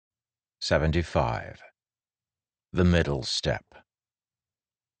75. The Middle Step.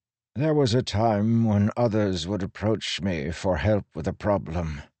 There was a time when others would approach me for help with a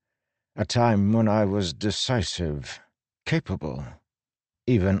problem. A time when I was decisive, capable,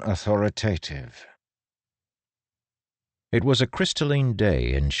 even authoritative. It was a crystalline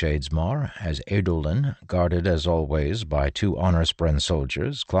day in Shadesmar, as Adolin, guarded as always by 2 Honor-Spren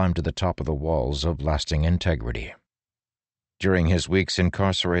soldiers, climbed to the top of the walls of lasting integrity. During his weeks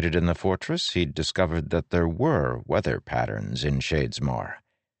incarcerated in the fortress, he'd discovered that there were weather patterns in Shadesmar.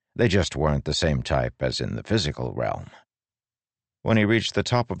 They just weren't the same type as in the physical realm. When he reached the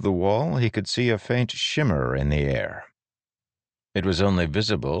top of the wall, he could see a faint shimmer in the air. It was only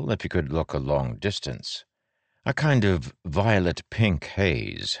visible if you could look a long distance. A kind of violet-pink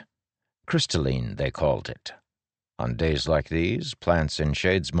haze. Crystalline, they called it. On days like these, plants in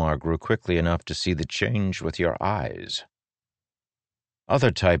Shadesmar grew quickly enough to see the change with your eyes.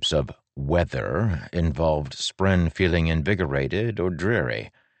 Other types of weather involved Spren feeling invigorated or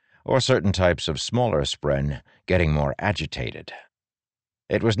dreary, or certain types of smaller Spren getting more agitated.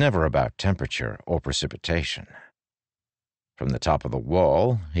 It was never about temperature or precipitation. From the top of the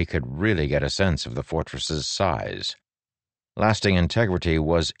wall, he could really get a sense of the fortress's size. Lasting integrity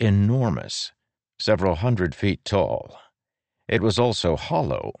was enormous, several hundred feet tall. It was also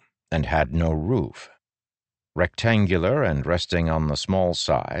hollow and had no roof. Rectangular and resting on the small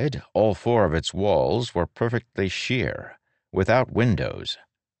side, all 4 of its walls were perfectly sheer, without windows.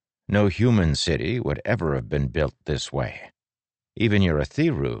 No human city would ever have been built this way. Even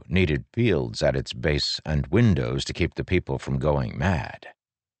Urithiru needed fields at its base and windows to keep the people from going mad.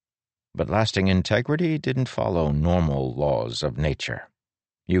 But lasting integrity didn't follow normal laws of nature.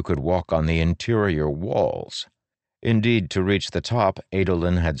 You could walk on the interior walls. Indeed, to reach the top,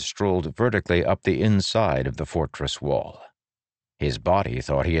 Adolin had strolled vertically up the inside of the fortress wall. His body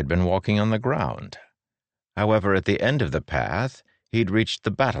thought he had been walking on the ground. However, at the end of the path, he'd reached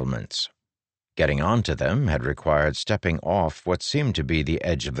the battlements. Getting onto them had required stepping off what seemed to be the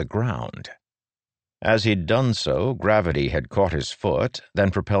edge of the ground. As he'd done so, gravity had caught his foot,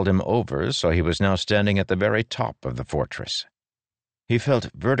 then propelled him over, so he was now standing at the very top of the fortress. He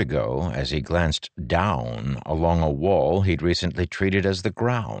felt vertigo as he glanced down along a wall he'd recently treated as the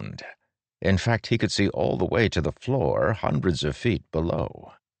ground. In fact, he could see all the way to the floor, hundreds of feet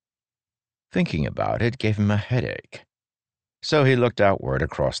below. Thinking about it gave him a headache. So he looked outward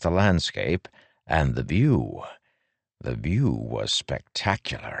across the landscape, and the view was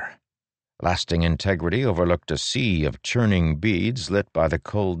spectacular. Lasting integrity overlooked a sea of churning beads lit by the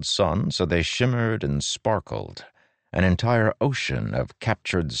cold sun so they shimmered and sparkled, an entire ocean of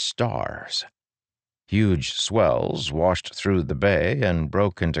captured stars. Huge swells washed through the bay and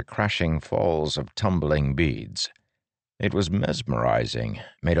broke into crashing falls of tumbling beads. It was mesmerizing,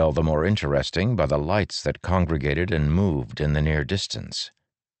 made all the more interesting by the lights that congregated and moved in the near distance.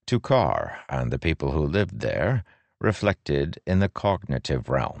 Tukar and the people who lived there reflected in the cognitive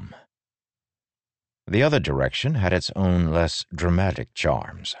realm. The other direction had its own less dramatic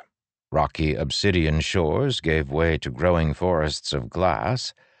charms. Rocky obsidian shores gave way to growing forests of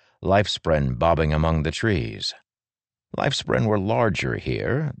glass, Lifespren bobbing among the trees. Lifespren were larger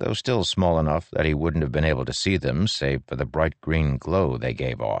here, though still small enough that he wouldn't have been able to see them save for the bright green glow they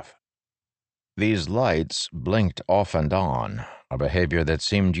gave off. These lights blinked off and on, a behavior that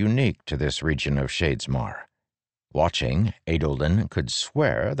seemed unique to this region of Shadesmar. Watching, Adolin could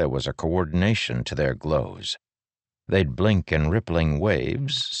swear there was a coordination to their glows. They'd blink in rippling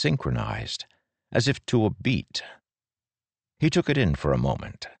waves, synchronized, as if to a beat. He took it in for a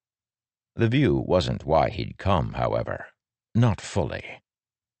moment. The view wasn't why he'd come, however. Not fully.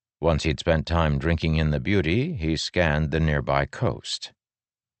 Once he'd spent time drinking in the beauty, he scanned the nearby coast.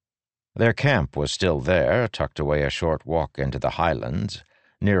 Their camp was still there, tucked away a short walk into the highlands,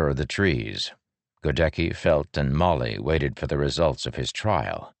 nearer the trees. Godeki, Felt, and Molly waited for the results of his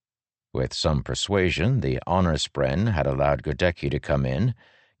trial. With some persuasion, the Honor-Spren had allowed Godeki to come in,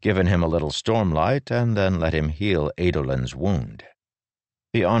 given him a little stormlight, and then let him heal Adolin's wound.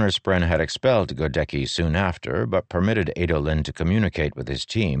 The Honor-Spren had expelled Godeki soon after, but permitted Adolin to communicate with his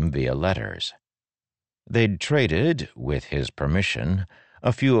team via letters. They'd traded, with his permission,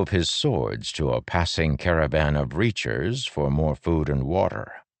 a few of his swords to a passing caravan of reachers for more food and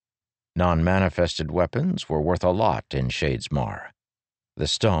water. Non-manifested weapons were worth a lot in Shadesmar. The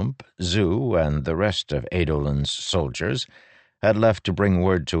Stump, Zu, and the rest of Adolin's soldiers had left to bring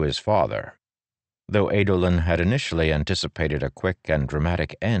word to his father. Though Adolin had initially anticipated a quick and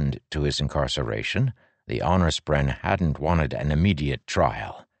dramatic end to his incarceration, the Honor-Spren hadn't wanted an immediate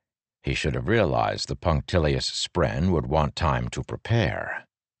trial. He should have realized the punctilious Spren would want time to prepare.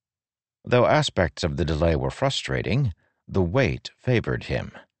 Though aspects of the delay were frustrating, the wait favored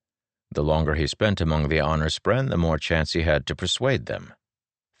him. The longer he spent among the honor spren, the more chance he had to persuade them.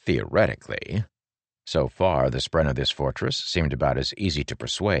 Theoretically. So far, the spren of this fortress seemed about as easy to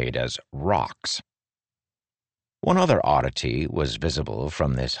persuade as rocks. One other oddity was visible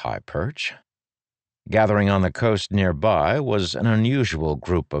from this high perch. Gathering on the coast nearby was an unusual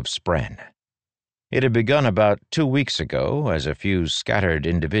group of spren. It had begun about 2 weeks ago as a few scattered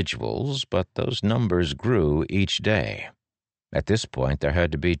individuals, but those numbers grew each day. At this point, there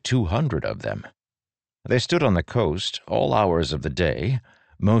had to be 200 of them. They stood on the coast all hours of the day,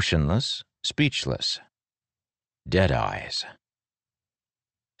 motionless, speechless. Deadeyes.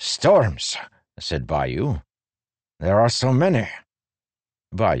 "Storms," said Vayu. "There are so many."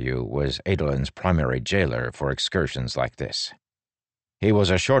 Vayu was Adolin's primary jailer for excursions like this. He was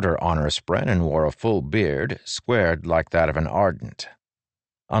a shorter honor spren and wore a full beard, squared like that of an ardent.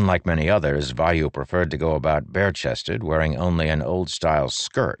 Unlike many others, Vayu preferred to go about bare-chested, wearing only an old-style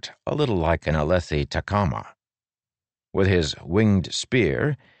skirt, a little like an Alethi Takama. With his winged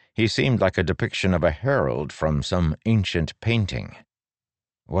spear, he seemed like a depiction of a herald from some ancient painting.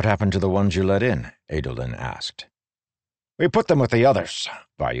 "What happened to the ones you let in?" Adolin asked. "We put them with the others,"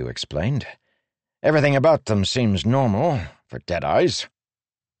 Vayu explained. "Everything about them seems normal for Deadeyes,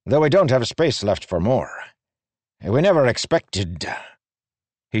 though we don't have space left for more. We never expected—"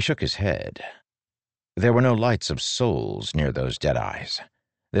 He shook his head. There were no lights of souls near those Deadeyes.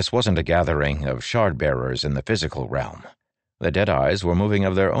 This wasn't a gathering of shard-bearers in the physical realm. The Deadeyes were moving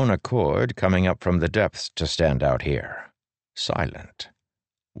of their own accord, coming up from the depths to stand out here. Silent.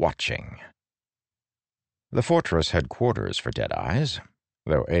 Watching. The fortress had quarters for Deadeyes.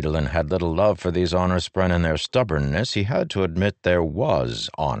 Though Adolin had little love for these honor spren and their stubbornness, he had to admit there was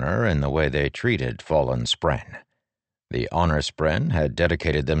honor in the way they treated fallen spren. The honor spren had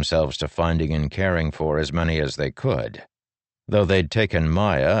dedicated themselves to finding and caring for as many as they could. Though they'd taken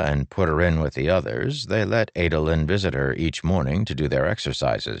Maya and put her in with the others, they let Adolin visit her each morning to do their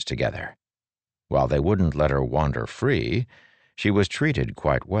exercises together. While they wouldn't let her wander free, she was treated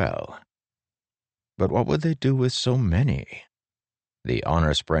quite well. But what would they do with so many? The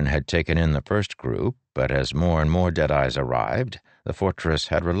honor spren had taken in the first group, but as more and more Deadeyes arrived, the fortress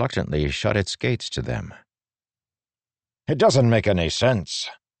had reluctantly shut its gates to them. "It doesn't make any sense,"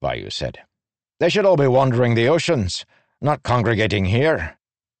 Vayu said. "They should all be wandering the oceans, not congregating here.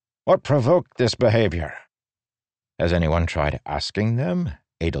 What provoked this behavior?" "Has anyone tried asking them?"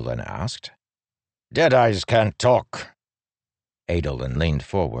 Adolin asked. "Deadeyes can't talk." Adolin leaned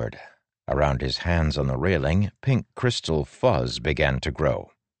forward. Around his hands on the railing, pink crystal fuzz began to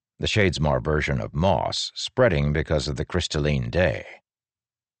grow, the Shadesmar version of moss, spreading because of the crystalline day.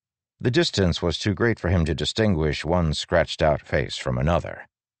 The distance was too great for him to distinguish one scratched-out face from another.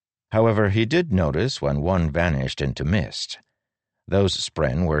 However, he did notice when one vanished into mist. Those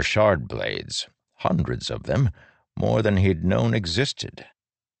spren were shard blades, hundreds of them, more than he'd known existed.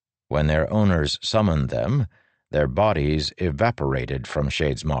 When their owners summoned them, their bodies evaporated from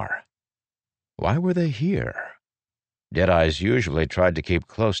Shadesmar. Why were they here? Deadeyes usually tried to keep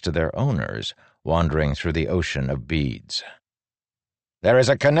close to their owners, wandering through the ocean of beads. "There is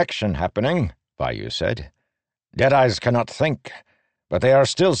a connection happening," Vayu said. "Deadeyes cannot think, but they are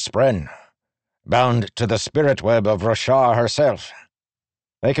still spren, bound to the spirit web of Roshar herself.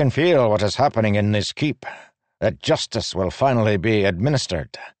 They can feel what is happening in this keep, that justice will finally be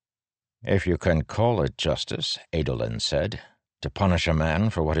administered." "If you can call it justice," Adolin said, "to punish a man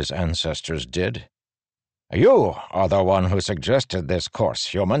for what his ancestors did." "You are the one who suggested this course,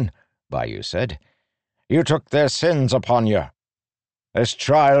 human," Vayu said. "You took their sins upon you. This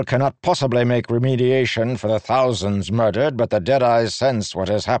trial cannot possibly make remediation for the thousands murdered, but the Deadeyes sense what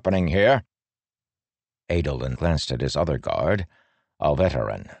is happening here." Adolin glanced at his other guard, a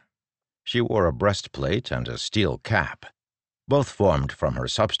veteran. She wore a breastplate and a steel cap, both formed from her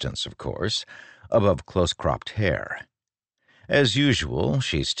substance, of course, above close-cropped hair. As usual,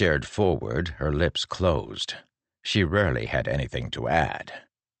 she stared forward, her lips closed. She rarely had anything to add.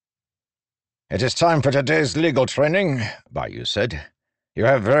 "It is time for today's legal training," Vayu said. "You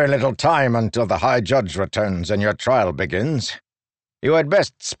have very little time until the High Judge returns and your trial begins. You had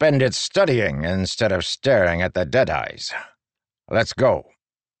best spend it studying instead of staring at the Deadeyes. Let's go."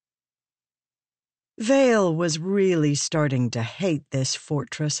 Vale was really starting to hate this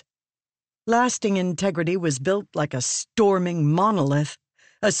fortress. Lasting Integrity was built like a storming monolith,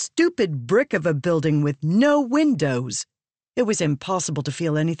 a stupid brick of a building with no windows. It was impossible to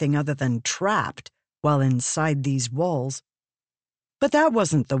feel anything other than trapped while inside these walls. But that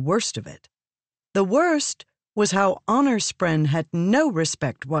wasn't the worst of it. The worst was how Honor Spren had no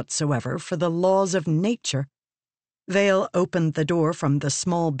respect whatsoever for the laws of nature. Vale opened the door from the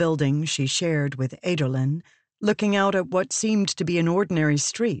small building she shared with Adolin, looking out at what seemed to be an ordinary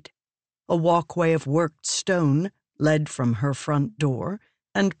street. A walkway of worked stone led from her front door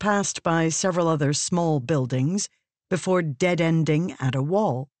and passed by several other small buildings before dead-ending at a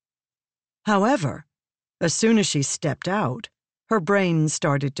wall. However, as soon as she stepped out, her brain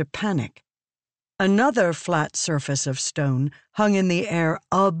started to panic. Another flat surface of stone hung in the air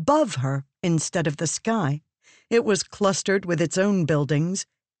above her instead of the sky. It was clustered with its own buildings,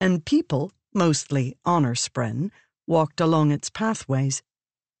 and people, mostly Honor Spren, walked along its pathways.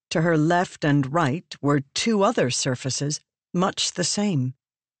 To her left and right were two other surfaces, much the same.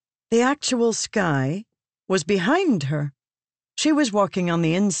 The actual sky was behind her. She was walking on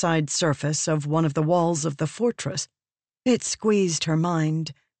the inside surface of one of the walls of the fortress. It squeezed her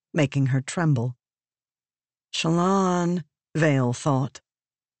mind, making her tremble. Shallan, Vale thought,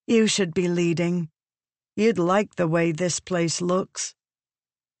 you should be leading. You'd like the way this place looks.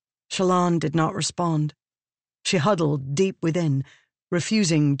 Shallan did not respond. She huddled deep within,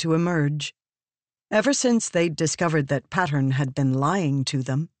 refusing to emerge. Ever since they'd discovered that Pattern had been lying to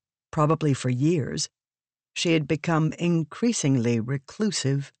them, probably for years, she had become increasingly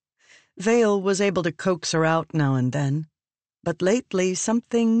reclusive. Vale was able to coax her out now and then, but lately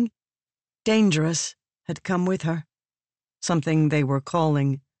something dangerous had come with her, something they were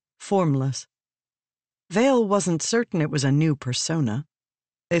calling formless. Vale wasn't certain it was a new persona.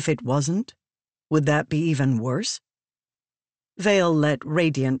 If it wasn't, would that be even worse? Vale let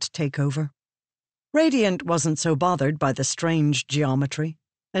Radiant take over. Radiant wasn't so bothered by the strange geometry,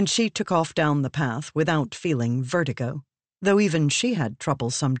 and she took off down the path without feeling vertigo, though even she had trouble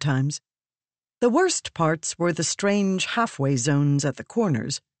sometimes. The worst parts were the strange halfway zones at the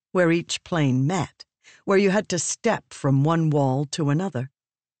corners, where each plane met, where you had to step from one wall to another.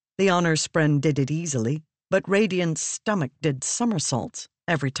 The Honor Spren did it easily, but Radiant's stomach did somersaults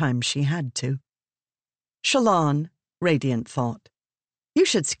every time she had to. Shallan, Radiant thought, you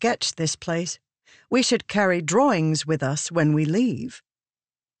should sketch this place. We should carry drawings with us when we leave.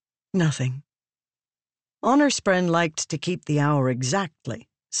 Nothing. Honor Spren liked to keep the hour exactly,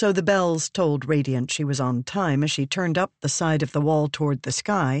 so the bells told Radiant she was on time as she turned up the side of the wall toward the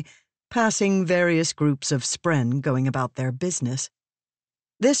sky, passing various groups of Spren going about their business.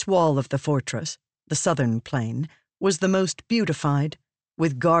 This wall of the fortress, the southern plain, was the most beautified,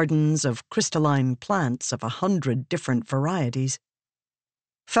 with gardens of crystalline plants of 100 different varieties.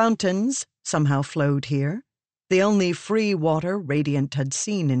 Fountains somehow flowed here, the only free water Radiant had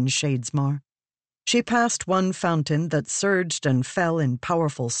seen in Shadesmar. She passed one fountain that surged and fell in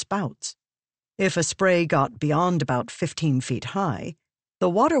powerful spouts. If a spray got beyond about 15 feet high, the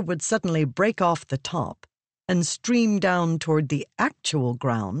water would suddenly break off the top and stream down toward the actual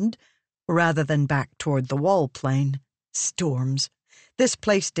ground rather than back toward the wall plane. Storms. This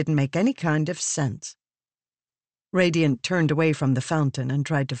place didn't make any kind of sense. Radiant turned away from the fountain and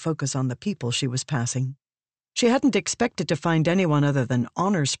tried to focus on the people she was passing. She hadn't expected to find anyone other than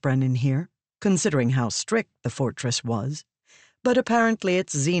Honor Spren in here, considering how strict the fortress was, but apparently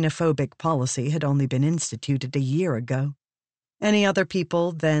its xenophobic policy had only been instituted a year ago. Any other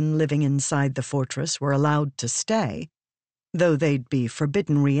people then living inside the fortress were allowed to stay, though they'd be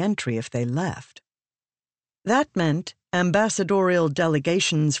forbidden re-entry if they left. That meant ambassadorial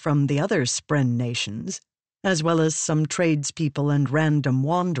delegations from the other Spren nations, as well as some tradespeople and random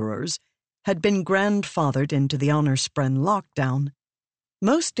wanderers, had been grandfathered into the Honor Spren lockdown.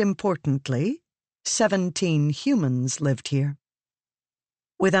 Most importantly, 17 humans lived here.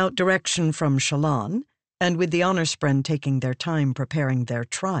 Without direction from Shallan, and with the Honor Spren taking their time preparing their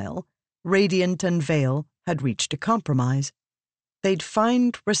trial, Radiant and Vale had reached a compromise. They'd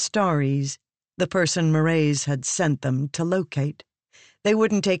find Rastares, the person Mraize had sent them to locate. They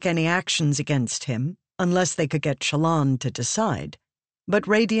wouldn't take any actions against him unless they could get Shallan to decide, but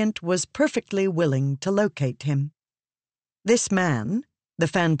Radiant was perfectly willing to locate him. This man, the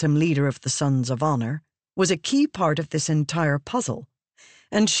phantom leader of the Sons of Honor, was a key part of this entire puzzle,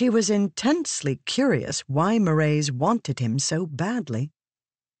 and she was intensely curious why Mraize wanted him so badly.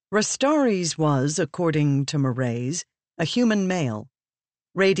 Rastares was, according to Mraize, a human male.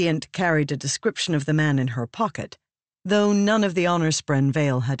 Radiant carried a description of the man in her pocket, though none of the Honor Spren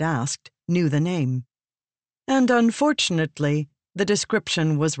Vale had asked knew the name. And unfortunately, the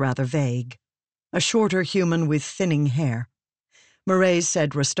description was rather vague. A shorter human with thinning hair. Mraize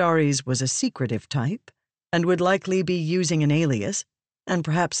said Rastares was a secretive type, and would likely be using an alias, and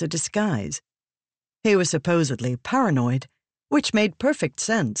perhaps a disguise. He was supposedly paranoid, which made perfect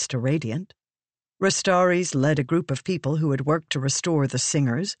sense to Radiant. Rastaris led a group of people who had worked to restore the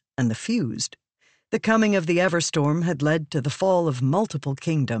Singers and the Fused. The coming of the Everstorm had led to the fall of multiple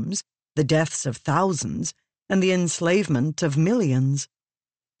kingdoms, the deaths of thousands, and the enslavement of millions.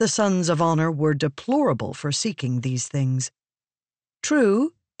 The Sons of Honor were deplorable for seeking these things.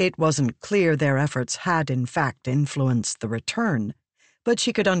 True, it wasn't clear their efforts had in fact influenced the return, but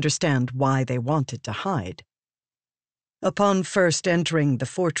she could understand why they wanted to hide. Upon first entering the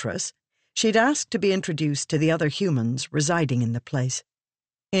fortress, she'd asked to be introduced to the other humans residing in the place.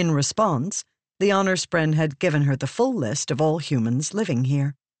 In response, the Honorspren had given her the full list of all humans living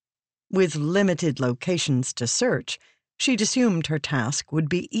here. With limited locations to search, she'd assumed her task would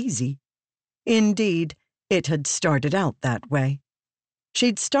be easy. Indeed, it had started out that way.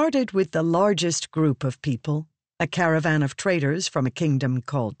 She'd started with the largest group of people, a caravan of traders from a kingdom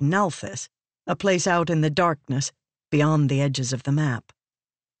called Nalthis, a place out in the darkness beyond the edges of the map.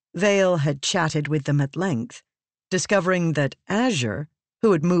 Vale had chatted with them at length, discovering that Azure,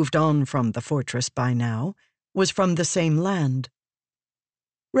 who had moved on from the fortress by now, was from the same land.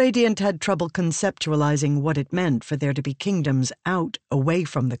 Radiant had trouble conceptualizing what it meant for there to be kingdoms out away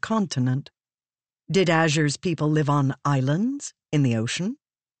from the continent. Did Azure's people live on islands in the ocean?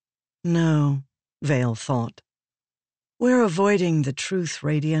 No, Vale thought. We're avoiding the truth,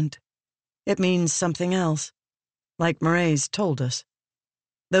 Radiant. It means something else, like Mraize told us.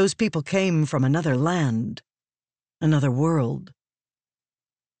 Those people came from another land, another world.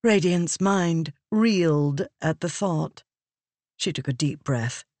 Radiant's mind reeled at the thought. She took a deep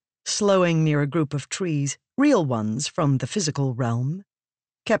breath, slowing near a group of trees, real ones from the physical realm,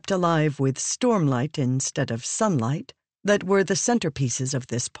 kept alive with stormlight instead of sunlight, that were the centerpieces of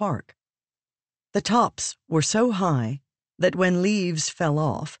this park. The tops were so high that when leaves fell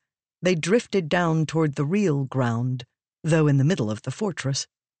off, they drifted down toward the real ground, though in the middle of the fortress.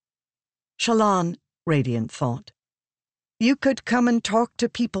 Shallan, Radiant thought, you could come and talk to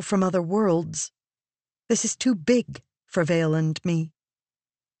people from other worlds. This is too big for Vale and me.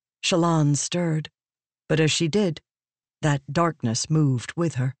 Shallan stirred, but as she did, that darkness moved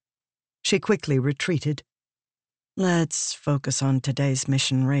with her. She quickly retreated. Let's focus on today's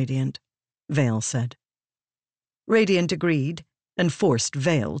mission, Radiant, Vale said. Radiant agreed and forced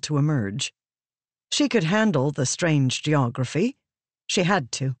Vale to emerge. She could handle the strange geography. She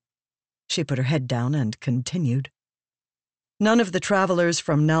had to. She put her head down and continued. None of the travelers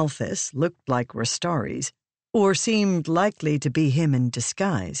from Nalthis looked like Rastaris, or seemed likely to be him in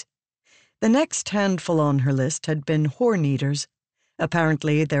disguise. The next handful on her list had been Horn-Eaters.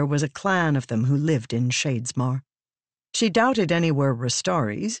 Apparently there was a clan of them who lived in Shadesmar. She doubted any were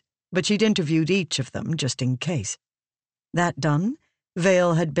Rastaris, but she'd interviewed each of them just in case. That done,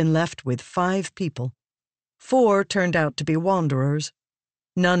 Vale had been left with 5 people. 4 turned out to be wanderers.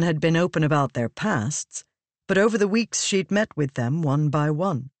 None had been open about their pasts, but over the weeks she'd met with them one by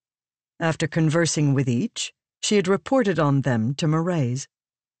one. After conversing with each, she had reported on them to Mraize.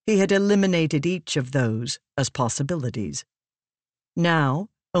 He had eliminated each of those as possibilities. Now,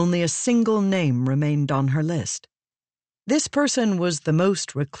 only a single name remained on her list. This person was the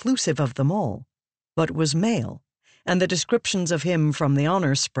most reclusive of them all, but was male, and the descriptions of him from the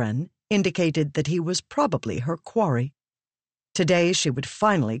Honorspren indicated that he was probably her quarry. Today she would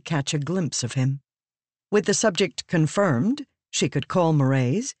finally catch a glimpse of him. With the subject confirmed, she could call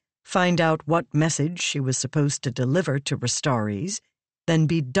Mraize, find out what message she was supposed to deliver to Rastaris, then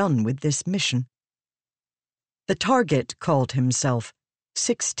be done with this mission. The target called himself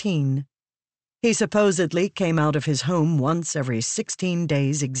 16. He supposedly came out of his home once every 16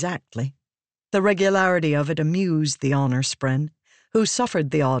 days exactly. The regularity of it amused the Honorspren, who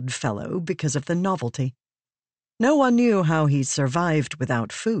suffered the odd fellow because of the novelty. No one knew how he survived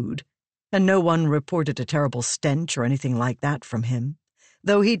without food, and no one reported a terrible stench or anything like that from him,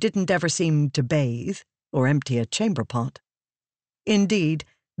 though he didn't ever seem to bathe or empty a chamber pot. Indeed,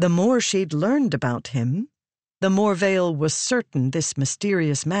 the more she'd learned about him, the more Vale was certain this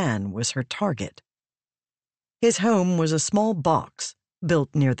mysterious man was her target. His home was a small box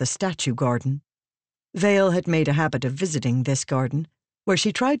built near the statue garden. Vale had made a habit of visiting this garden, where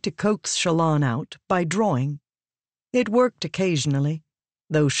she tried to coax Shallan out by drawing. It worked occasionally,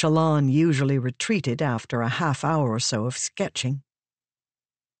 though Shallan usually retreated after a half-hour or so of sketching.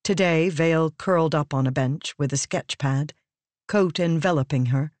 Today, Vale curled up on a bench with a sketch pad, coat enveloping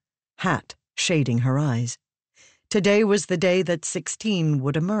her, hat shading her eyes. Today was the day that 16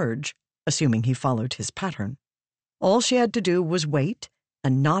 would emerge, assuming he followed his pattern. All she had to do was wait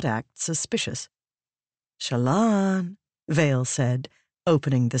and not act suspicious. Shallan, Vale said,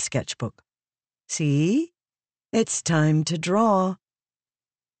 opening the sketchbook. See? It's time to draw.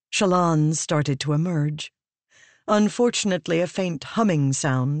 Shallan started to emerge. Unfortunately, a faint humming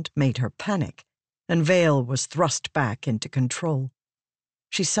sound made her panic, and Vale was thrust back into control.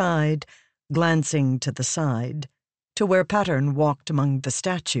 She sighed, glancing to the side, to where Pattern walked among the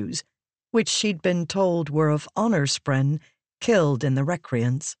statues, which she'd been told were of honor-spren killed in the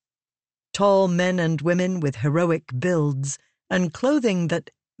recreance. Tall men and women with heroic builds and clothing that,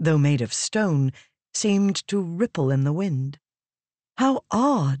 though made of stone, seemed to ripple in the wind. How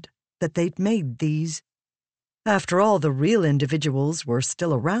odd that they'd made these. After all, the real individuals were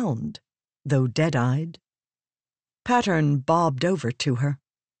still around, though dead-eyed. Pattern bobbed over to her.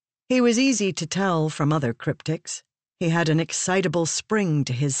 He was easy to tell from other cryptics. He had an excitable spring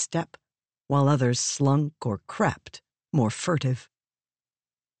to his step, while others slunk or crept, more furtive.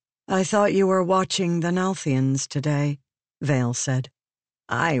 "I thought you were watching the Nalthians today," Vale said.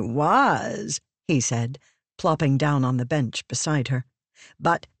 "I was," he said, plopping down on the bench beside her.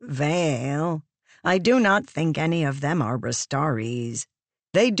 "But, Vale, I do not think any of them are Rastaris.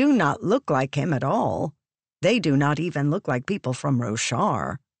 They do not look like him at all. They do not even look like people from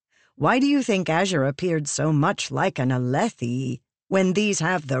Roshar. Why do you think Azure appeared so much like an Alethi when these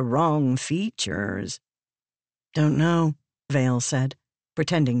have the wrong features?" "Don't know," Vale said,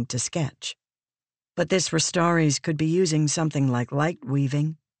 pretending to sketch. "But this Rastaris could be using something like light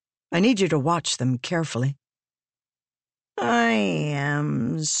weaving. I need you to watch them carefully." "I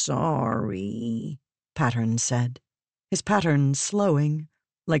am sorry," Pattern said, his pattern slowing,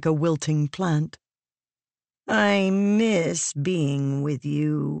 like a wilting plant. "I miss being with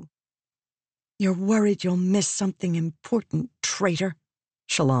you." "You're worried you'll miss something important, traitor,"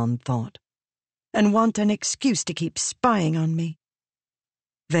 Shallan thought, "and want an excuse to keep spying on me."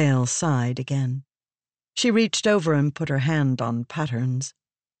 Vale sighed again. She reached over and put her hand on Pattern's.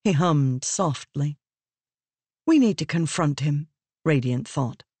 He hummed softly. "We need to confront him," Radiant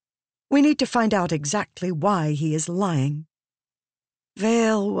thought. "We need to find out exactly why he is lying."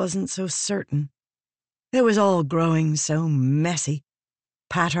 Vale wasn't so certain. It was all growing so messy.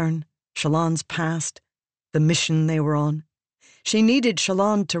 Pattern, Shallan's past, the mission they were on. She needed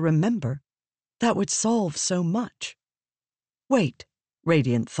Shallan to remember. That would solve so much. "Wait,"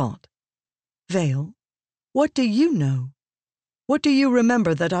 Radiant thought. "Vale, what do you know? What do you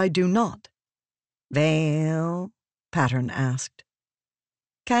remember that I do not?" "Vale," Pattern asked,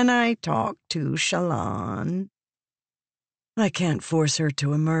 "can I talk to Shallan?" "I can't force her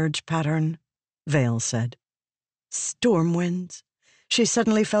to emerge, Pattern," Vale said. Storm winds. She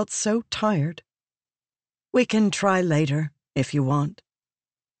suddenly felt so tired. "We can try later, if you want.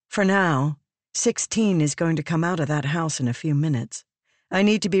 For now, 16 is going to come out of that house in a few minutes. I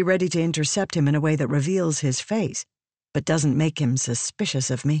need to be ready to intercept him in a way that reveals his face, but doesn't make him suspicious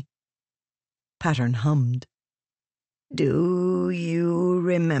of me." Pattern hummed. "Do you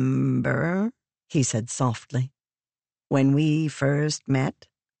remember," he said softly, "when we first met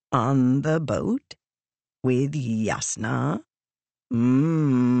on the boat with Jasnah?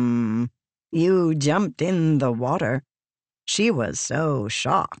 You jumped in the water. She was so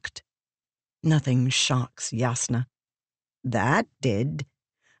shocked." "Nothing shocks Jasnah." "That did.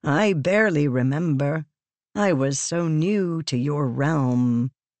 I barely remember. I was so new to your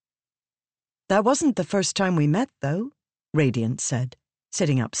realm." "That wasn't the first time we met, though," Radiant said,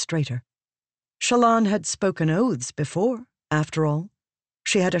 sitting up straighter. "Shallan had spoken oaths before, after all.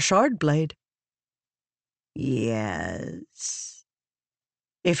 She had a shard blade." "Yes."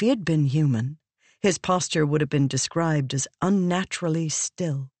 If he had been human, his posture would have been described as unnaturally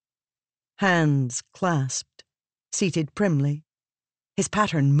still. Hands clasped, seated primly. His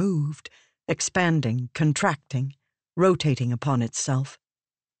pattern moved, expanding, contracting, rotating upon itself,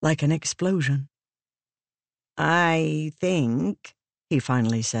 like an explosion. "I think," he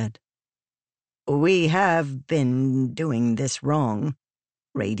finally said, "we have been doing this wrong,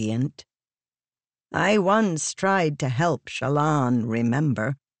 Radiant. I once tried to help Shallan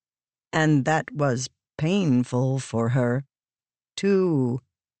remember, and that was painful for her. Too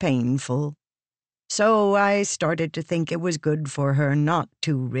painful. So I started to think it was good for her not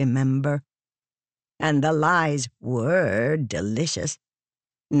to remember. And the lies were delicious.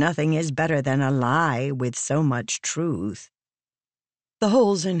 Nothing is better than a lie with so much truth." "The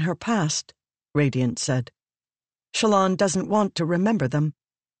holes in her past," Radiant said. "Shallan doesn't want to remember them."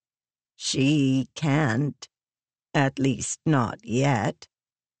 "She can't. At least not yet."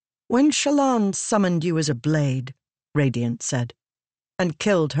 "When Shallan summoned you as a blade," Radiant said, "and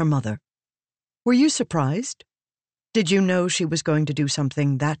killed her mother, were you surprised? Did you know she was going to do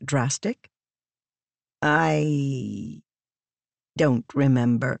something that drastic?" "I don't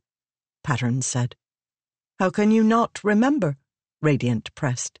remember," Pattern said. "How can you not remember?" Radiant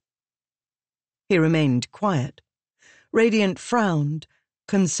pressed. He remained quiet. Radiant frowned,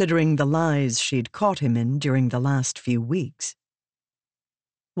 considering the lies she'd caught him in during the last few weeks.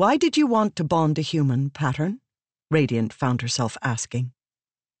 "Why did you want to bond a human, Pattern?" Radiant found herself asking.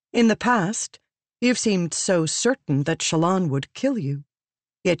 "In the past, you've seemed so certain that Shallan would kill you,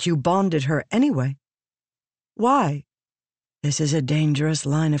 yet you bonded her anyway. Why?" "This is a dangerous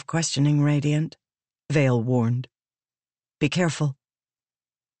line of questioning, Radiant," Vale warned. "Be careful."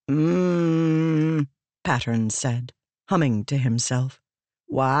 Pattern said, humming to himself.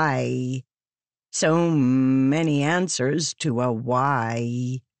 "Why? So many answers to a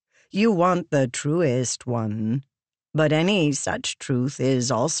why. You want the truest one, but any such truth is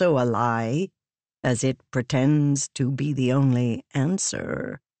also a lie, as it pretends to be the only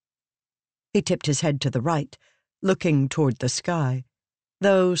answer." He tipped his head to the right, looking toward the sky,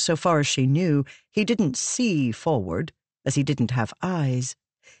 though, so far as she knew, he didn't see forward, as he didn't have eyes.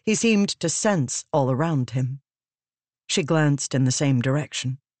 He seemed to sense all around him. She glanced in the same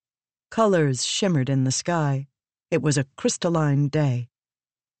direction. Colors shimmered in the sky. It was a crystalline day.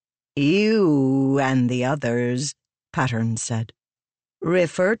 "You and the others," Pattern said,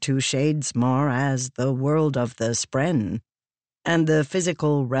 "refer to Shadesmar as the world of the Spren, and the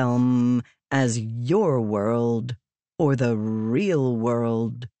physical realm as your world, or the real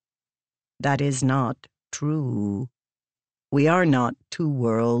world. That is not true. We are not two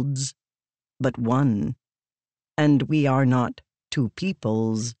worlds, but one. And we are not two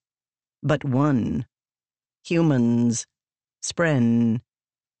peoples, but one. Humans, Spren,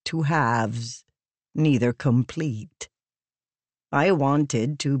 two halves, neither complete. I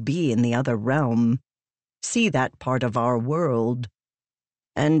wanted to be in the other realm, see that part of our world,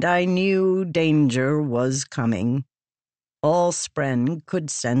 and I knew danger was coming. All Spren could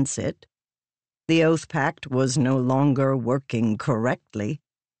sense it. The Oath Pact was no longer working correctly.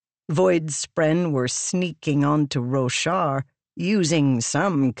 Void Spren were sneaking onto Roshar, using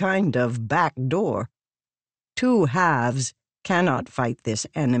some kind of back door. Two halves cannot fight this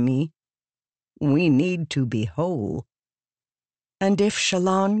enemy. We need to be whole." "And if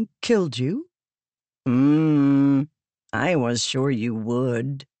Shallan killed you?" I was sure you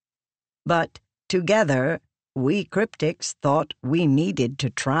would. But together, we cryptics thought we needed to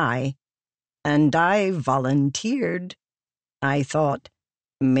try. And I volunteered. I thought,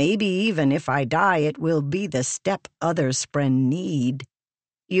 maybe even if I die, it will be the step other Spren need.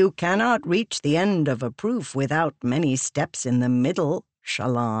 You cannot reach the end of a proof without many steps in the middle,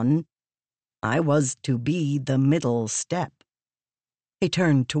 Shallan. I was to be the middle step." He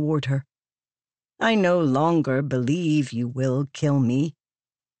turned toward her. "I no longer believe you will kill me.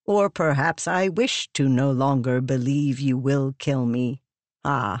 Or perhaps I wish to no longer believe you will kill me.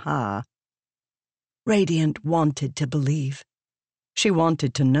 Ha ha." Radiant wanted to believe. She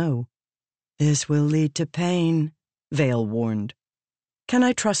wanted to know. "This will lead to pain," Vale warned. "Can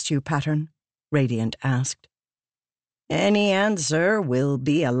I trust you, Pattern?" Radiant asked. "Any answer will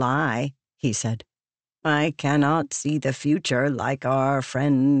be a lie," he said. "I cannot see the future like our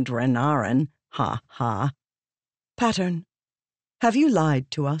friend Renarin. Ha ha." "Pattern, have you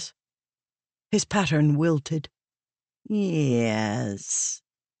lied to us?" His pattern wilted. "Yes."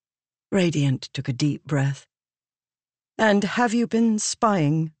 Radiant took a deep breath. "And have you been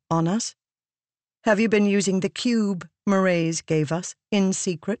spying on us? Have you been using the cube Mraize gave us in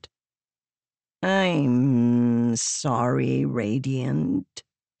secret?" "I'm sorry, Radiant,"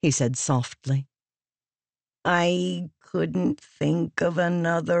 he said softly. "I couldn't think of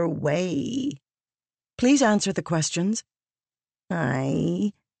another way." "Please answer the questions."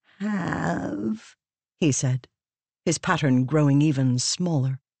 "I have," he said, his pattern growing even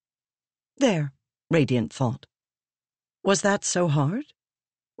smaller. There, Radiant thought. Was that so hard?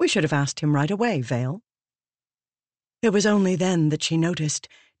 We should have asked him right away, Vale. It was only then that she noticed,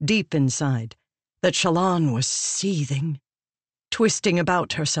 deep inside, that Shallan was seething, twisting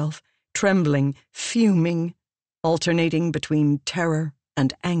about herself, trembling, fuming, alternating between terror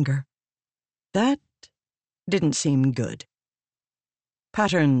and anger. That didn't seem good.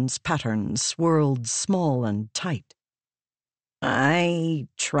 Patterns swirled small and tight. "I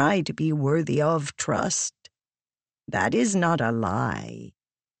try to be worthy of trust. That is not a lie.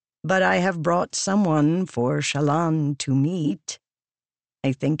 But I have brought someone for Shallan to meet.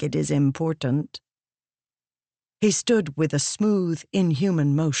 I think it is important." He stood with a smooth,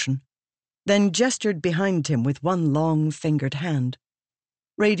 inhuman motion, then gestured behind him with one long-fingered hand.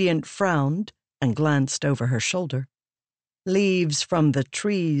 Radiant frowned and glanced over her shoulder. Leaves from the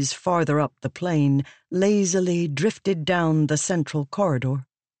trees farther up the plain lazily drifted down the central corridor.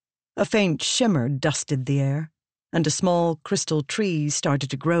 A faint shimmer dusted the air, and a small crystal tree started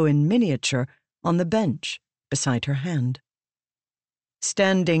to grow in miniature on the bench beside her hand.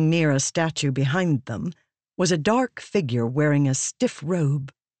 Standing near a statue behind them was a dark figure wearing a stiff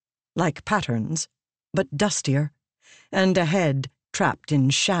robe, like Pattern's, but dustier, and a head trapped in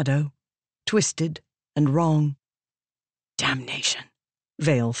shadow, twisted and wrong. Damnation,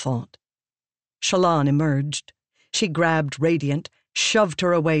 Vale thought. Shallan emerged. She grabbed Radiant, shoved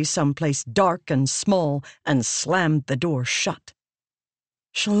her away someplace dark and small, and slammed the door shut.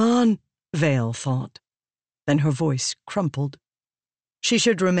 Shallan, Vale thought. Then her voice crumpled. She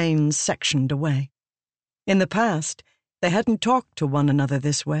should remain sectioned away. In the past, they hadn't talked to one another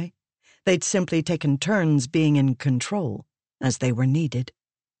this way. They'd simply taken turns being in control as they were needed.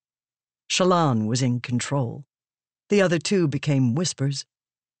 Shallan was in control. The other two became whispers.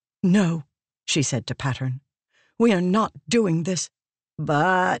 No, she said to Pattern. We are not doing this.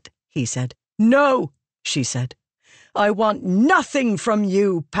 But, he said. No, she said. I want nothing from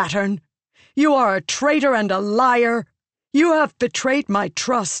you, Pattern. You are a traitor and a liar. You have betrayed my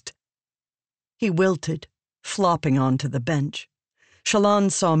trust. He wilted, flopping onto the bench.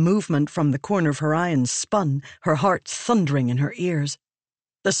 Shallan saw movement from the corner of her eye and spun, her heart thundering in her ears.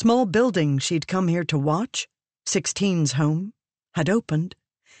 The small building she'd come here to watch, 16's home, had opened,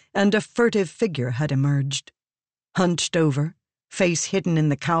 and a furtive figure had emerged. Hunched over, face hidden in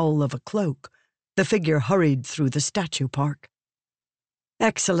the cowl of a cloak, the figure hurried through the statue park.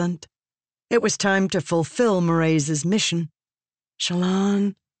 Excellent. It was time to fulfill Mraize's mission.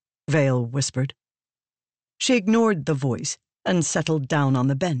 Shallan, Vale whispered. She ignored the voice and settled down on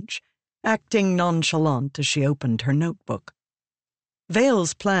the bench, acting nonchalant as she opened her notebook.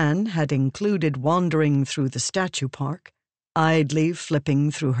 Vale's plan had included wandering through the statue park, idly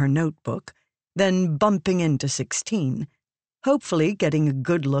flipping through her notebook, then bumping into 16, hopefully getting a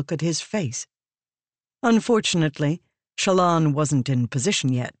good look at his face. Unfortunately, Shallan wasn't in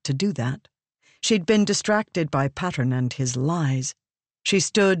position yet to do that. She'd been distracted by Pattern and his lies. She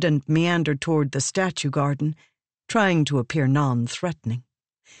stood and meandered toward the statue garden, trying to appear non-threatening.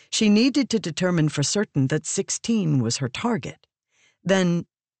 She needed to determine for certain that 16 was her target. Then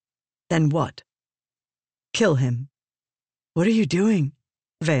what? Kill him. What are you doing?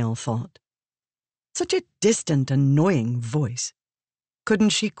 Vale thought. Such a distant, annoying voice. Couldn't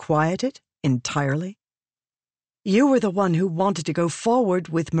she quiet it entirely? You were the one who wanted to go forward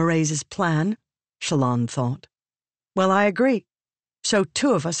with Mraize's plan, Shallan thought. Well, I agree. So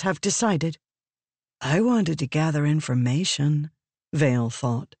two of us have decided. I wanted to gather information, Vale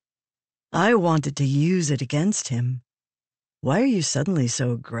thought. I wanted to use it against him. Why are you suddenly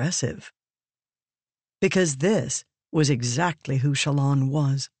so aggressive? Because this was exactly who Shallan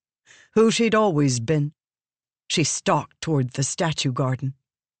was, who she'd always been. She stalked toward the statue garden.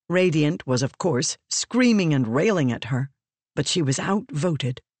 Radiant was, of course, screaming and railing at her, but she was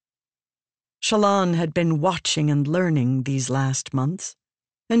outvoted. Shallan had been watching and learning these last months,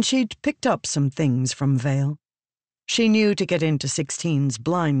 and she'd picked up some things from Vale. She knew to get into 16's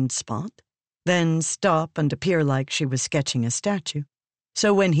blind spot, then stop and appear like she was sketching a statue,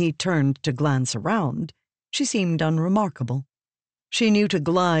 so when he turned to glance around, she seemed unremarkable. She knew to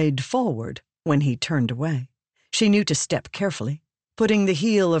glide forward when he turned away. She knew to step carefully, putting the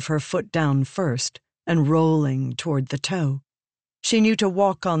heel of her foot down first and rolling toward the toe. She knew to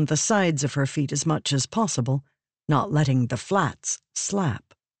walk on the sides of her feet as much as possible, not letting the flats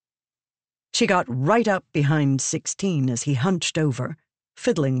slap. She got right up behind 16 as he hunched over,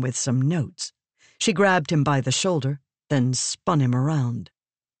 fiddling with some notes. She grabbed him by the shoulder, then spun him around.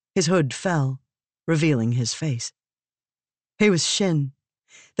 His hood fell, revealing his face. He was Shin.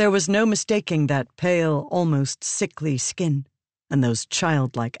 There was no mistaking that pale, almost sickly skin and those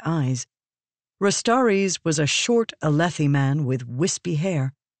childlike eyes. Rastari's was a short Alethi man with wispy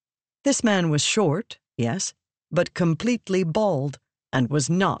hair. This man was short, yes, but completely bald, and was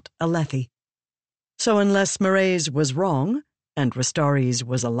not Alethi. So unless Mraize was wrong, and Rastari's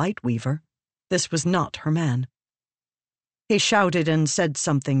was a Lightweaver, this was not her man. He shouted and said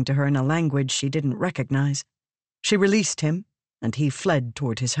something to her in a language she didn't recognize. She released him, and he fled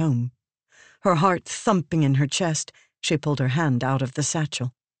toward his home. Her heart thumping in her chest, she pulled her hand out of the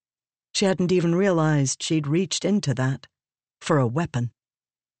satchel. She hadn't even realized she'd reached into that, for a weapon.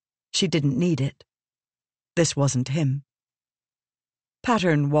 She didn't need it. This wasn't him.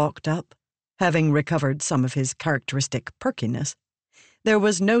 Pattern walked up, having recovered some of his characteristic perkiness. There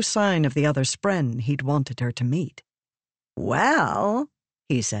was no sign of the other spren he'd wanted her to meet. Well,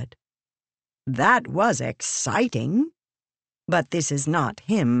 he said, that was exciting. But this is not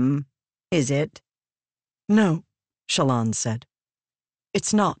him, is it? No, Shallan said.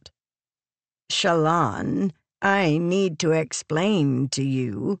 It's not. Shallan, I need to explain to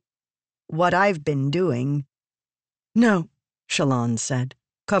you. what I've been doing." "No," Shallan said,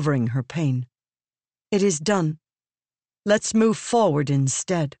 covering her pain. "It is done. Let's move forward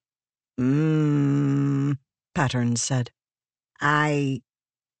instead." Pattern said.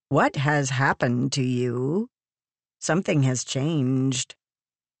 What has happened to you? Something has changed.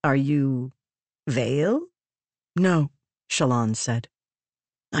 Are you Veil?" "No," Shallan said.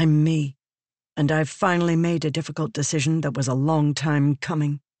 "I'm me, and I've finally made a difficult decision that was a long time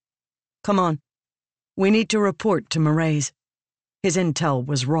coming. Come on. We need to report to Mraize. His intel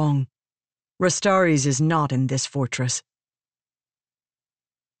was wrong. Rastaris is not in this fortress."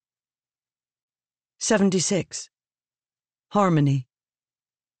 76. Harmony.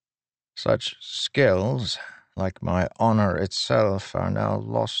 Such skills, like my honor itself, are now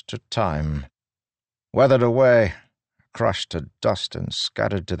lost to time, weathered away, crushed to dust and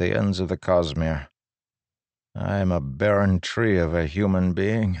scattered to the ends of the Cosmere. I am a barren tree of a human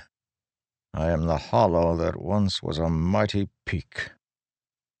being. I am the hollow that once was a mighty peak.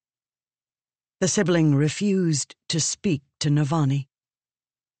 The sibling refused to speak to Navani.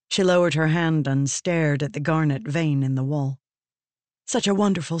 She lowered her hand and stared at the garnet vein in the wall. Such a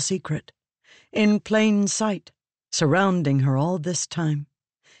wonderful secret, in plain sight, surrounding her all this time.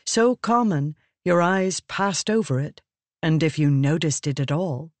 So common, your eyes passed over it, and if you noticed it at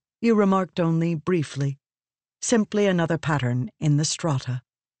all, you remarked only briefly, simply another pattern in the strata.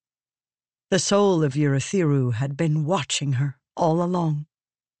 The soul of Urithiru had been watching her all along.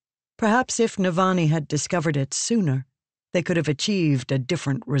 Perhaps if Navani had discovered it sooner, they could have achieved a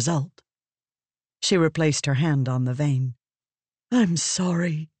different result. She replaced her hand on the vein. "I'm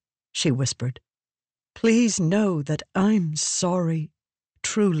sorry," she whispered. "Please know that I'm sorry,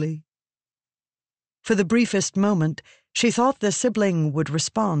 truly." For the briefest moment, she thought the sibling would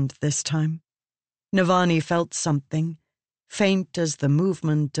respond this time. Navani felt something, faint as the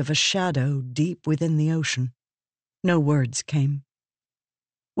movement of a shadow deep within the ocean. No words came.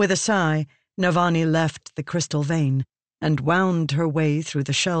 With a sigh, Navani left the crystal vein and wound her way through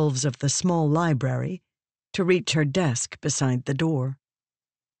the shelves of the small library to reach her desk beside the door.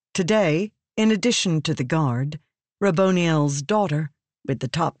 Today, in addition to the guard, Raboniel's daughter, with the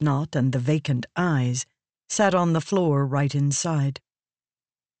topknot and the vacant eyes, sat on the floor right inside.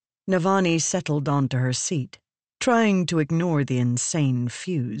 Navani settled onto her seat, trying to ignore the insane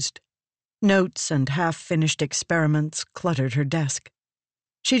fused. Notes and half-finished experiments cluttered her desk.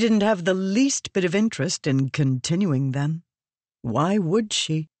 She didn't have the least bit of interest in continuing them. Why would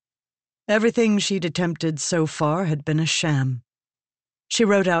she? Everything she'd attempted so far had been a sham. She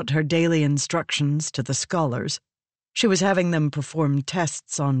wrote out her daily instructions to the scholars. She was having them perform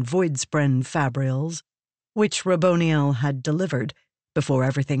tests on Voidspren fabrials, which Raboniel had delivered before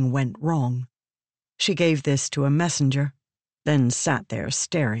everything went wrong. She gave this to a messenger, then sat there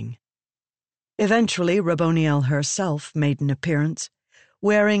staring. Eventually, Raboniel herself made an appearance,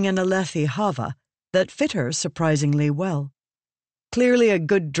 wearing an Alethi hava that fit her surprisingly well. Clearly a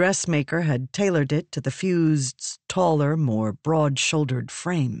good dressmaker had tailored it to the fused's taller, more broad-shouldered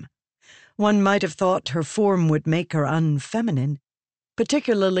frame. One might have thought her form would make her unfeminine,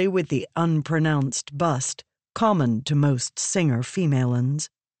 particularly with the unpronounced bust common to most singer femalins.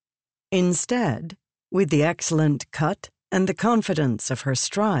 Instead, with the excellent cut and the confidence of her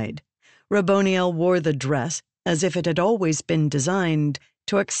stride, Raboniel wore the dress as if it had always been designed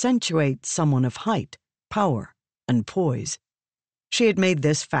to accentuate someone of height, power, and poise. She had made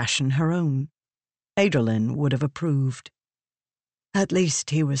this fashion her own. Adolin would have approved. At least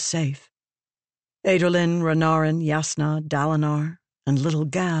he was safe. Adolin, Renarin, Jasnah, Dalinar, and little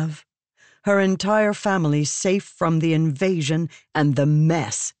Gav. Her entire family safe from the invasion and the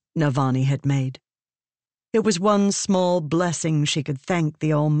mess Navani had made. It was one small blessing she could thank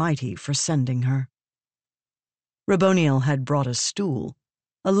the Almighty for sending her. Raboniel had brought a stool,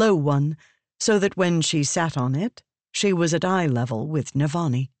 a low one, so that when she sat on it, she was at eye level with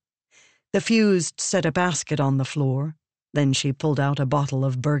Navani. The fused set a basket on the floor, then she pulled out a bottle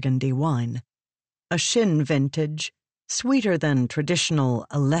of Burgundy wine. A Shin vintage, sweeter than traditional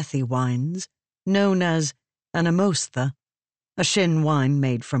Alethi wines, known as an Amostha, a Shin wine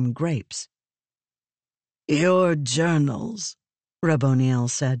made from grapes. "Your journals," Raboniel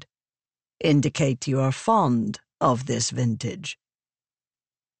said, "indicate you are fond of this vintage."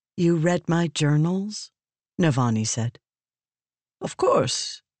 "You read my journals?" Navani said. "Of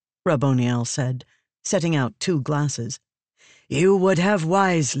course," Raboniel said, setting out 2 glasses. "You would have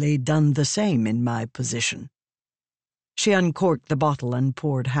wisely done the same in my position." She uncorked the bottle and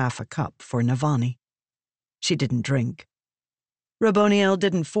poured half a cup for Navani. She didn't drink. Raboniel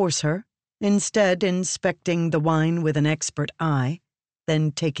didn't force her, instead inspecting the wine with an expert eye,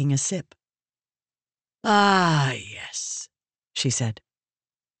 then taking a sip. Ah, yes, she said.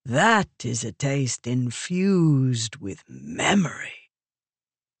 That is a taste infused with memory.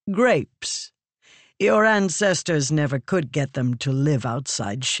 Grapes. Your ancestors never could get them to live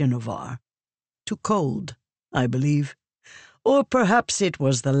outside Shinovar. Too cold, I believe. Or perhaps it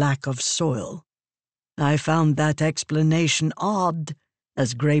was the lack of soil. I found that explanation odd,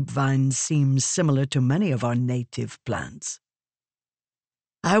 as grapevines seem similar to many of our native plants.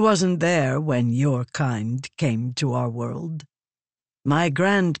 I wasn't there when your kind came to our world. My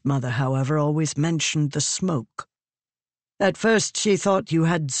grandmother, however, always mentioned the smoke. At first she thought you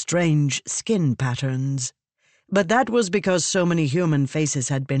had strange skin patterns, but that was because so many human faces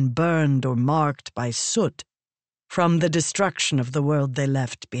had been burned or marked by soot from the destruction of the world they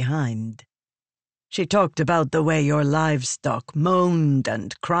left behind. She talked about the way your livestock moaned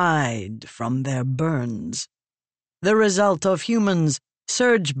and cried from their burns, the result of humans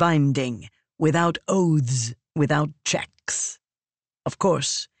surge binding without oaths, without checks. Of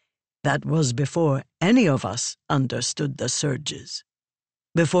course, that was before any of us understood the surges,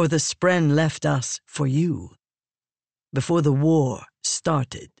 before the Spren left us for you, before the war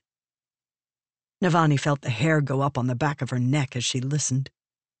started. Navani felt the hair go up on the back of her neck as she listened.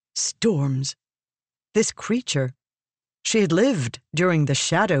 Storms. This creature. She had lived during the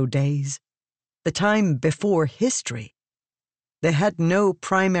Shadow Days, the time before history. They had no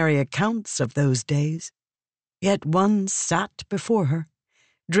primary accounts of those days, yet one sat before her,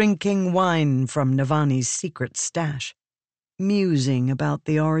 drinking wine from Navani's secret stash, musing about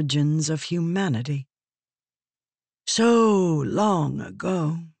the origins of humanity. So long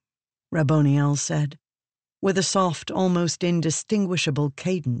ago, Raboniel said, with a soft, almost indistinguishable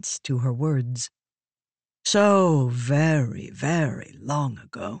cadence to her words. So very, very long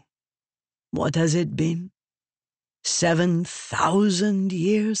ago. What has it been? 7,000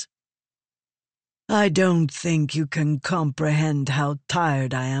 years? I don't think you can comprehend how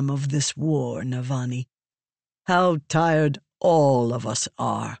tired I am of this war, Navani. How tired all of us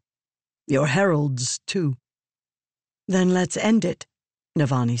are. Your heralds, too. Then let's end it,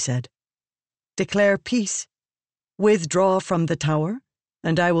 Navani said. Declare peace. Withdraw from the tower,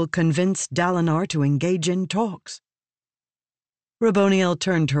 and I will convince Dalinar to engage in talks. Raboniel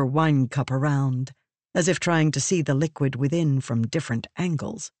turned her wine cup around, as if trying to see the liquid within from different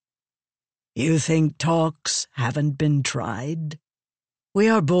angles. You think talks haven't been tried? We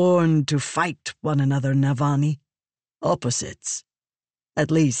are born to fight one another, Navani. Opposites.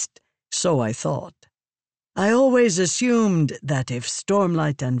 At least, so I thought. I always assumed that if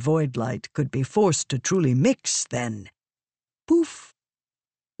Stormlight and Voidlight could be forced to truly mix, then, poof,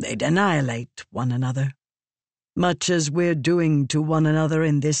 they'd annihilate one another, much as we're doing to one another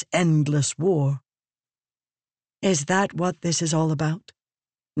in this endless war. Is that what this is all about?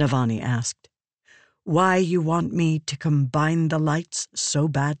 Navani asked. Why you want me to combine the lights so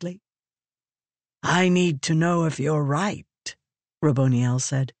badly? I need to know if you're right, Raboniel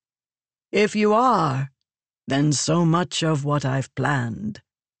said. If you are, then so much of what I've planned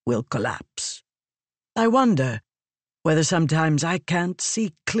will collapse. I wonder whether sometimes I can't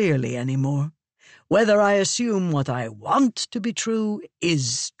see clearly anymore, whether I assume what I want to be true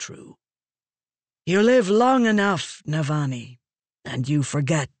is true. You live long enough, Navani, and you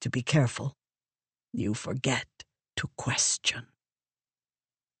forget to be careful. You forget to question.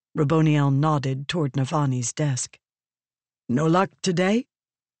 Raboniel nodded toward Navani's desk. No luck today?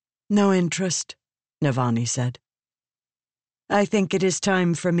 No interest, Navani said. I think it is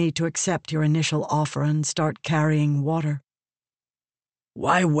time for me to accept your initial offer and start carrying water.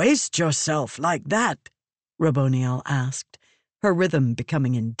 Why waste yourself like that? Raboniel asked, her rhythm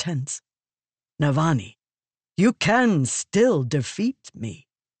becoming intense. Navani, you can still defeat me.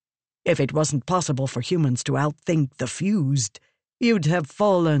 If it wasn't possible for humans to outthink the fused, you'd have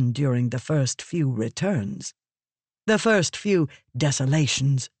fallen during the first few returns. The first few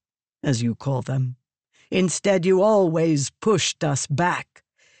desolations, as you call them. Instead, you always pushed us back.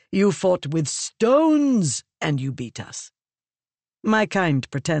 You fought with stones, and you beat us. My kind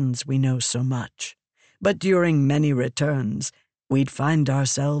pretends we know so much, but during many returns, we'd find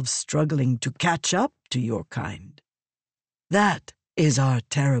ourselves struggling to catch up to your kind. That is our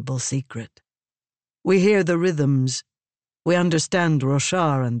terrible secret. We hear the rhythms. We understand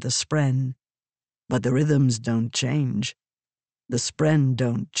Roshar and the Spren, but the rhythms don't change. The Spren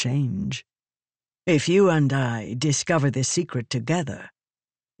don't change. If you and I discover this secret together,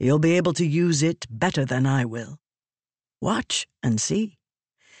 you'll be able to use it better than I will. Watch and see.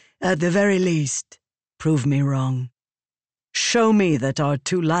 At the very least, prove me wrong. Show me that our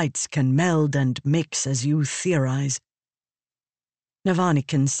two lights can meld and mix as you theorize. Navani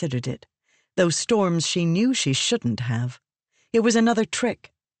considered it, those storms she knew she shouldn't have. It was another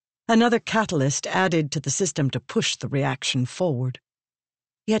trick, another catalyst added to the system to push the reaction forward.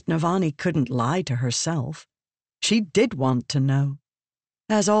 Yet Navani couldn't lie to herself. She did want to know.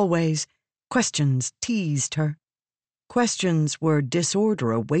 As always, questions teased her. Questions were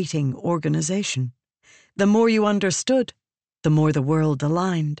disorder awaiting organization. The more you understood, the more the world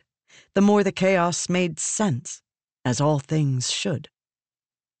aligned, the more the chaos made sense, as all things should.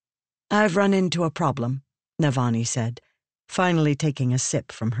 "I've run into a problem," Navani said, finally taking a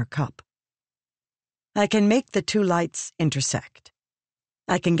sip from her cup. "I can make the two lights intersect.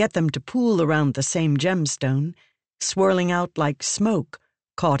 I can get them to pool around the same gemstone, swirling out like smoke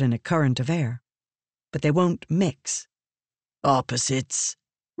caught in a current of air. But they won't mix." "Opposites,"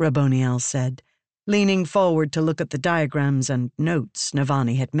 Raboniel said, leaning forward to look at the diagrams and notes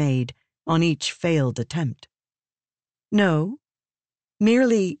Navani had made on each failed attempt. "No,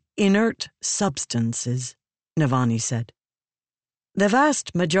 merely inert substances," Navani said. "The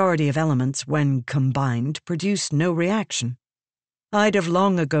vast majority of elements, when combined, produce no reaction. I'd have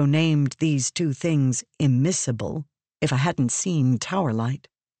long ago named these two things immiscible if I hadn't seen tower light."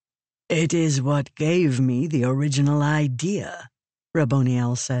 "It is what gave me the original idea,"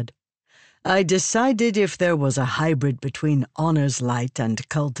 Raboniel said. "I decided if there was a hybrid between Honor's light and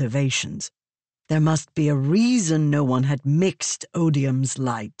Cultivation's, there must be a reason no one had mixed Odium's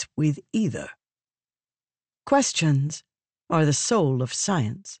light with either." "Questions are the soul of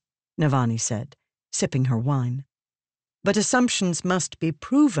science," Navani said, sipping her wine. "But assumptions must be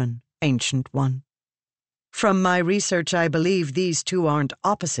proven, Ancient One. From my research, I believe these two aren't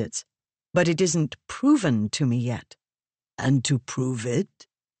opposites, but it isn't proven to me yet." "And to prove it?"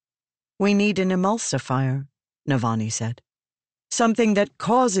 "We need an emulsifier," Navani said. "Something that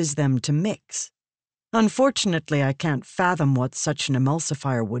causes them to mix. Unfortunately, I can't fathom what such an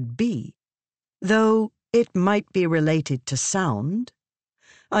emulsifier would be, though it might be related to sound.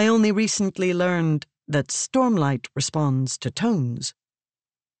 I only recently learned that stormlight responds to tones."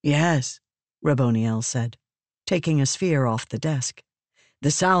 "Yes," Raboniel said, taking a sphere off the desk.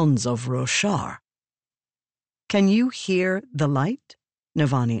 "The sounds of Roshar." "Can you hear the light?"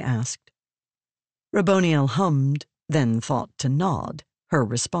 Navani asked. Raboniel hummed, then thought to nod, her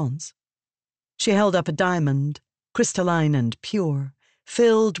response. She held up a diamond, crystalline and pure,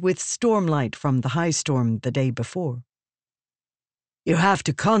 filled with stormlight from the high storm the day before. "You have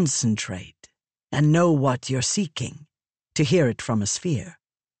to concentrate and know what you're seeking to hear it from a sphere.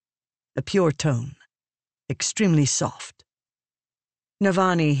 A pure tone, extremely soft."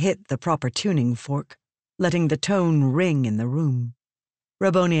 Navani hit the proper tuning fork, letting the tone ring in the room.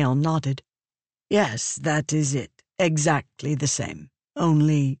 Raboniel nodded. "Yes, that is it. Exactly the same.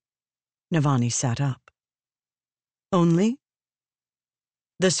 Only—" Navani sat up. "Only?"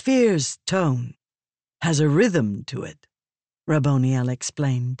 "The sphere's tone has a rhythm to it," Raboniel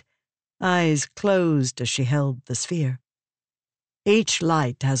explained, eyes closed as she held the sphere. "Each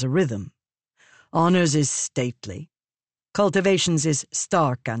light has a rhythm. Honor's is stately. Cultivation's is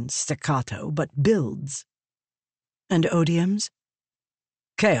stark and staccato, but builds." "And Odium's?"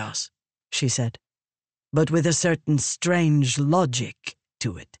 "Chaos," she said, "but with a certain strange logic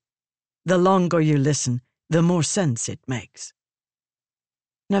to it. The longer you listen, the more sense it makes."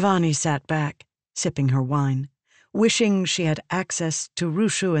 Navani sat back, sipping her wine, wishing she had access to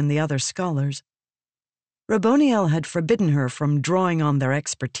Rushu and the other scholars. Raboniel had forbidden her from drawing on their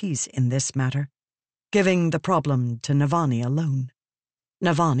expertise in this matter, giving the problem to Navani alone.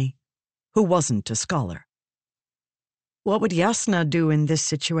 Navani, who wasn't a scholar. What would Jasnah do in this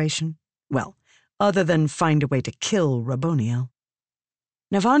situation? Well, other than find a way to kill Raboniel.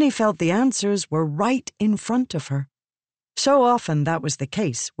 Navani felt the answers were right in front of her. So often that was the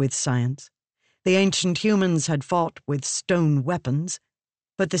case with science. The ancient humans had fought with stone weapons,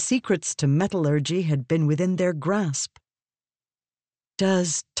 but the secrets to metallurgy had been within their grasp.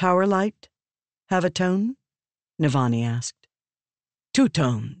 "Does tower light have a tone?" Navani asked. "Two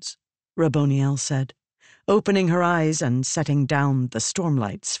tones," Raboniel said, opening her eyes and setting down the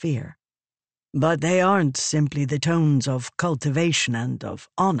stormlight sphere. "But they aren't simply the tones of cultivation and of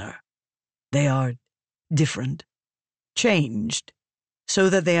honor. They are different, changed, so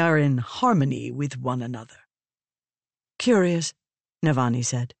that they are in harmony with one another." "Curious," Navani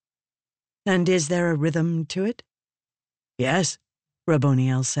said. "And is there a rhythm to it?" "Yes,"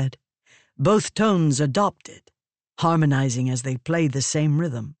 Raboniel said. "Both tones adopt it, harmonizing as they play the same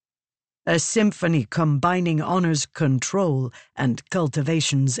rhythm. A symphony combining Honor's control and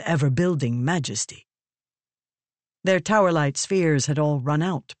Cultivation's ever-building majesty." Their tower-light spheres had all run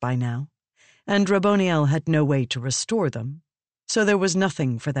out by now, and Raboniel had no way to restore them, so there was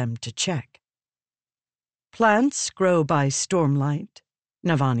nothing for them to check. Plants grow by stormlight,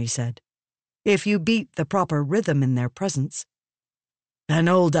 Navani said, if you beat the proper rhythm in their presence. An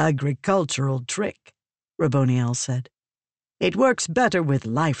old agricultural trick, Raboniel said. It works better with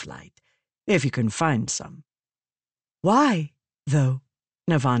lifelight, if you can find some. Why, though?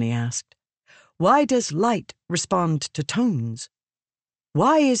 Navani asked. Why does light respond to tones?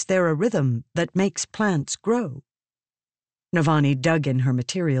 Why is there a rhythm that makes plants grow? Navani dug in her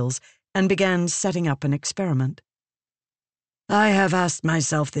materials and began setting up an experiment. I have asked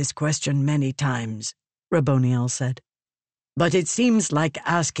myself this question many times, Raboniel said. But it seems like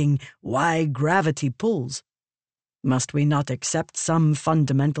asking why gravity pulls. Must we not accept some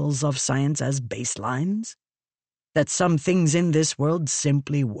fundamentals of science as baselines? That some things in this world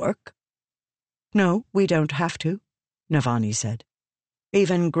simply work? No, we don't have to, Navani said.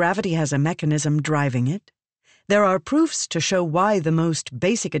 Even gravity has a mechanism driving it. There are proofs to show why the most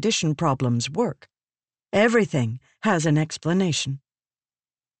basic addition problems work. Everything has an explanation.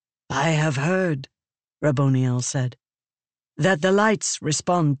 I have heard, Raboniel said, that the lights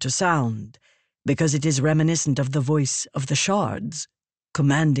respond to sound because it is reminiscent of the voice of the shards,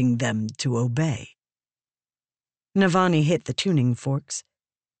 commanding them to obey. Navani hit the tuning forks,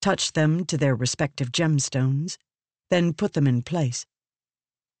 touched them to their respective gemstones, then put them in place.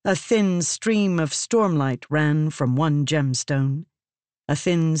 A thin stream of stormlight ran from one gemstone, a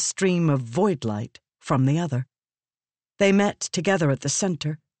thin stream of void light from the other. They met together at the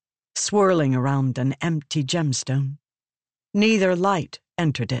center, swirling around an empty gemstone. Neither light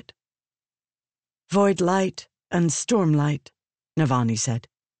entered it. Void light and stormlight, Navani said.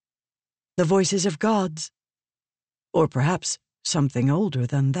 The voices of gods. Or perhaps something older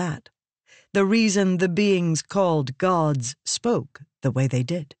than that. The reason the beings called gods spoke the way they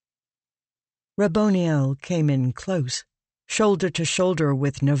did. Raboniel came in close, shoulder to shoulder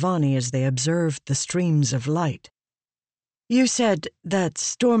with Navani as they observed the streams of light. You said that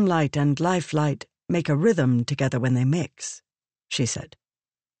stormlight and lifelight make a rhythm together when they mix, she said.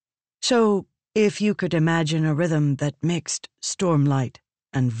 So, if you could imagine a rhythm that mixed stormlight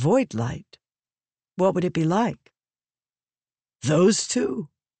and void light, what would it be like? Those two,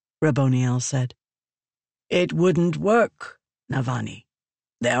 Raboniel said. It wouldn't work, Navani.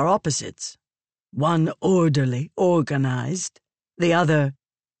 They are opposites. One orderly, organized, the other...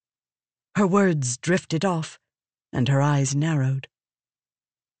 Her words drifted off, and her eyes narrowed.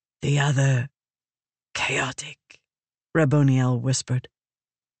 The other... chaotic, Raboniel whispered.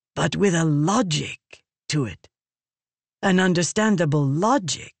 But with a logic to it. An understandable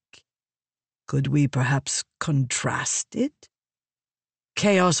logic. Could we perhaps contrast it?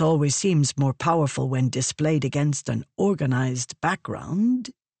 Chaos always seems more powerful when displayed against an organized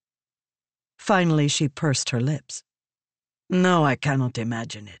background. Finally, she pursed her lips. No, I cannot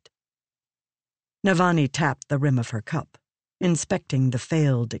imagine it. Navani tapped the rim of her cup, inspecting the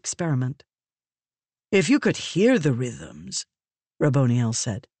failed experiment. If you could hear the rhythms, Raboniel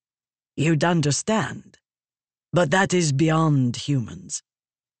said, you'd understand. But that is beyond humans.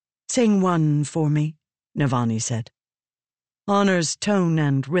 Sing one for me, Navani said. Honors tone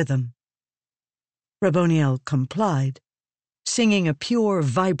and rhythm. Raboniel complied, singing a pure,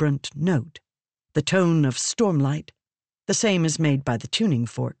 vibrant note, the tone of stormlight, the same as made by the tuning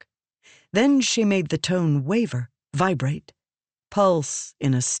fork. Then she made the tone waver, vibrate, pulse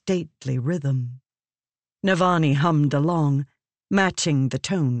in a stately rhythm. Navani hummed along, matching the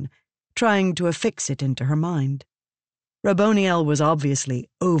tone, trying to affix it into her mind. Raboniel was obviously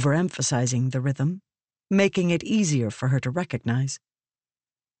overemphasizing the rhythm, making it easier for her to recognize.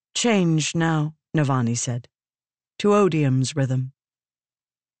 Change now, Navani said, to Odium's rhythm.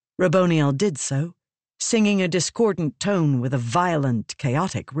 Raboniel did so, singing a discordant tone with a violent,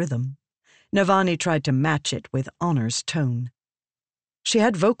 chaotic rhythm. Navani tried to match it with Honor's tone. She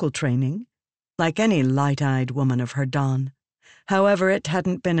had vocal training, like any light-eyed woman of her dawn. However, it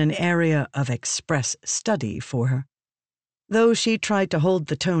hadn't been an area of express study for her. Though she tried to hold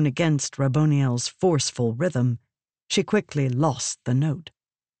the tone against Raboniel's forceful rhythm, she quickly lost the note.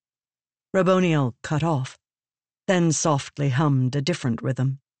 Raboniel cut off, then softly hummed a different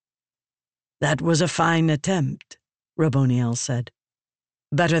rhythm. That was a fine attempt, Raboniel said.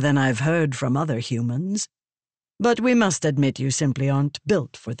 Better than I've heard from other humans. But we must admit you simply aren't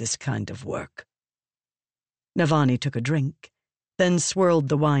built for this kind of work. Navani took a drink, then swirled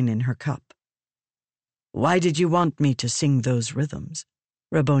the wine in her cup. Why did you want me to sing those rhythms?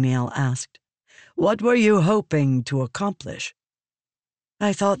 Raboniel asked. What were you hoping to accomplish?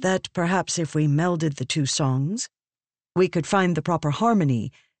 I thought that perhaps if we melded the two songs, we could find the proper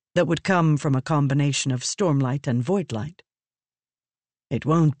harmony that would come from a combination of stormlight and void light. It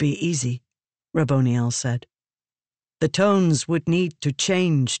won't be easy, Raboniel said. The tones would need to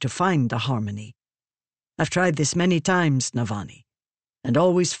change to find a harmony. I've tried this many times, Navani, and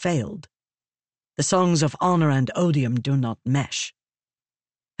always failed. The songs of honor and odium do not mesh.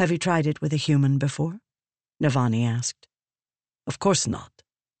 Have you tried it with a human before? Navani asked. Of course not.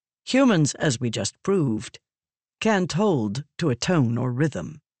 Humans, as we just proved, can't hold to a tone or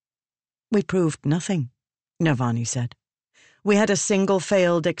rhythm. We proved nothing, Navani said. We had a single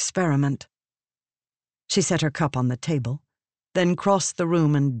failed experiment. She set her cup on the table, then crossed the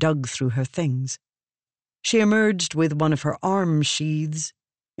room and dug through her things. She emerged with one of her arm sheaths,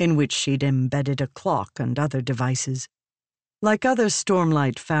 in which she'd embedded a clock and other devices. Like other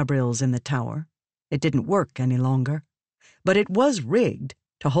Stormlight fabrials in the tower, it didn't work any longer, but it was rigged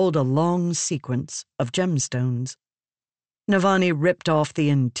to hold a long sequence of gemstones. Navani ripped off the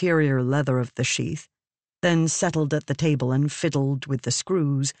interior leather of the sheath, then settled at the table and fiddled with the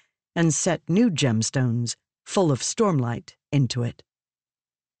screws and set new gemstones, full of Stormlight, into it.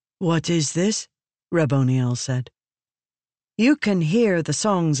 What is this? Raboniel said. You can hear the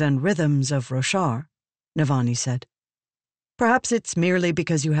songs and rhythms of Roshar, Navani said. Perhaps it's merely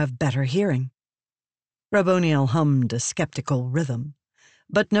because you have better hearing. Raboniel hummed a skeptical rhythm,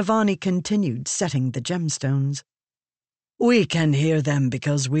 but Navani continued setting the gemstones. We can hear them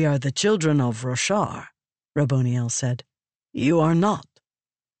because we are the children of Roshar, Raboniel said. You are not.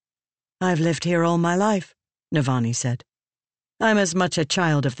 I've lived here all my life, Navani said. I'm as much a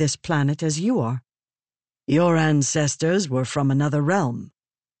child of this planet as you are. Your ancestors were from another realm.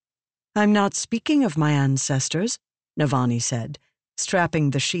 I'm not speaking of my ancestors, Navani said, strapping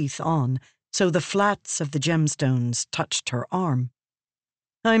the sheath on so the flats of the gemstones touched her arm.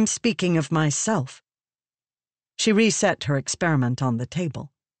 I'm speaking of myself. She reset her experiment on the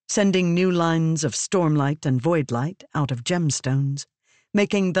table, sending new lines of Stormlight and Voidlight out of gemstones,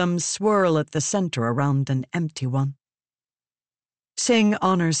 making them swirl at the center around an empty one. Sing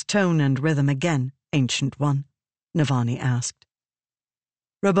Honor's tone and rhythm again, Ancient One, Navani asked.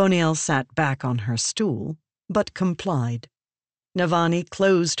 Raboniel sat back on her stool, but complied. Navani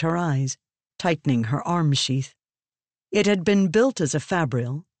closed her eyes, tightening her arm sheath. It had been built as a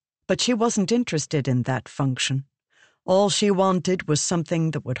fabrial, but she wasn't interested in that function. All she wanted was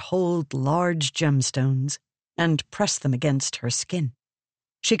something that would hold large gemstones and press them against her skin.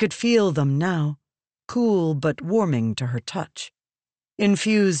 She could feel them now, cool but warming to her touch.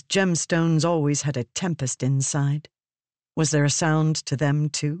 Infused gemstones always had a tempest inside. Was there a sound to them,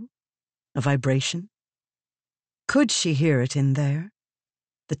 too? A vibration? Could she hear it in there?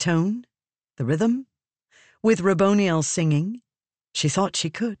 The tone? The rhythm? With Raboniel singing, she thought she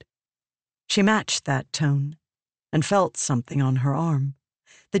could. She matched that tone and felt something on her arm,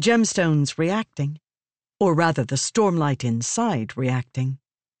 the gemstones reacting, or rather the Stormlight inside reacting.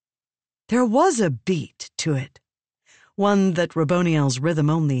 There was a beat to it, one that Raboniel's rhythm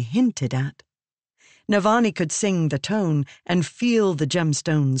only hinted at. Navani could sing the tone and feel the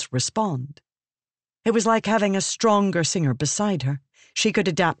gemstones respond. It was like having a stronger singer beside her. She could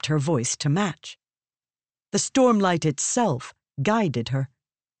adapt her voice to match. The Stormlight itself guided her,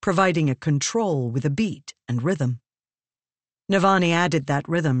 providing a control with a beat and rhythm. Navani added that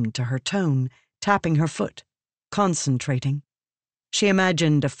rhythm to her tone, tapping her foot, concentrating. She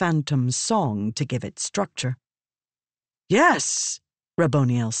imagined a phantom song to give it structure. Yes,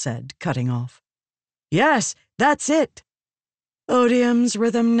 Raboniel said, cutting off. Yes, that's it. Odium's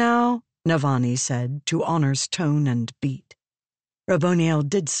rhythm now, Navani said, to Honor's tone and beat. Raboniel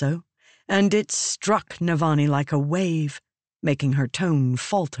did so, and it struck Navani like a wave, making her tone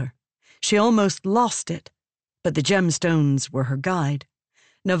falter. She almost lost it, but the gemstones were her guide.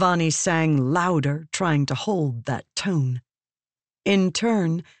 Navani sang louder, trying to hold that tone. In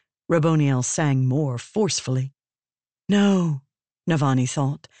turn, Raboniel sang more forcefully. No, Navani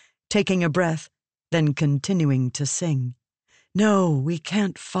thought, taking a breath, then continuing to sing. No, we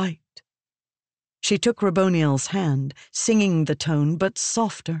can't fight. She took Raboniel's hand, singing the tone, but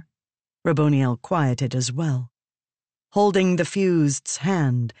softer. Raboniel quieted as well. Holding the fused's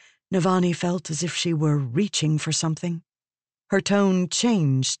hand, Navani felt as if she were reaching for something. Her tone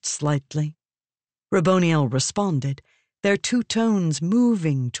changed slightly. Raboniel responded, their two tones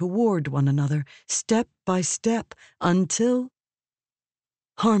moving toward one another, step by step, until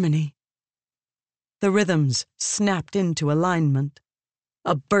harmony. The rhythms snapped into alignment.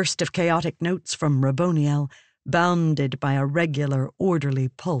 A burst of chaotic notes from Raboniel, bounded by a regular, orderly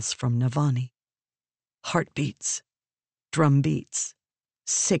pulse from Navani. Heartbeats, drum beats,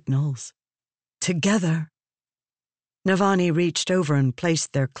 signals. Together. Navani reached over and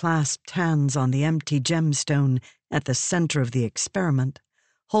placed their clasped hands on the empty gemstone at the center of the experiment,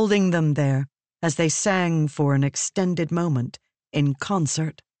 holding them there as they sang for an extended moment, in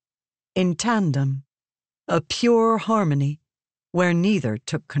concert, in tandem, a pure harmony where neither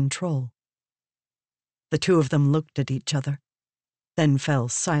took control. The two of them looked at each other, then fell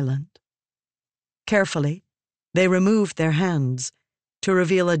silent. Carefully, they removed their hands to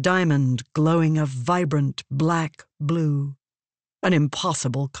reveal a diamond glowing a vibrant black blue, an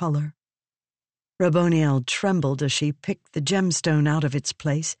impossible color. Raboniel trembled as she picked the gemstone out of its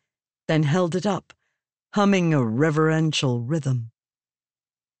place, then held it up, humming a reverential rhythm.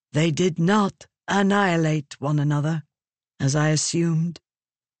 They did not annihilate one another, as I assumed.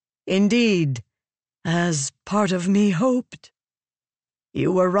 Indeed, as part of me hoped.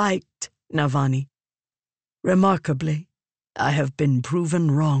 You were right, Navani. Remarkably, I have been proven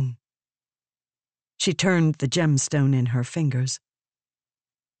wrong. She turned the gemstone in her fingers.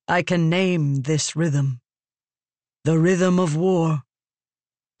 I can name this rhythm. The rhythm of war.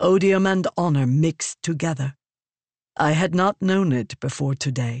 Odium and honor mixed together. I had not known it before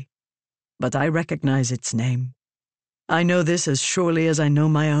today, but I recognize its name. I know this as surely as I know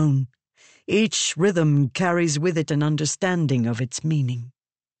my own. Each rhythm carries with it an understanding of its meaning.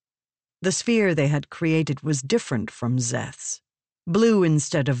 The sphere they had created was different from Szeth's, blue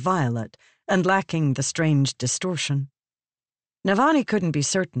instead of violet, and lacking the strange distortion. Navani couldn't be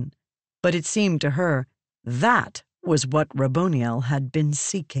certain, but it seemed to her that was what Raboniel had been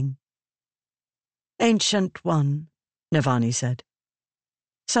seeking. Ancient One, Navani said,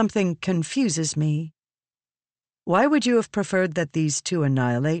 something confuses me. Why would you have preferred that these two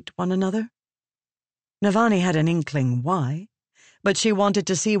annihilate one another? Navani had an inkling why, but she wanted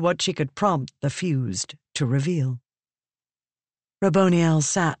to see what she could prompt the fused to reveal. Raboniel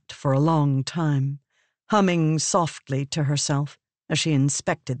sat for a long time, humming softly to herself as she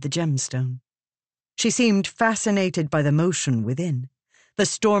inspected the gemstone. She seemed fascinated by the motion within. The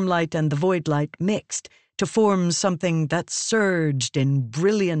stormlight and the voidlight mixed to form something that surged in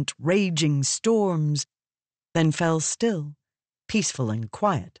brilliant, raging storms, then fell still, peaceful and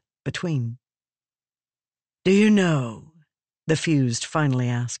quiet between. Do you know, the fused finally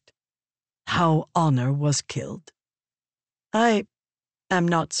asked, how Honor was killed? I am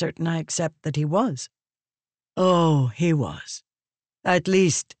not certain I accept that he was. Oh, he was. At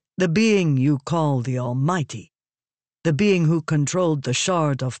least, the being you call the Almighty, the being who controlled the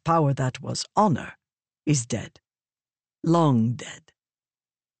shard of power that was Honor, is dead. Long dead.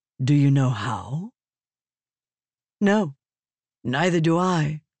 Do you know how? No, neither do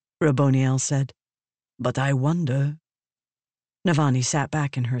I, Raboniel said. But I wonder. Navani sat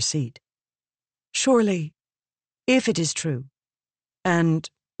back in her seat. Surely, if it is true, and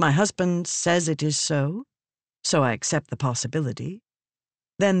my husband says it is so I accept the possibility,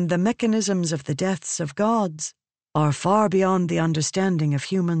 then the mechanisms of the deaths of gods are far beyond the understanding of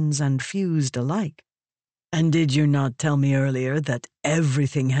humans and fused alike. And did you not tell me earlier that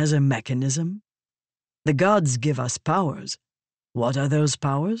everything has a mechanism? The gods give us powers. What are those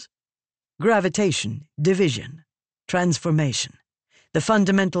powers? Gravitation, division, transformation, the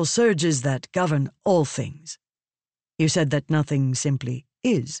fundamental surges that govern all things. You said that nothing simply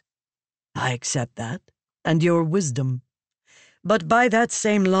is. I accept that, and your wisdom. But by that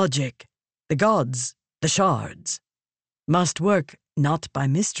same logic, the gods, the shards, must work not by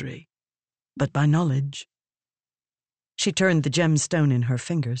mystery, but by knowledge. She turned the gemstone in her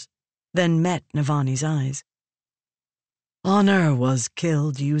fingers, then met Navani's eyes. Honor was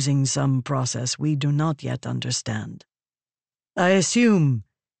killed using some process we do not yet understand. I assume,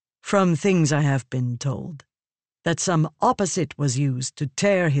 from things I have been told, that some opposite was used to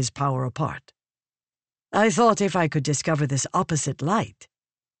tear his power apart. I thought if I could discover this opposite light,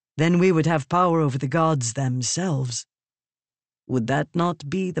 then we would have power over the gods themselves. Would that not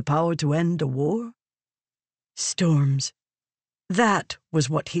be the power to end a war? Storms. That was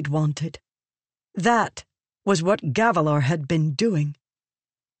what he'd wanted. That was what Gavilar had been doing.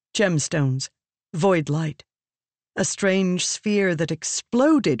 Gemstones, void light, a strange sphere that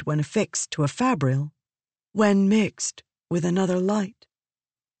exploded when affixed to a fabril, when mixed with another light.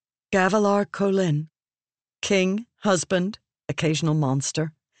 Gavilar Kholin, king, husband, occasional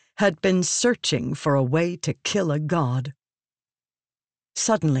monster, had been searching for a way to kill a god.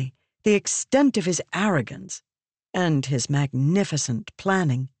 Suddenly, the extent of his arrogance and his magnificent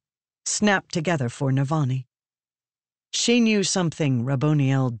planning snapped together for Navani. She knew something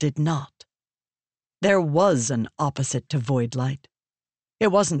Raboniel did not. There was an opposite to void light.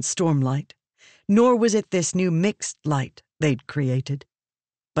 It wasn't stormlight, nor was it this new mixed light they'd created.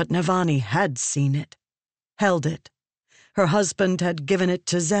 But Navani had seen it, held it. Her husband had given it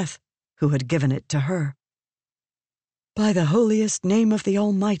to Szeth, who had given it to her. By the holiest name of the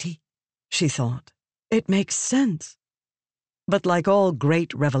Almighty, she thought. It makes sense. But like all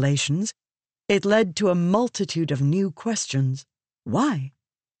great revelations, it led to a multitude of new questions. Why?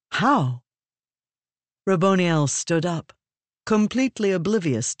 How? Raboniel stood up, completely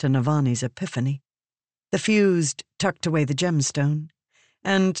oblivious to Navani's epiphany. The fused tucked away the gemstone,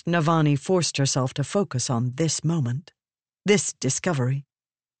 and Navani forced herself to focus on this moment, this discovery.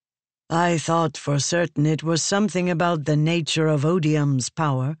 I thought for certain it was something about the nature of Odium's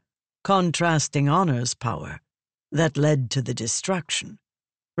power, contrasting Honor's power, that led to the destruction,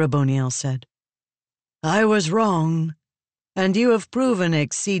 Raboniel said. I was wrong, and you have proven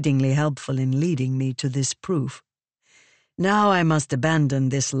exceedingly helpful in leading me to this proof. Now I must abandon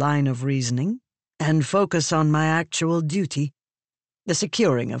this line of reasoning and focus on my actual duty, the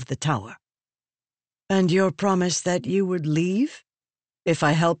securing of the tower. And your promise that you would leave if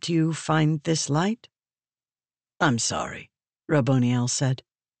I helped you find this light? I'm sorry, Raboniel said.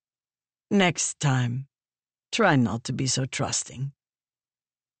 Next time, try not to be so trusting.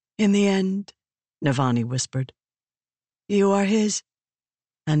 In the end, Navani whispered, you are his,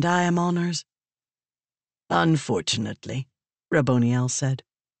 and I am Honor's. Unfortunately, Raboniel said.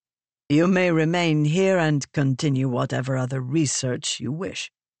 You may remain here and continue whatever other research you wish.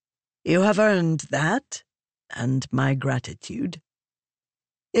 You have earned that, and my gratitude.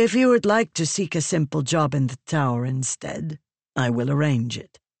 If you would like to seek a simple job in the tower instead, I will arrange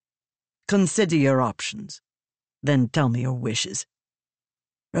it. Consider your options, then tell me your wishes.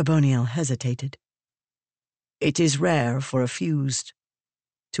 Raboniel hesitated. It is rare for a fused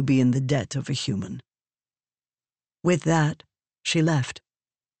to be in the debt of a human. With that, she left.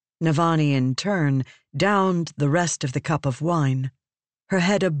 Navani, in turn, downed the rest of the cup of wine, her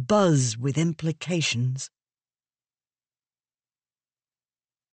head abuzz with implications.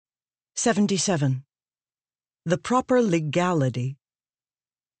 77. The proper legality.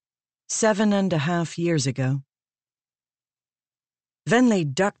 7.5 years ago. Venli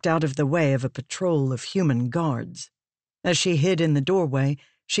ducked out of the way of a patrol of human guards. As she hid in the doorway,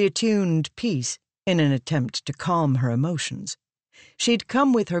 she attuned peace in an attempt to calm her emotions. She'd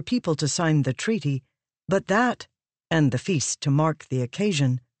come with her people to sign the treaty, but that, and the feast to mark the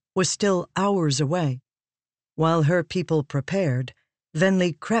occasion, was still hours away. While her people prepared,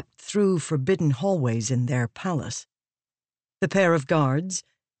 Venli crept through forbidden hallways in their palace. The pair of guards,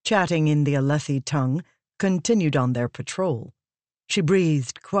 chatting in the Alethi tongue, continued on their patrol. She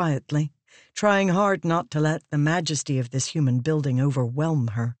breathed quietly, trying hard not to let the majesty of this human building overwhelm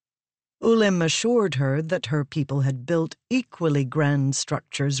her. Ulim assured her that her people had built equally grand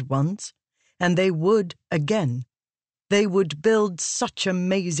structures once, and they would again. They would build such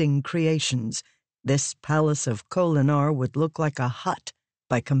amazing creations. This palace of Kholinar would look like a hut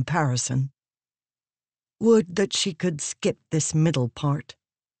by comparison. Would that she could skip this middle part,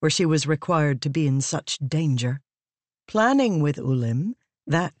 where she was required to be in such danger. Planning with Ulim,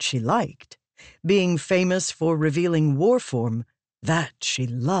 that she liked. Being famous for revealing war form, that she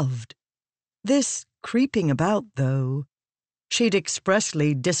loved. This creeping about, though, she'd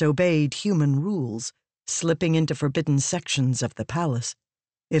expressly disobeyed human rules, slipping into forbidden sections of the palace.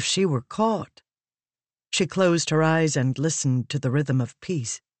 If she were caught. She closed her eyes and listened to the rhythm of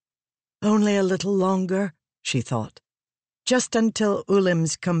peace. Only a little longer, she thought. Just until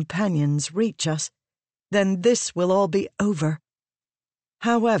Ulim's companions reach us, then this will all be over.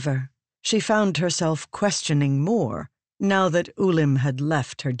 However, she found herself questioning more now that Ulim had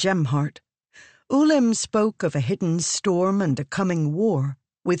left her Gemheart. Ulim spoke of a hidden storm and a coming war,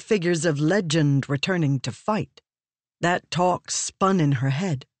 with figures of legend returning to fight. That talk spun in her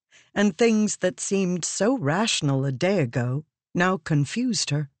head, and things that seemed so rational a day ago now confused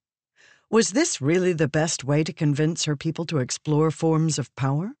her. Was this really the best way to convince her people to explore forms of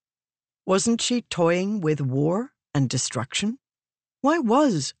power? Wasn't she toying with war and destruction? Why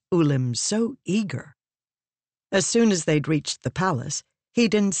was Ulim so eager? As soon as they'd reached the palace,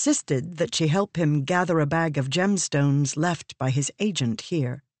 he'd insisted that she help him gather a bag of gemstones left by his agent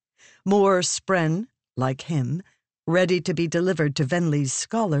here. More spren, like him, ready to be delivered to Venli's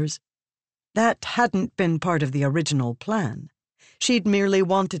scholars. That hadn't been part of the original plan. She'd merely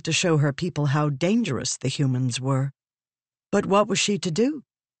wanted to show her people how dangerous the humans were. But what was she to do?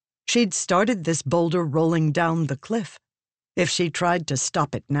 She'd started this boulder rolling down the cliff. If she tried to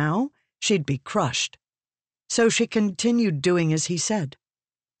stop it now, she'd be crushed. So she continued doing as he said.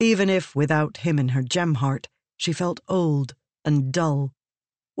 Even if, without him in her Gemheart, she felt old and dull.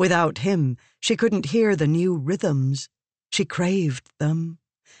 Without him, she couldn't hear the new rhythms. She craved them.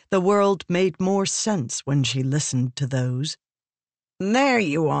 The world made more sense when she listened to those. There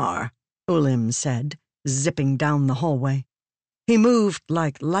you are, Ulim said, zipping down the hallway. He moved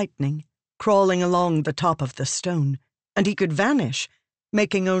like lightning, crawling along the top of the stone, and he could vanish,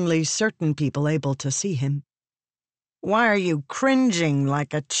 making only certain people able to see him. "Why are you cringing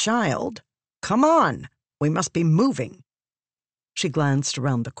like a child? Come on, we must be moving." She glanced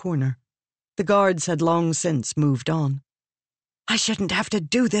around the corner. The guards had long since moved on. "I shouldn't have to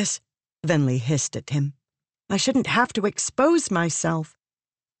do this," Venli hissed at him. "I shouldn't have to expose myself."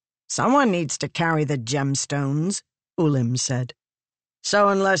 "Someone needs to carry the gemstones," Ulim said. "So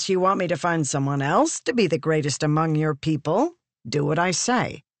unless you want me to find someone else to be the greatest among your people, do what I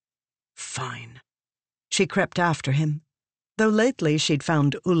say." "Fine." She crept after him, though lately she'd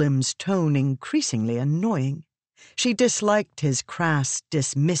found Ulim's tone increasingly annoying. She disliked his crass,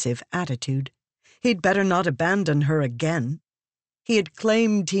 dismissive attitude. He'd better not abandon her again. He had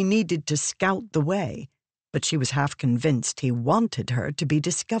claimed he needed to scout the way, but she was half convinced he wanted her to be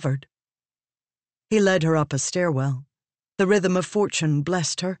discovered. He led her up a stairwell. The rhythm of fortune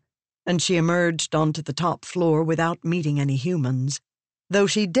blessed her, and she emerged onto the top floor without meeting any humans, though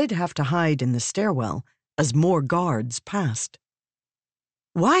she did have to hide in the stairwell as more guards passed.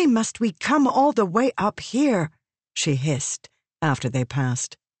 "Why must we come all the way up here?" she hissed after they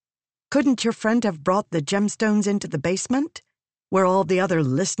passed. "Couldn't your friend have brought the gemstones into the basement, where all the other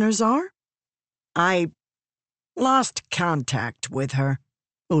listeners are?" "I lost contact with her,"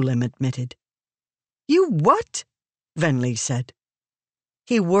 Ulim admitted. "You what?" Venli said.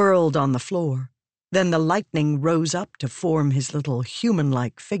 He whirled on the floor. Then the lightning rose up to form his little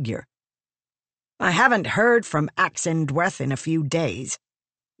human-like figure. "I haven't heard from Axindweth in a few days.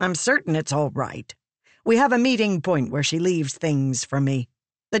 I'm certain it's all right. We have a meeting point where she leaves things for me.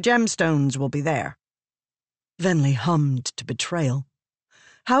 The gemstones will be there." Venli hummed to betrayal.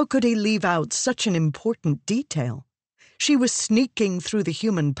 How could he leave out such an important detail? She was sneaking through the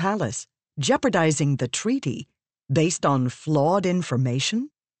human palace, jeopardizing the treaty, based on flawed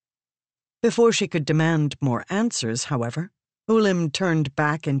information? Before she could demand more answers, however, Ulim turned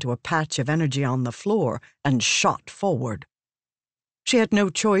back into a patch of energy on the floor and shot forward. She had no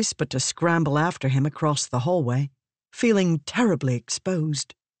choice but to scramble after him across the hallway, feeling terribly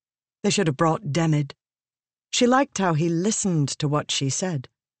exposed. They should have brought Demid. She liked how he listened to what she said,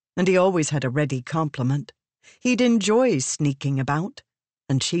 and he always had a ready compliment. He'd enjoy sneaking about,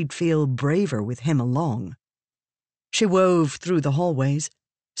 and she'd feel braver with him along. She wove through the hallways,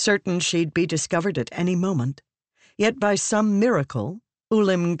 certain she'd be discovered at any moment. Yet by some miracle,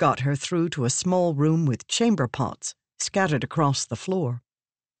 Ulim got her through to a small room with chamber pots scattered across the floor.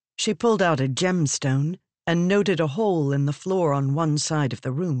 She pulled out a gemstone and noted a hole in the floor on one side of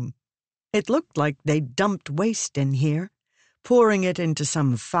the room. It looked like they'd dumped waste in here, pouring it into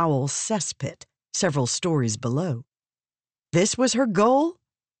some foul cesspit several stories below. This was her goal?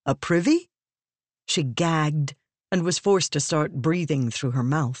 A privy? She gagged and was forced to start breathing through her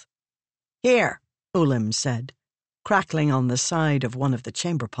mouth. "Here," Ulim said, crackling on the side of one of the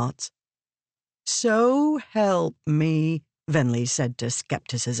chamber pots. "So help me," Venli said to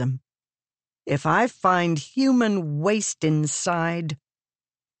skepticism. "If I find human waste inside—"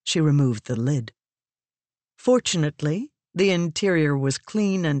 She removed the lid. Fortunately, the interior was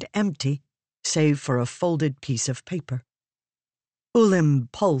clean and empty, save for a folded piece of paper. Ulim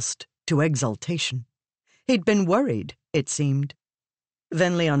pulsed to exultation. He'd been worried, it seemed.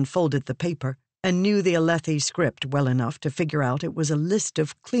 Venli unfolded the paper and knew the Alethi script well enough to figure out it was a list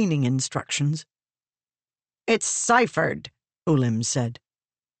of cleaning instructions. "It's ciphered," Ulim said.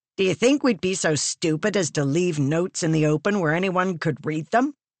 "Do you think we'd be so stupid as to leave notes in the open where anyone could read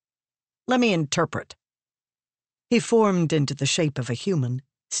them? Let me interpret." He formed into the shape of a human,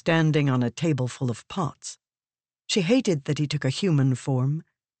 standing on a table full of pots. She hated that he took a human form,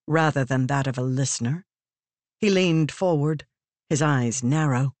 rather than that of a listener. He leaned forward, his eyes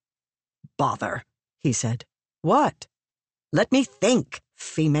narrow. "Bother," he said. "What?" "Let me think,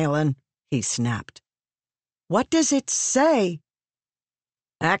 femalein," he snapped. "What does it say?"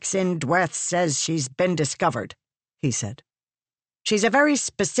 "Axindweth says she's been discovered," he said. "She's a very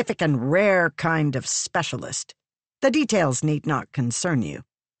specific and rare kind of specialist. The details need not concern you.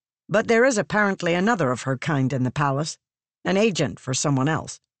 But there is apparently another of her kind in the palace, an agent for someone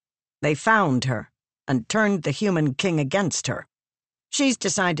else. They found her and turned the human king against her. She's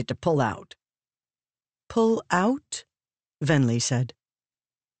decided to pull out." "Pull out?" Venli said.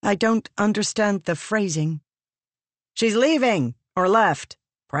 "I don't understand the phrasing." "She's leaving, or left,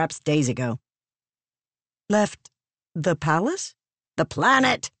 perhaps days ago." "Left the palace?" "The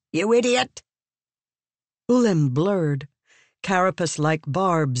planet, you idiot!" Ulim blurred, carapace-like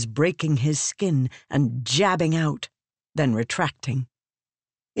barbs breaking his skin and jabbing out, then retracting.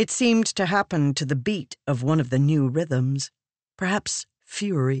 It seemed to happen to the beat of one of the new rhythms, perhaps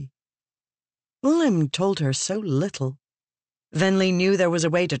fury. Ulim told her so little. Venli knew there was a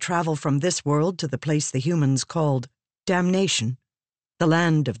way to travel from this world to the place the humans called Damnation, the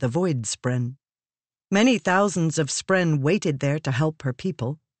land of the Void Spren. Many thousands of Spren waited there to help her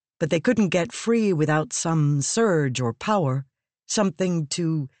people, but they couldn't get free without some surge or power, something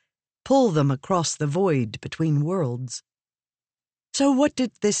to pull them across the void between worlds. So what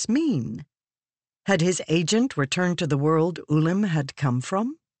did this mean? Had his agent returned to the world Ulim had come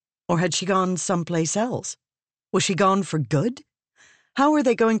from? Or had she gone someplace else? Was she gone for good? How were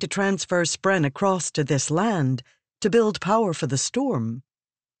they going to transfer Spren across to this land to build power for the storm?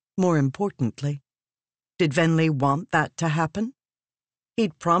 More importantly, did Venli want that to happen?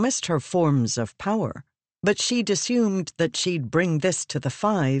 He'd promised her forms of power, but she'd assumed that she'd bring this to the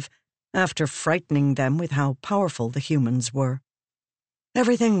Five after frightening them with how powerful the humans were.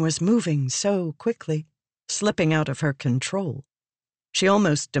 Everything was moving so quickly, slipping out of her control. She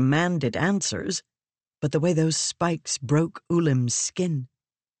almost demanded answers, but the way those spikes broke Ulim's skin,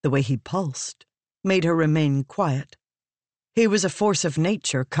 the way he pulsed, made her remain quiet. He was a force of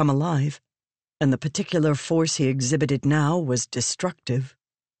nature come alive, and the particular force he exhibited now was destructive.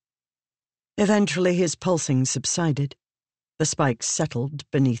 Eventually his pulsing subsided. The spikes settled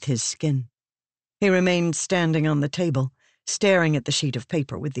beneath his skin. He remained standing on the table, staring at the sheet of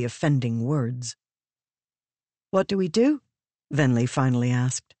paper with the offending words. "What do we do?" Venli finally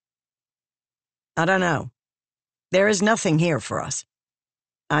asked. "I don't know. There is nothing here for us.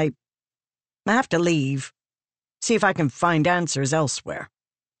 I have to leave. See if I can find answers elsewhere."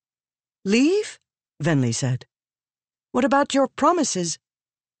 "Leave?" Venli said. "What about your promises?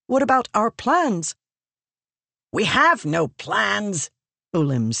 What about our plans?" "We have no plans,"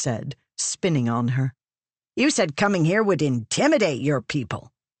 Ulim said, spinning on her. "You said coming here would intimidate your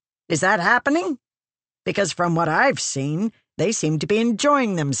people. Is that happening? Because from what I've seen, they seem to be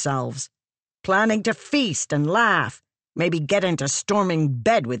enjoying themselves, planning to feast and laugh, maybe get into storming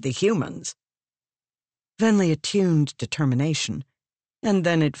bed with the humans." Venli attuned determination, and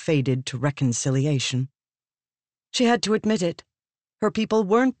then it faded to reconciliation. She had to admit it. Her people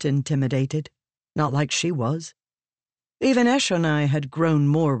weren't intimidated, not like she was. Even Eshonai had grown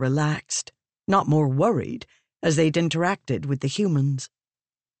more relaxed, not more worried, as they'd interacted with the humans.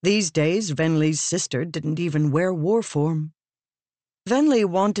 These days, Venli's sister didn't even wear war form. Venli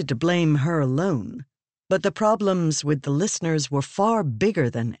wanted to blame her alone, but the problems with the listeners were far bigger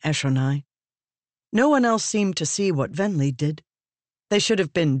than Eshonai. No one else seemed to see what Venli did. They should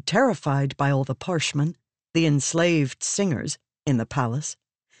have been terrified by all the Parshmen, the enslaved singers, in the palace.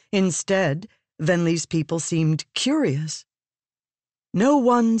 Instead, Venli's people seemed curious. No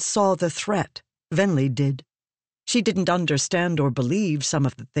one saw the threat. Venli did. She didn't understand or believe some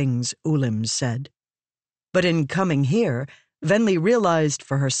of the things Ulim said. But in coming here, Venli realized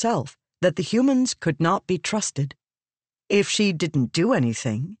for herself that the humans could not be trusted. If she didn't do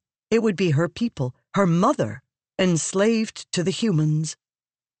anything, it would be her people, her mother, enslaved to the humans.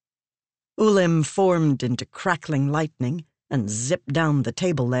 Ulim formed into crackling lightning and zipped down the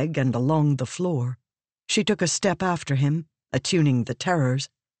table leg and along the floor. She took a step after him, attuning the terrors,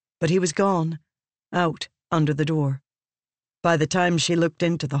 but he was gone, out under the door. By the time she looked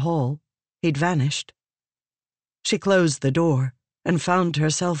into the hall, he'd vanished. She closed the door and found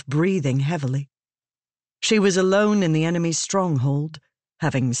herself breathing heavily. She was alone in the enemy's stronghold,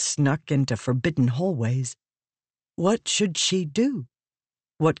 having snuck into forbidden hallways. What should she do?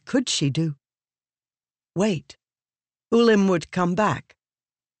 What could she do? Wait. Ulim would come back.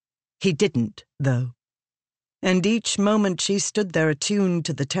 He didn't, though. And each moment she stood there attuned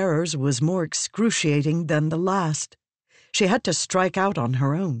to the terrors was more excruciating than the last. She had to strike out on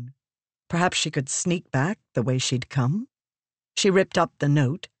her own. Perhaps she could sneak back the way she'd come. She ripped up the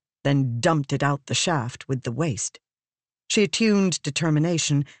note, then dumped it out the shaft with the waste. She attuned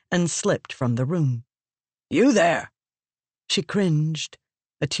determination and slipped from the room. "You there!" She cringed,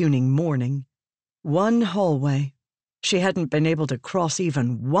 attuning mourning. One hallway. She hadn't been able to cross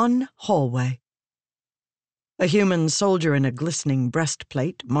even one hallway. A human soldier in a glistening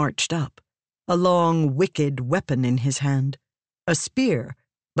breastplate marched up, a long, wicked weapon in his hand, a spear,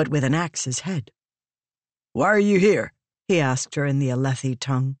 but with an axe's head. "Why are you here?" he asked her in the Alethi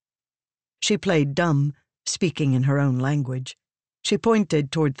tongue. She played dumb, speaking in her own language. She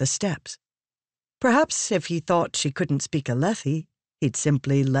pointed toward the steps. Perhaps if he thought she couldn't speak Alethi, he'd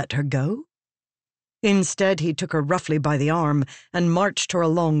simply let her go? Instead, he took her roughly by the arm and marched her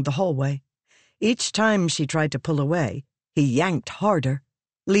along the hallway. Each time she tried to pull away, he yanked harder,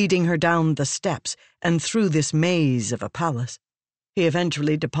 leading her down the steps and through this maze of a palace. He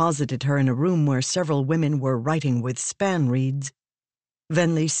eventually deposited her in a room where several women were writing with span reeds.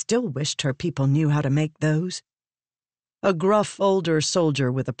 Venli still wished her people knew how to make those. A gruff older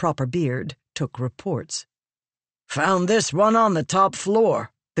soldier with a proper beard took reports. "Found this one on the top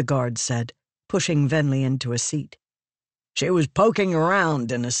floor," the guard said, pushing Venli into a seat. "She was poking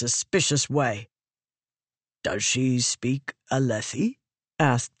around in a suspicious way." "Does she speak Alethi?"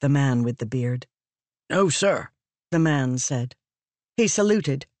 asked the man with the beard. "No, sir," the man said. He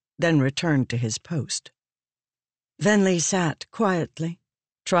saluted, then returned to his post. Venli sat quietly,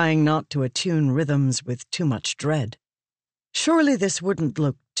 trying not to attune rhythms with too much dread. Surely this wouldn't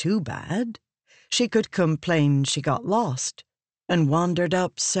look too bad. She could complain she got lost, and wandered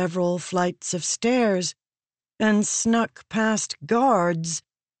up several flights of stairs, and snuck past guards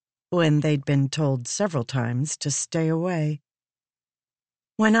when they'd been told several times to stay away.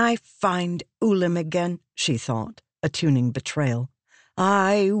 When I find Ulim again, she thought, attuning betrayal,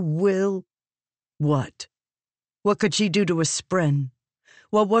 I will... What? What could she do to a Spren?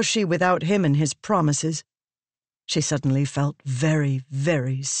 What was she without him and his promises? She suddenly felt very,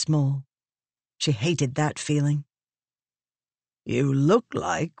 very small. She hated that feeling. "You look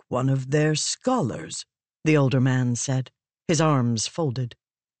like one of their scholars," the older man said, his arms folded.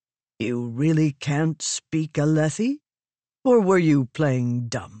 "You really can't speak Alethi? Or were you playing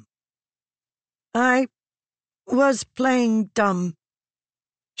dumb?" I was playing dumb.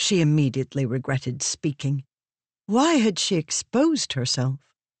 She immediately regretted speaking. Why had she exposed herself?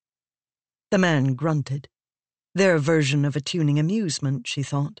 The man grunted. Their version of attuning amusement, she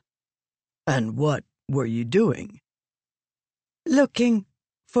thought. "And what were you doing?" Looking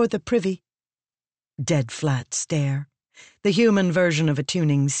for the privy. Dead flat stare. The human version of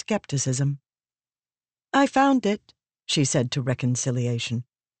attuning skepticism. I found it, she said to reconciliation.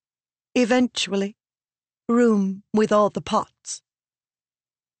 Eventually. Room with all the pots.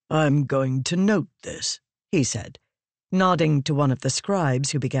 "I'm going to note this," he said, nodding to one of the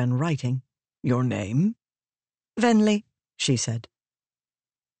scribes who began writing. "Your name?" Venli, she said.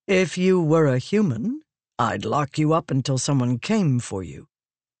 "If you were a human, I'd lock you up until someone came for you.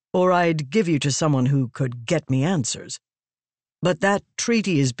 Or I'd give you to someone who could get me answers. But that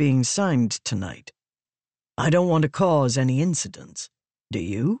treaty is being signed tonight. I don't want to cause any incidents. Do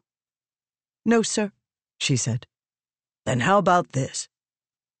you?" No, sir, she said. "Then how about this?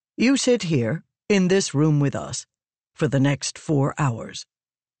 You sit here, in this room with us, for the next 4 hours.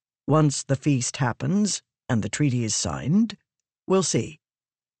 Once the feast happens, and the treaty is signed, we'll see.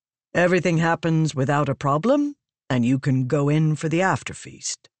 Everything happens without a problem, and you can go in for the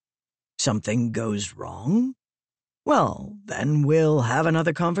afterfeast. Something goes wrong? Well, then we'll have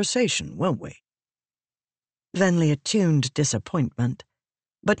another conversation, won't we?" Venli attuned disappointment,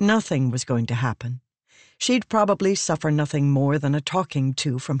 but nothing was going to happen. She'd probably suffer nothing more than a talking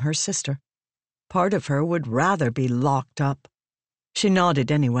to from her sister. Part of her would rather be locked up. She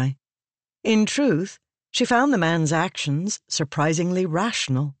nodded anyway. In truth, she found the man's actions surprisingly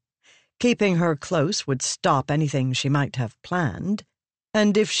rational. Keeping her close would stop anything she might have planned,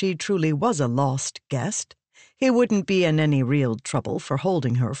 and if she truly was a lost guest, he wouldn't be in any real trouble for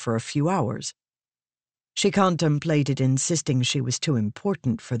holding her for a few hours. She contemplated insisting she was too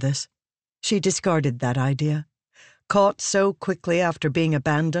important for this. She discarded that idea. Caught so quickly after being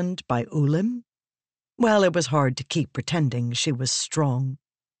abandoned by Ulim? Well, it was hard to keep pretending she was strong.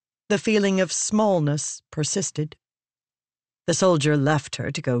 The feeling of smallness persisted. The soldier left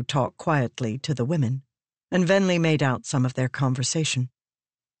her to go talk quietly to the women, and Venli made out some of their conversation.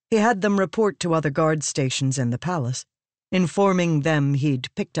 He had them report to other guard stations in the palace, informing them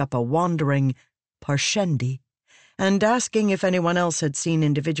he'd picked up a wandering Parshendi, and asking if anyone else had seen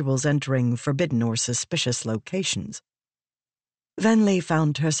individuals entering forbidden or suspicious locations. Venli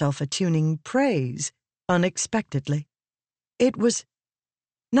found herself attuning praise unexpectedly. It was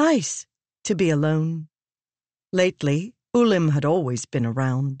nice to be alone. Lately, Ulim had always been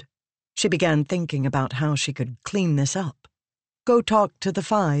around. She began thinking about how she could clean this up. Go talk to the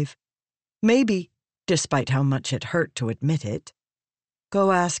 5. Maybe, despite how much it hurt to admit it,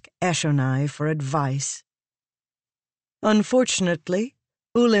 go ask Eshonai for advice. Unfortunately,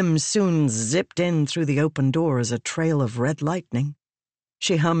 Ulim soon zipped in through the open door as a trail of red lightning.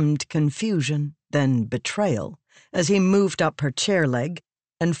 She hummed confusion, then betrayal, as he moved up her chair leg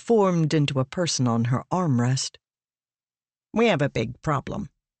and formed into a person on her armrest. "We have a big problem,"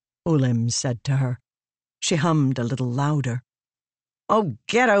 Ulim said to her. She hummed a little louder. "Oh,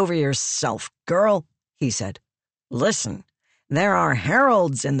 get over yourself, girl," he said. "Listen, there are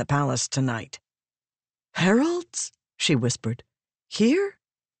heralds in the palace tonight." "Heralds?" she whispered. "Here?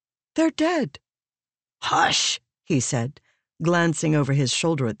 They're dead." "Hush," he said, glancing over his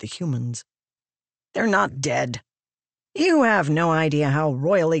shoulder at the humans. "They're not dead. You have no idea how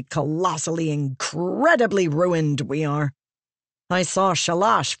royally, colossally, incredibly ruined we are. I saw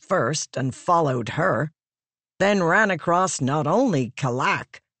Shalash first and followed her, then ran across not only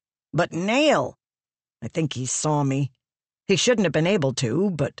Kalak, but Nail. I think he saw me. He shouldn't have been able to,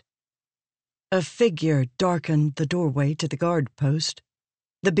 but... A figure darkened the doorway to the guard post.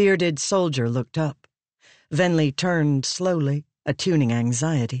 The bearded soldier looked up. Venli turned slowly, attuning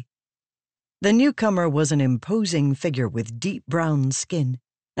anxiety. The newcomer was an imposing figure with deep brown skin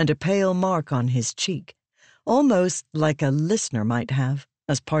and a pale mark on his cheek, almost like a listener might have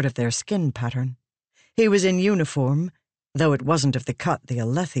as part of their skin pattern. He was in uniform, though it wasn't of the cut the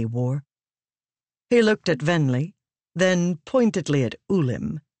Alethi wore. He looked at Venli, then pointedly at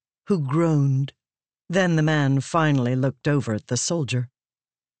Ulim, who groaned. Then the man finally looked over at the soldier.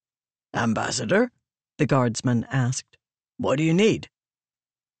 "Ambassador?" the guardsman asked. "What do you need?"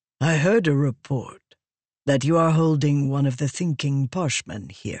 "I heard a report that you are holding one of the thinking Parshmen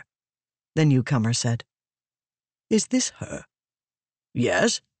here," the newcomer said. "Is this her?"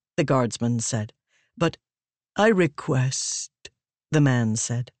 "Yes," the guardsman said. "But I request," the man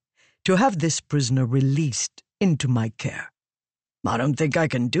said, "to have this prisoner released into my care." "I don't think I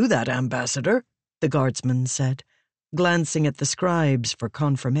can do that, Ambassador," the guardsman said, glancing at the scribes for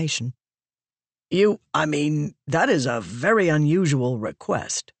confirmation. That is a very unusual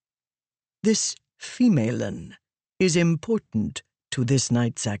request." "This femalen is important to this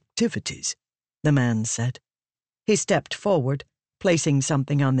night's activities," the man said. He stepped forward, placing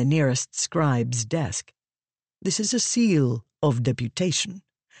something on the nearest scribe's desk. "This is a seal of deputation.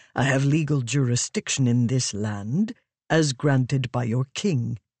 I have legal jurisdiction in this land, as granted by your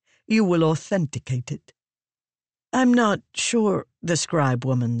king. You will authenticate it." "I'm not sure," the scribe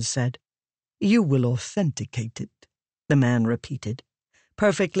woman said. "You will authenticate it," the man repeated,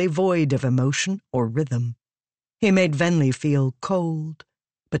 perfectly void of emotion or rhythm. He made Venli feel cold,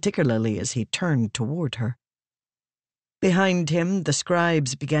 particularly as he turned toward her. Behind him, the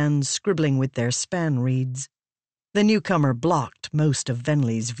scribes began scribbling with their span reeds. The newcomer blocked most of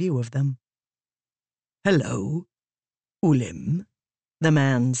Venli's view of them. "Hello, Ulim," the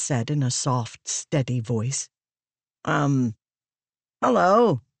man said in a soft, steady voice.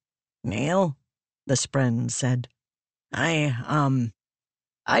 Hello, Neil," the Spren said.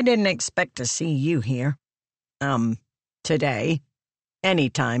 I didn't expect to see you here. Today.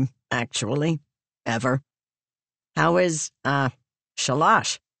 Anytime, actually. Ever. How is,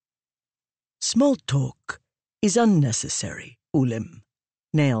 Shalash?" "Small talk is unnecessary, Ulim,"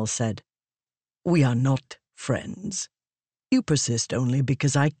 Nail said. "We are not friends. You persist only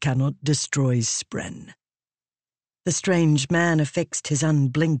because I cannot destroy Spren." The strange man affixed his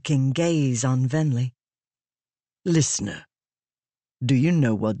unblinking gaze on Venli. "Listener, do you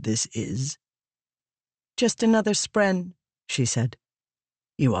know what this is?" "Just another Spren," she said.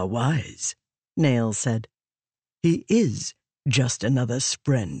 "You are wise," Nail said. "He is just another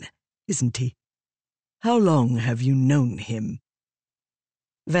Spren, isn't he? How long have you known him?"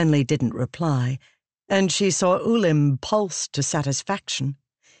 Venli didn't reply, and she saw Ulim pulse to satisfaction.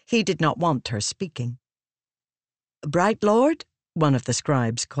 He did not want her speaking. "Bright Lord," one of the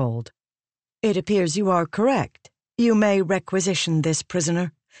scribes called. "It appears you are correct. You may requisition this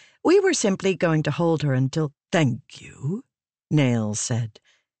prisoner. We were simply going to hold her until—" "Thank you," Nail said,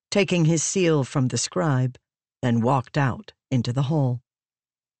 taking his seal from the scribe, then walked out into the hall.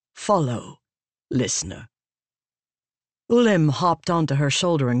 "Follow, listener." Ulim hopped onto her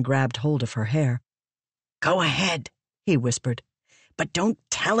shoulder and grabbed hold of her hair. "Go ahead," he whispered, "but don't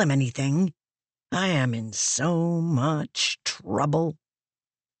tell him anything. I am in so much trouble."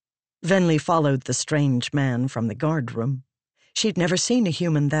 Venli followed the strange man from the guard room. She'd never seen a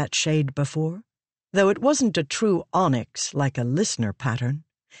human that shade before, though it wasn't a true onyx like a listener pattern.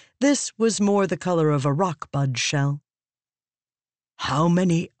 This was more the color of a rockbud shell. "How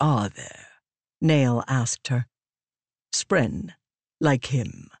many are there?" Nail asked her. "Spren, like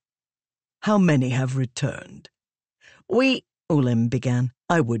him. How many have returned?" Ulim began.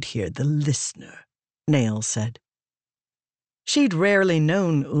 "I would hear the listener," Nail said. She'd rarely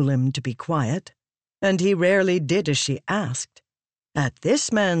known Ulim to be quiet, and he rarely did as she asked. At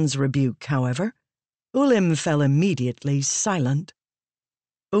this man's rebuke, however, Ulim fell immediately silent.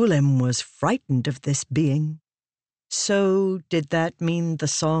 Ulim was frightened of this being. So did that mean the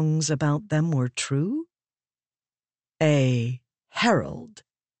songs about them were true? A herald.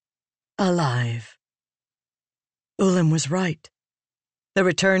 Alive. Ulim was right. The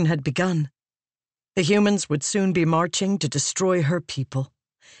return had begun. The humans would soon be marching to destroy her people.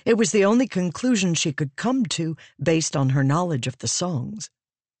 It was the only conclusion she could come to based on her knowledge of the songs,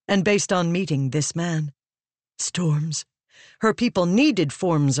 and based on meeting this man. Storms. Her people needed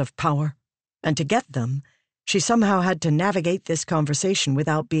forms of power, and to get them, she somehow had to navigate this conversation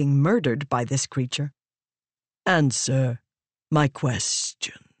without being murdered by this creature. "Answer my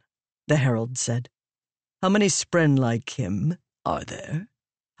question," the herald said. "How many Spren like him are there?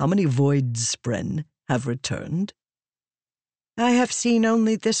 How many Void Spren have returned?" "I have seen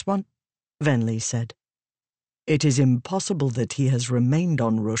only this one," Venli said. "It is impossible that he has remained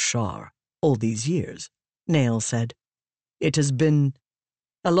on Roshar all these years," Nael said. "It has been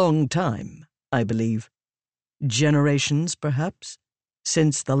a long time, I believe. Generations, perhaps,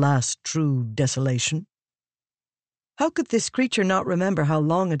 since the last true desolation." How could this creature not remember how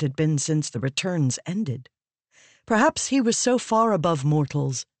long it had been since the returns ended? Perhaps he was so far above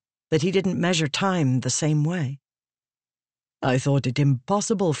mortals that he didn't measure time the same way. "I thought it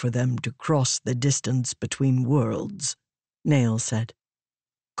impossible for them to cross the distance between worlds," Nael said.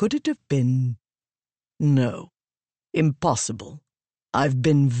 "Could it have been? No. Impossible. I've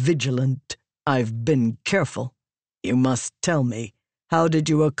been vigilant. I've been careful. You must tell me, how did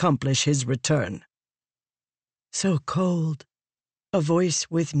you accomplish his return?" So cold. A voice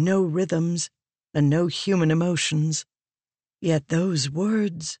with no rhythms and no human emotions. Yet those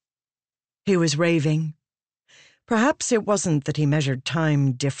words. He was raving. Perhaps it wasn't that he measured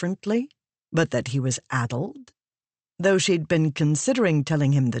time differently, but that he was addled. Though she'd been considering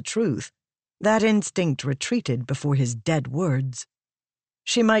telling him the truth, that instinct retreated before his dead words.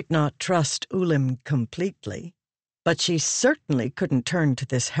 She might not trust Ulim completely, but she certainly couldn't turn to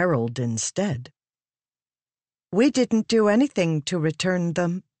this herald instead. "We didn't do anything to return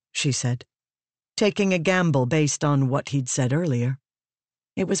them," she said, taking a gamble based on what he'd said earlier.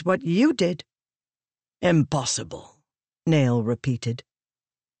 "It was what you did." "Impossible," Nael repeated.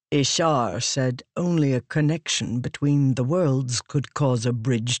 "Ishar said only a connection between the worlds could cause a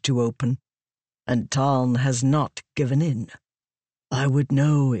bridge to open, and Taln has not given in. I would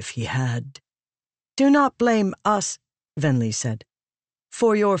know if he had." "Do not blame us," Venli said,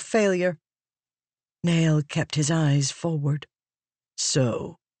 "for your failure." Nael kept his eyes forward.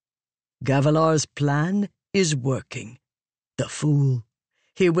 "So, Gavilar's plan is working. The fool.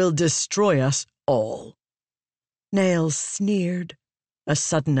 He will destroy us all." Nael sneered, a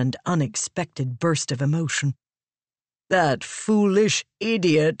sudden and unexpected burst of emotion. "That foolish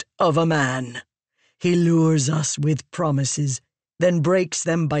idiot of a man. He lures us with promises, then breaks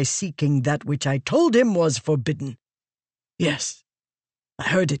them by seeking that which I told him was forbidden. Yes, I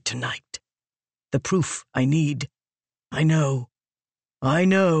heard it tonight. The proof I need. I know.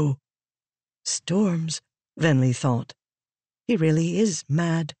 Storms, Venli thought. He really is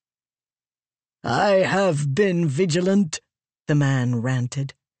mad. "I have been vigilant," the man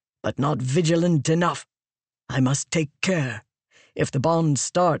ranted, "but not vigilant enough. I must take care. If the bonds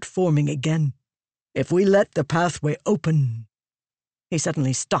start forming again, if we let the pathway open—" He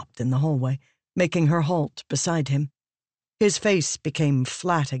suddenly stopped in the hallway, making her halt beside him. His face became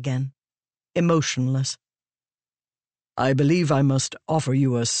flat again, emotionless. "I believe I must offer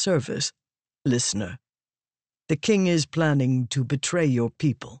you a service, listener. The king is planning to betray your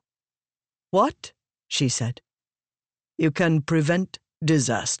people." "What?" she said. "You can prevent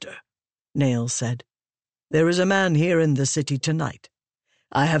disaster," Nael said. "There is a man here in the city tonight.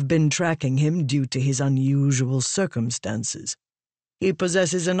 I have been tracking him due to his unusual circumstances. He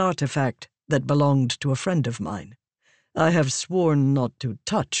possesses an artifact that belonged to a friend of mine. I have sworn not to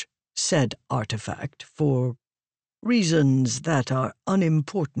touch said artifact for reasons that are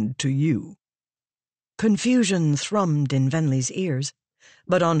unimportant to you." Confusion thrummed in Venli's ears,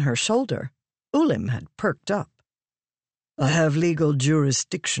 but on her shoulder, Ulim had perked up. "I have legal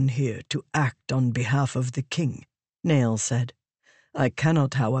jurisdiction here to act on behalf of the king," Nael said. "I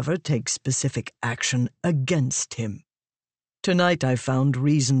cannot, however, take specific action against him. Tonight I found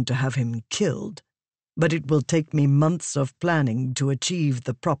reason to have him killed, but it will take me months of planning to achieve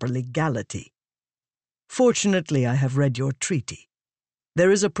the proper legality. Fortunately, I have read your treaty.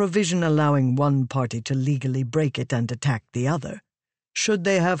 There is a provision allowing one party to legally break it and attack the other. Should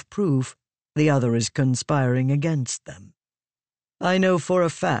they have proof the other is conspiring against them. I know for a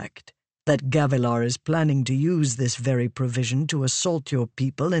fact that Gavilar is planning to use this very provision to assault your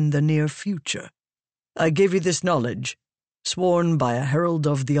people in the near future. I give you this knowledge, sworn by a herald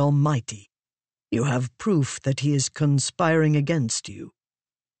of the Almighty. You have proof that he is conspiring against you,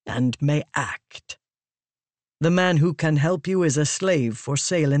 and may act. The man who can help you is a slave for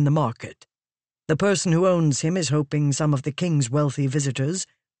sale in the market. The person who owns him is hoping some of the king's wealthy visitors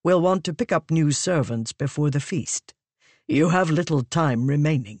will want to pick up new servants before the feast. You have little time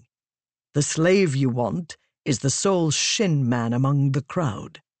remaining. The slave you want is the sole Shin man among the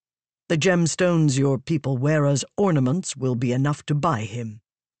crowd. The gemstones your people wear as ornaments will be enough to buy him."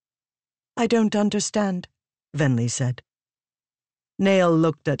 "I don't understand," Venli said. Nael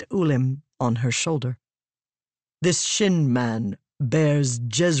looked at Ulim on her shoulder. "This Shin man bears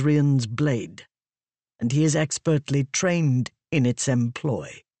Jezrien's blade, and he is expertly trained in its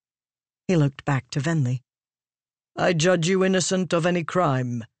employ." He looked back to Venli. "I judge you innocent of any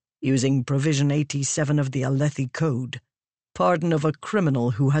crime, using Provision 87 of the Alethi Code, pardon of a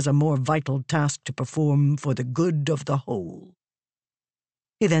criminal who has a more vital task to perform for the good of the whole."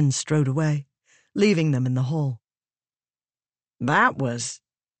 He then strode away, leaving them in the hall. "That was,"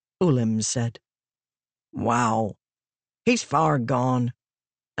 Ulim said. "Wow. He's far gone.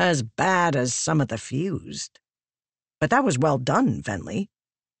 As bad as some of the fused. But that was well done, Venli.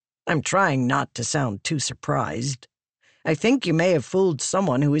 I'm trying not to sound too surprised. I think you may have fooled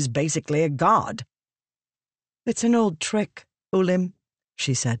someone who is basically a god." "It's an old trick, Ulim,"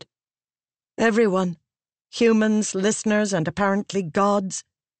 she said. "Everyone, humans, listeners, and apparently gods,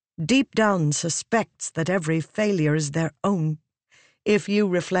 deep down suspects that every failure is their own. If you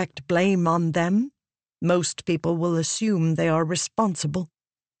reflect blame on them, most people will assume they are responsible."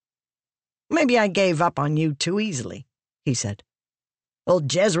 "Maybe I gave up on you too easily," he said. "Old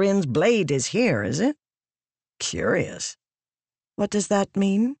Jezrien's blade is here, is it? Curious." "What does that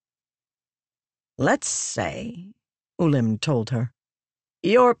mean?" "Let's say," Ulim told her,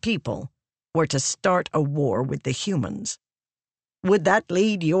 "your people were to start a war with the humans. Would that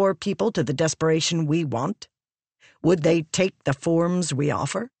lead your people to the desperation we want? Would they take the forms we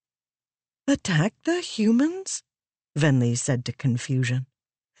offer?" "Attack the humans?" Venli said to confusion.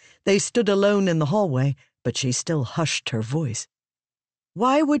 They stood alone in the hallway, but she still hushed her voice.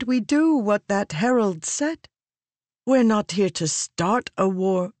 "Why would we do what that herald said? We're not here to start a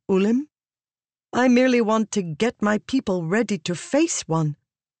war, Ulim. I merely want to get my people ready to face one,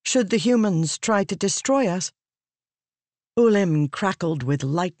 should the humans try to destroy us." Ulim crackled with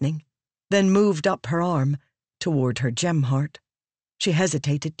lightning, then moved up her arm toward her gem heart. She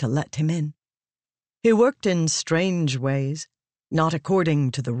hesitated to let him in. He worked in strange ways, not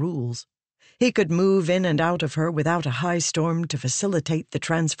according to the rules. He could move in and out of her without a high storm to facilitate the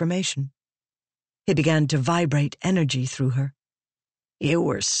transformation. He began to vibrate energy through her. "You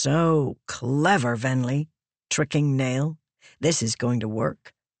were so clever, Venli, tricking Nael. This is going to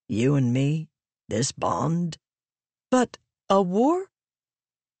work. You and me, this bond." "But a war?"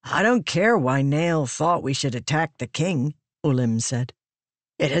 "I don't care why Nael thought we should attack the king," Ulim said.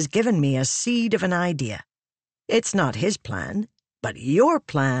 "It has given me a seed of an idea. It's not his plan, but your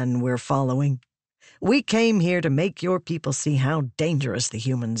plan we're following. We came here to make your people see how dangerous the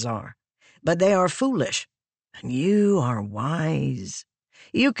humans are. But they are foolish, and you are wise.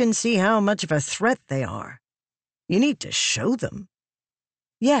 You can see how much of a threat they are. You need to show them."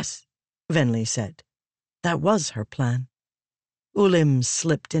 "Yes," Venli said. That was her plan. Ulim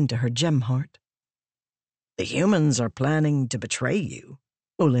slipped into her gem heart. "The humans are planning to betray you,"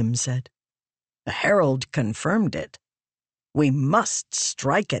 Ulim said. "The herald confirmed it. We must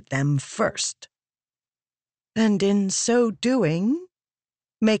strike at them first." "And in so doing,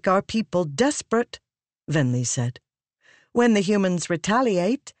 make our people desperate," Venli said. "When the humans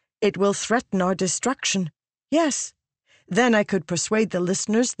retaliate, it will threaten our destruction. Yes, then I could persuade the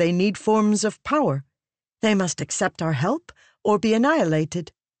listeners they need forms of power. They must accept our help or be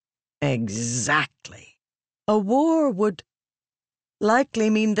annihilated." "Exactly." "A war would likely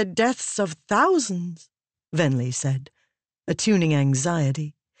mean the deaths of thousands," Venli said, attuning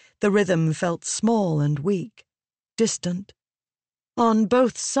anxiety. The rhythm felt small and weak, distant. "On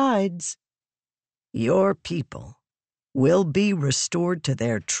both sides." "Your people will be restored to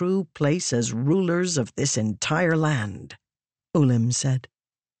their true place as rulers of this entire land," Ulim said.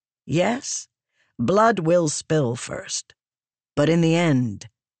 "Yes, blood will spill first, but in the end,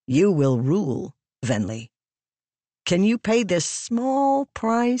 you will rule, Venli. Can you pay this small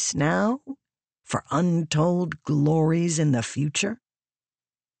price now for untold glories in the future?"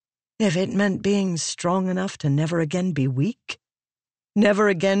 If it meant being strong enough to never again be weak, never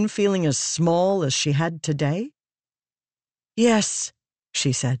again feeling as small as she had today? "Yes,"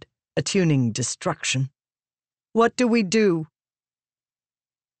 she said, attuning destruction. "What do we do?"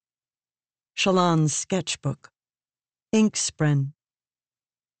 Shallan's sketchbook. Inkspren.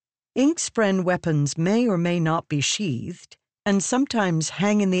 Inkspren weapons may or may not be sheathed, and sometimes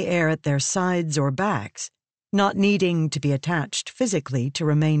hang in the air at their sides or backs, not needing to be attached physically to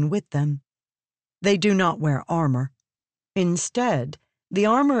remain with them. They do not wear armor. Instead, the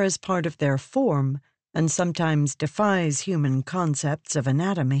armor is part of their form and sometimes defies human concepts of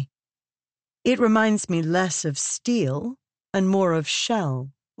anatomy. It reminds me less of steel and more of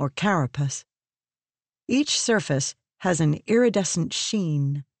shell or carapace. Each surface has an iridescent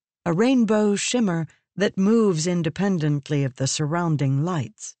sheen, a rainbow shimmer that moves independently of the surrounding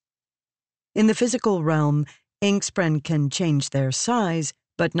lights. In the physical realm, inkspren can change their size,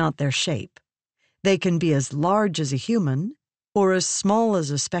 but not their shape. They can be as large as a human or as small as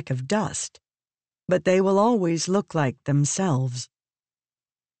a speck of dust, but they will always look like themselves.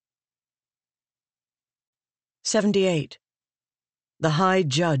 78. The High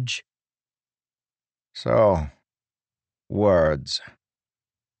Judge. So, words.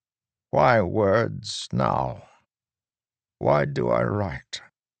 Why words now? Why do I write?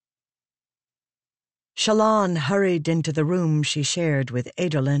 Shallan hurried into the room she shared with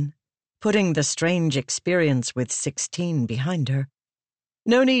Adolin, putting the strange experience with 16 behind her.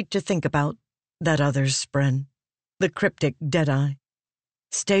 No need to think about that other spren, the cryptic Deadeye.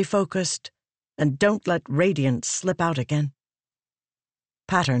 Stay focused, and don't let radiance slip out again.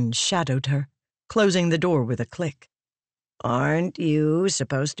 Pattern shadowed her, closing the door with a click. Aren't you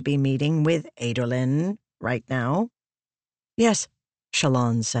supposed to be meeting with Adolin right now? Yes,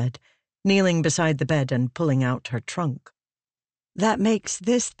 Shallan said, kneeling beside the bed and pulling out her trunk. That makes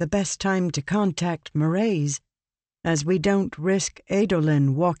this the best time to contact Mraize, as we don't risk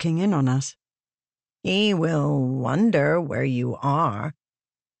Adolin walking in on us. He will wonder where you are.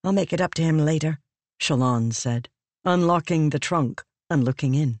 I'll make it up to him later, Shallan said, unlocking the trunk and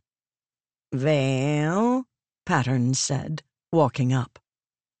looking in. Vale, Pattern said, walking up.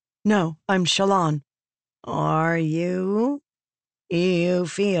 No, I'm Shallan. Are you? You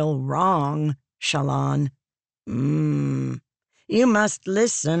feel wrong, Shallan. You must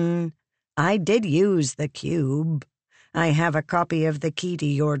listen. I did use the cube. I have a copy of the key to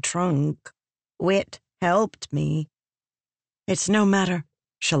your trunk. Wit helped me. It's no matter,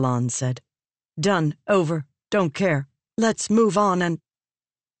 Shallan said. Done, over, don't care. Let's move on and...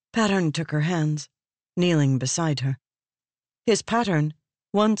 Pattern took her hands, kneeling beside her. His pattern,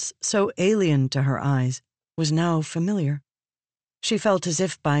 once so alien to her eyes, was now familiar. She felt as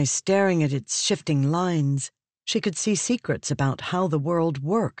if by staring at its shifting lines, she could see secrets about how the world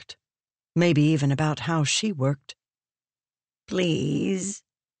worked, maybe even about how she worked. Please,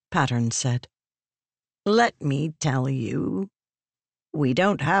 Pattern said. Let me tell you. We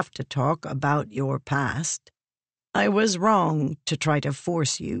don't have to talk about your past. I was wrong to try to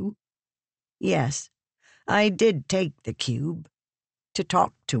force you. Yes, I did take the cube to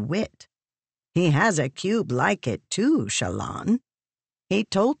talk to Wit. He has a cube like it too, Shallan. He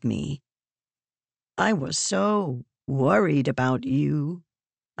told me. I was so worried about you.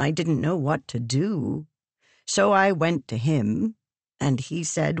 I didn't know what to do. So I went to him, and he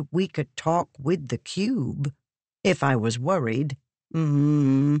said we could talk with the cube if I was worried.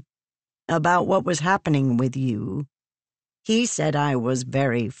 About what was happening with you. He said I was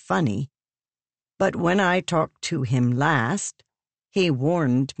very funny. But when I talked to him last, he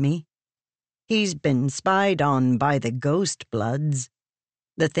warned me. He's been spied on by the Ghost Bloods.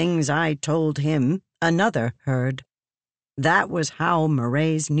 The things I told him, another heard. That was how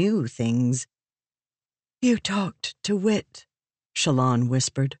Mraize knew things. You talked to Wit, Shallan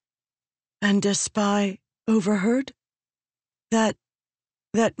whispered. And a spy overheard? That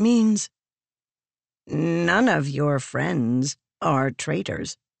means... None of your friends are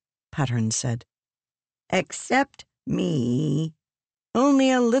traitors, Pattern said. Except me.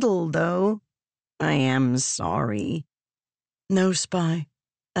 Only a little, though. I am sorry. No spy.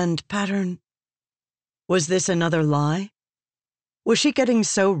 And Pattern... Was this another lie? Was she getting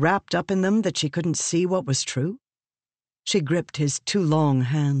so wrapped up in them that she couldn't see what was true? She gripped his two long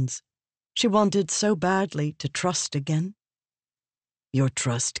hands. She wanted so badly to trust again. Your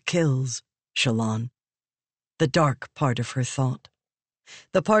trust kills, Shallan. The dark part of her thought.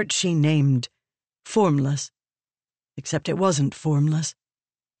 The part she named formless. Except it wasn't formless.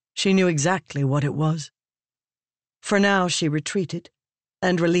 She knew exactly what it was. For now she retreated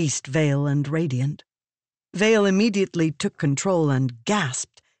and released Vale and Radiant. Vale immediately took control and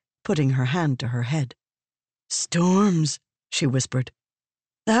gasped, putting her hand to her head. Storms, she whispered.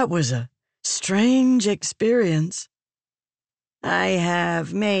 That was a strange experience. I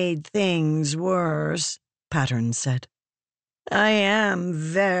have made things worse, Pattern said. I am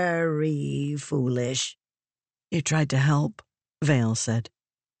very foolish. You tried to help, Vale said.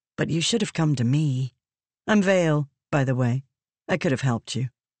 But you should have come to me. I'm Vale, by the way. I could have helped you.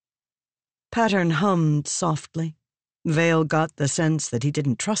 Pattern hummed softly. Vale got the sense that he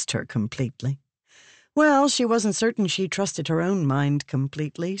didn't trust her completely. Well, she wasn't certain she trusted her own mind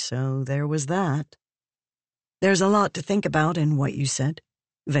completely, so there was that. There's a lot to think about in what you said,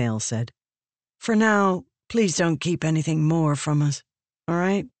 Vale said. For now, please don't keep anything more from us, all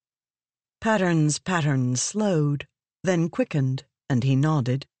right? Pattern's pattern slowed, then quickened, and he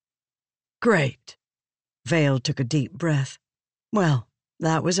nodded. Great. Vale took a deep breath. Well,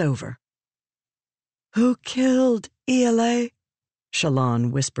 that was over. Who killed Ialai?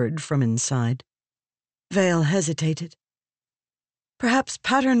 Shallan whispered from inside. Vale hesitated. Perhaps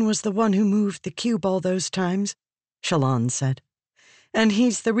Pattern was the one who moved the cube all those times, Shallan said. And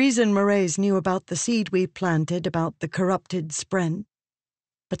he's the reason Mraize knew about the seed we planted about the corrupted Spren.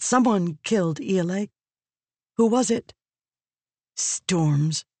 But someone killed Ialai. Who was it?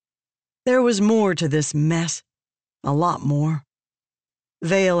 Storms. There was more to this mess. A lot more.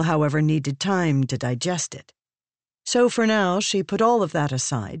 Vale, however, needed time to digest it. So for now, she put all of that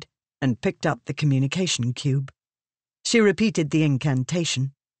aside and picked up the communication cube. She repeated the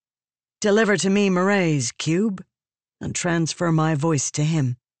incantation. Deliver to me Mraize, cube, and transfer my voice to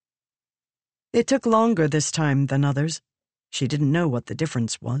him. It took longer this time than others. She didn't know what the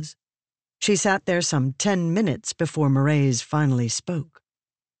difference was. She sat there some 10 minutes before Mraize finally spoke.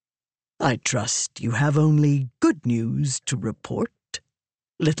 I trust you have only good news to report,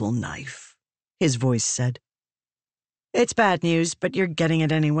 little knife, his voice said. It's bad news, but you're getting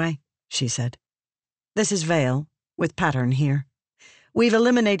it anyway, she said. This is Vale, with Pattern here. We've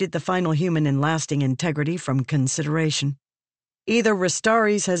eliminated the final human in lasting integrity from consideration. Either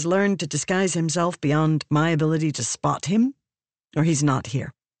Rastaris has learned to disguise himself beyond my ability to spot him, or he's not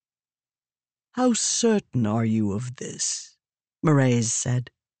here. How certain are you of this? Mraize said,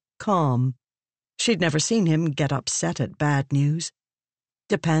 calm. She'd never seen him get upset at bad news.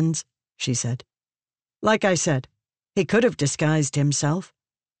 Depends, she said. Like I said, he could have disguised himself.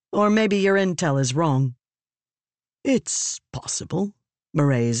 Or maybe your intel is wrong. It's possible,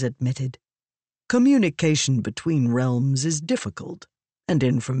 Mraize admitted. Communication between realms is difficult, and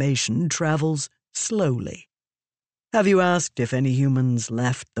information travels slowly. Have you asked if any humans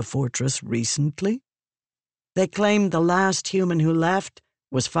left the fortress recently? They claimed the last human who left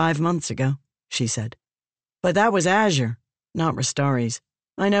was 5 months ago, she said. But that was Azure, not Rastaris.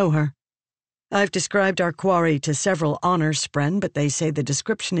 I know her. I've described our quarry to several honor spren, but they say the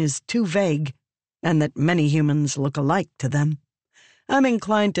description is too vague, and that many humans look alike to them. I'm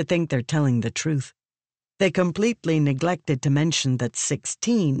inclined to think they're telling the truth. They completely neglected to mention that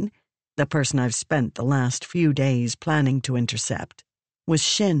 16, the person I've spent the last few days planning to intercept, was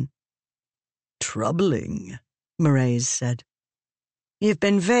Shin. Troubling, Mraize said. You've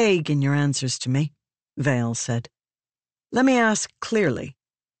been vague in your answers to me, Vale said. Let me ask clearly.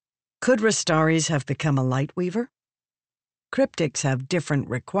 Could Rastaris have become a Lightweaver? Cryptics have different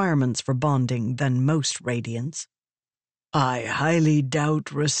requirements for bonding than most Radiants. I highly doubt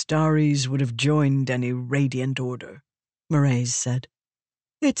Rastaris would have joined any Radiant order, Mraize said.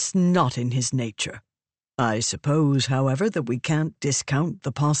 It's not in his nature. I suppose, however, that we can't discount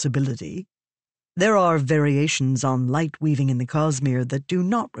the possibility. There are variations on light weaving in the Cosmere that do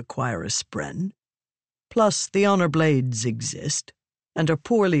not require a spren. Plus, the honor blades exist, and are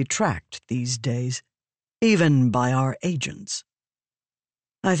poorly tracked these days, even by our agents.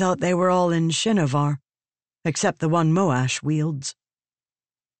 I thought they were all in Shinovar, except the one Moash wields.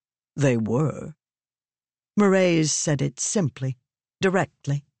 They were. Mraize said it simply,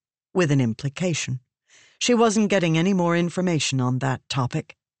 directly, with an implication. She wasn't getting any more information on that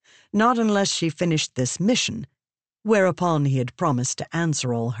topic, not unless she finished this mission, whereupon he had promised to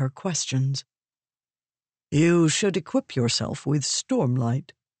answer all her questions. You should equip yourself with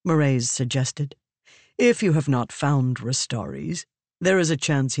Stormlight, Mraize suggested. If you have not found Rastaris, there is a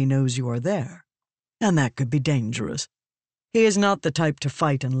chance he knows you are there, and that could be dangerous. He is not the type to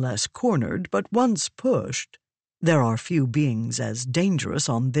fight unless cornered, but once pushed, there are few beings as dangerous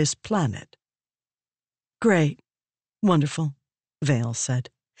on this planet. Great. Wonderful, Vale said.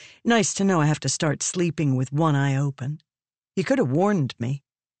 Nice to know I have to start sleeping with one eye open. You could have warned me.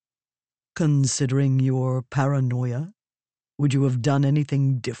 Considering your paranoia, would you have done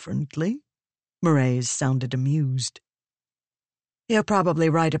anything differently? Mraize sounded amused. You're probably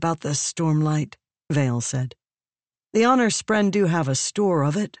right about the Stormlight, Vale said. The honor spren do have a store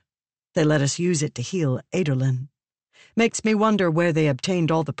of it. They let us use it to heal Adolin. Makes me wonder where they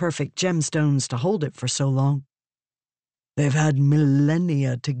obtained all the perfect gemstones to hold it for so long. They've had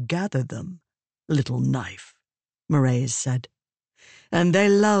millennia to gather them, little knife, Mraize said. And they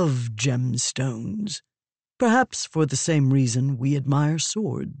love gemstones, perhaps for the same reason we admire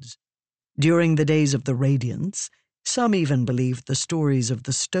swords. During the days of the Radiance, some even believed the stories of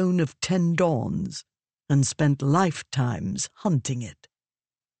the Stone of 10 Dawns and spent lifetimes hunting it.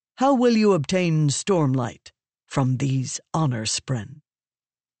 How will you obtain Stormlight from these honor spren?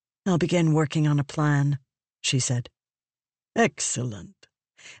 I'll begin working on a plan, she said. Excellent.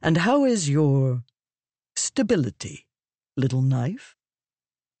 And how is your stability, little knife?"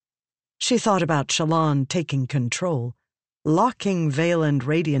 She thought about Shallan taking control, locking Veil and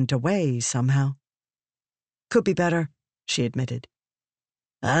Radiant away somehow. "Could be better," she admitted.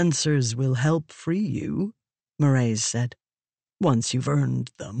 "Answers will help free you," Mraize said, "once you've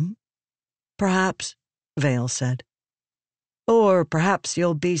earned them." "Perhaps," Veil said. "Or perhaps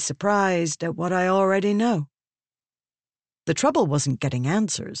you'll be surprised at what I already know." The trouble wasn't getting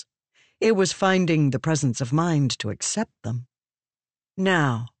answers. It was finding the presence of mind to accept them.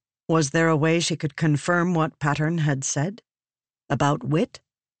 Now, was there a way she could confirm what Pattern had said? About Wit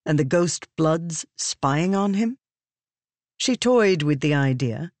and the ghost bloods spying on him? She toyed with the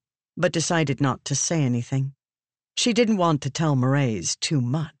idea, but decided not to say anything. She didn't want to tell Mraize too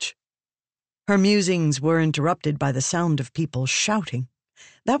much. Her musings were interrupted by the sound of people shouting.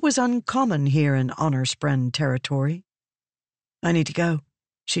 That was uncommon here in Honor Spren territory. "I need to go,"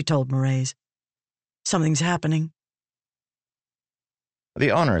 she told Mraize. "Something's happening."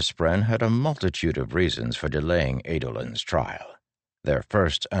 The Honor Spren had a multitude of reasons for delaying Adolin's trial. Their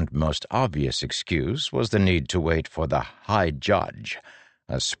first and most obvious excuse was the need to wait for the High Judge,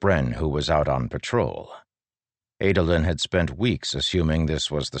 a Spren who was out on patrol. Adolin had spent weeks assuming this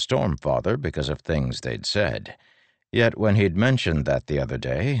was the Stormfather because of things they'd said. Yet when he'd mentioned that the other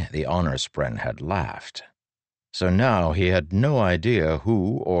day, the Honor Spren had laughed. So now he had no idea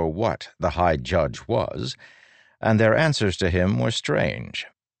who or what the High Judge was, and their answers to him were strange.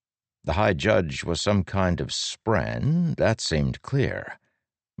 The High Judge was some kind of Spren, that seemed clear,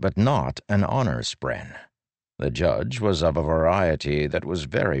 but not an Honor Spren. The Judge was of a variety that was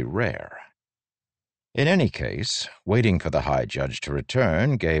very rare. In any case, waiting for the High Judge to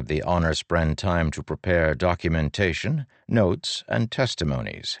return gave the Honor Spren time to prepare documentation, notes, and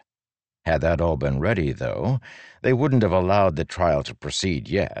testimonies. Had that all been ready, though, they wouldn't have allowed the trial to proceed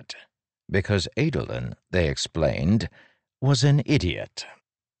yet, because Adolin, they explained, was an idiot.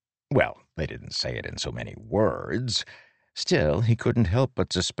 Well, they didn't say it in so many words. Still, he couldn't help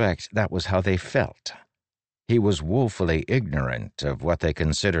but suspect that was how they felt. He was woefully ignorant of what they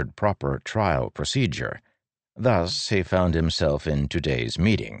considered proper trial procedure. Thus, he found himself in today's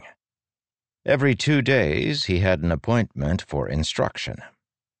meeting. Every 2 days, he had an appointment for instruction.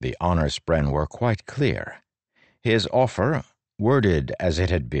 The Honor Spren were quite clear. His offer, worded as it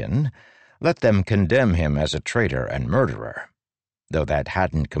had been, let them condemn him as a traitor and murderer. Though that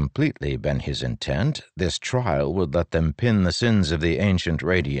hadn't completely been his intent, this trial would let them pin the sins of the ancient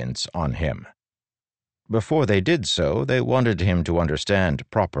Radiants on him. Before they did so, they wanted him to understand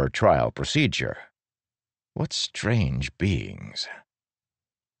proper trial procedure. What strange beings.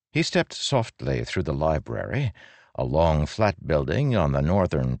 He stepped softly through the library, a long flat building on the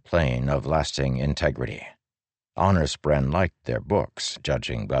northern plain of lasting integrity. Honor Spren liked their books,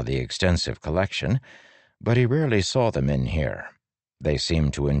 judging by the extensive collection, but he rarely saw them in here. They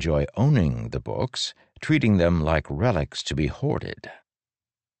seemed to enjoy owning the books, treating them like relics to be hoarded.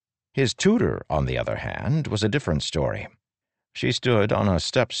 His tutor, on the other hand, was a different story. She stood on a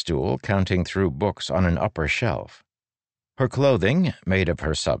step stool counting through books on an upper shelf. Her clothing, made of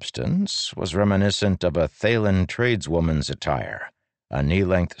her substance, was reminiscent of a Thaylen tradeswoman's attire, a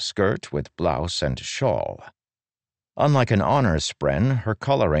knee-length skirt with blouse and shawl. Unlike an Honor Spren, her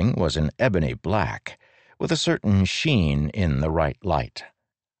coloring was an ebony black, with a certain sheen in the right light,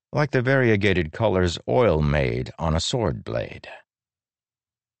 like the variegated colors oil made on a sword blade.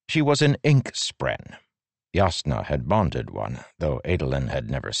 She was an ink Spren. Jasnah had bonded one, though Adolin had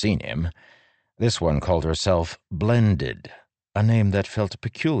never seen him. This one called herself Blended, a name that felt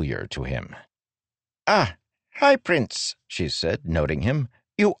peculiar to him. "Ah, High Prince," she said, noting him.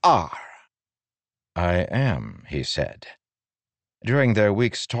 "You are." "I am," he said. During their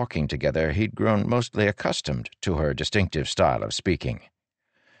weeks talking together, he'd grown mostly accustomed to her distinctive style of speaking.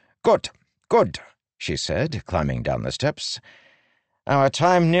 "Good, good," she said, climbing down the steps. "Our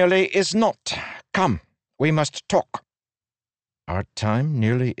time nearly is not. Come, we must talk." "Our time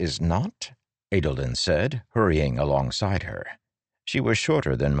nearly is not?" Adolin said, hurrying alongside her. She was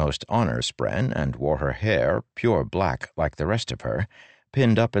shorter than most Honor Spren and wore her hair, pure black like the rest of her,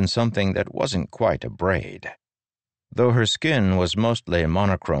 pinned up in something that wasn't quite a braid. Though her skin was mostly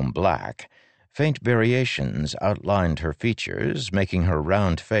monochrome black, faint variations outlined her features, making her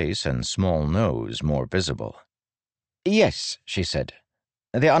round face and small nose more visible. "Yes," she said.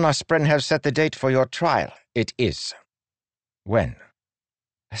 "The Honor Spren have set the date for your trial. It is." "When?"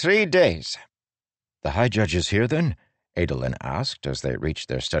 3 days. "The High Judge is here, then?" Adolin asked as they reached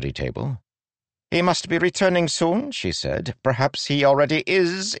their study table. "He must be returning soon," she said. "Perhaps he already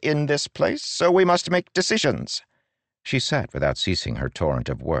is in this place, so we must make decisions." She sat without ceasing her torrent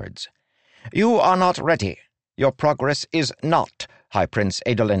of words. "You are not ready. Your progress is not, High Prince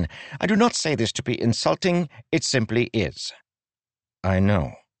Adolin. I do not say this to be insulting. It simply is." "I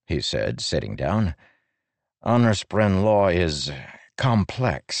know," he said, sitting down. "Honor-spren law is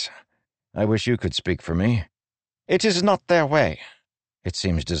complex. I wish you could speak for me." "It is not their way." "It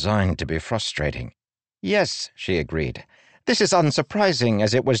seems designed to be frustrating." "Yes," she agreed. "This is unsurprising,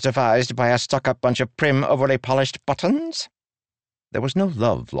 as it was devised by a stuck-up bunch of prim, overly polished buttons." There was no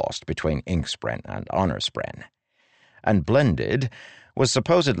love lost between Inkspren and Honor-spren, and Blended was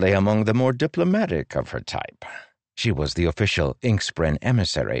supposedly among the more diplomatic of her type. She was the official Inkspren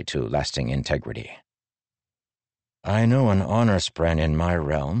emissary to lasting integrity. "I know an Honor-spren in my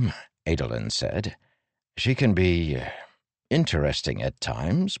realm," Adolin said. "She can be interesting at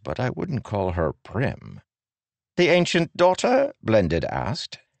times, but I wouldn't call her prim." "The ancient daughter?" Blended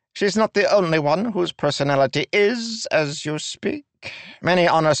asked. "She's not the only one whose personality is as you speak. Many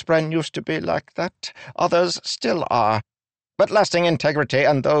Honor-spren used to be like that. Others still are. But lasting integrity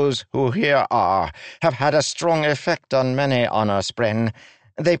and those who here are have had a strong effect on many Honor-spren.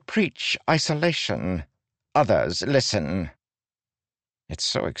 They preach isolation. Others listen." "It's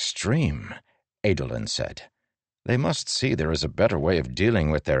so extreme," Adolin said. "They must see there is a better way of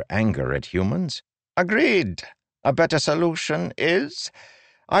dealing with their anger at humans." "Agreed. A better solution is,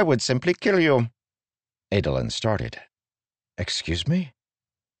 I would simply kill you." Adolin started. "Excuse me?"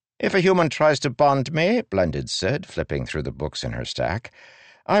 "If a human tries to bond me," Blended said, flipping through the books in her stack,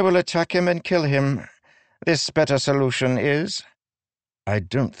 "I will attack him and kill him. This better solution is—" "I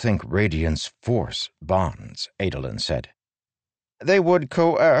don't think Radiance Force bonds," Adolin said. "They would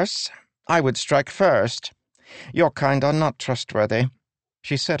coerce. I would strike first. Your kind are not trustworthy."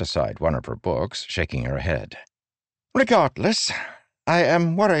 She set aside one of her books, shaking her head. "Regardless, I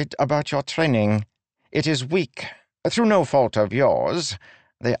am worried about your training. It is weak, through no fault of yours.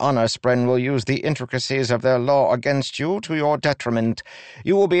 The Honor-spren will use the intricacies of their law against you to your detriment.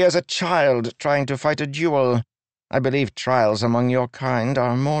 You will be as a child trying to fight a duel. I believe trials among your kind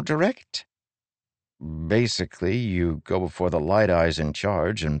are more direct." "Basically, you go before the Light Eyes in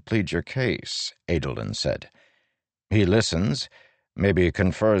charge and plead your case," Adolin said. "He listens, maybe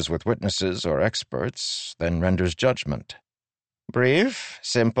confers with witnesses or experts, then renders judgment." "Brief,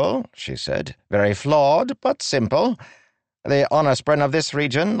 simple," she said. "Very flawed, but simple. The Honor-spren of this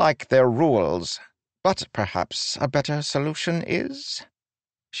region like their rules. But perhaps a better solution is—"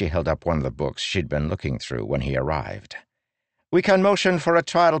 She held up one of the books she'd been looking through when he arrived. "We can motion for a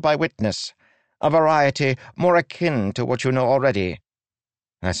trial by witness, a variety more akin to what you know already."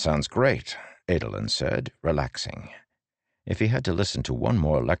 "That sounds great," Adolin said, relaxing. If he had to listen to one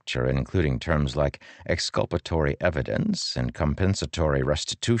more lecture including terms like exculpatory evidence and compensatory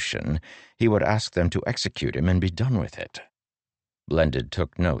restitution, he would ask them to execute him and be done with it. Blended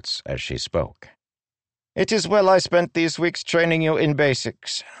took notes as she spoke. "It is well I spent these weeks training you in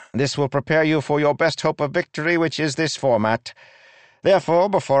basics. This will prepare you for your best hope of victory, which is this format. Therefore,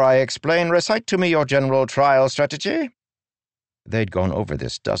 before I explain, recite to me your general trial strategy." They'd gone over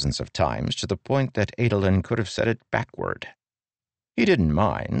this dozens of times to the point that Adolin could have said it backward. He didn't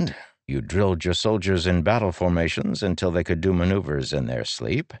mind. You drilled your soldiers in battle formations until they could do maneuvers in their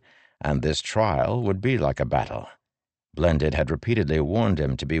sleep, and this trial would be like a battle. Blended had repeatedly warned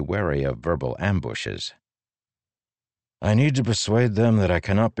him to be wary of verbal ambushes. "I need to persuade them that I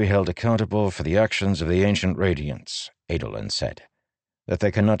cannot be held accountable for the actions of the ancient Radiants," Adolin said. "That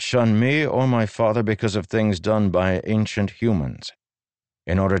they cannot shun me or my father because of things done by ancient humans.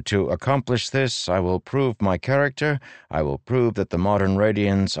 In order to accomplish this, I will prove my character, I will prove that the modern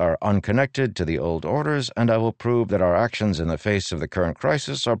Radiants are unconnected to the old orders, and I will prove that our actions in the face of the current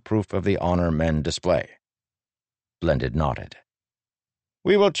crisis are proof of the honor men display." Blended nodded.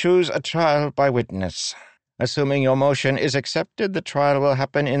 "We will choose a trial by witness. Assuming your motion is accepted, the trial will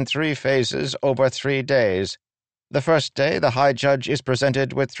happen in 3 phases over 3 days. The first day, the High Judge is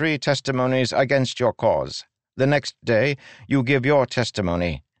presented with 3 testimonies against your cause. The next day, you give your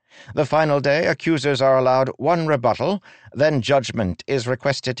testimony. The final day, accusers are allowed 1 rebuttal, then judgment is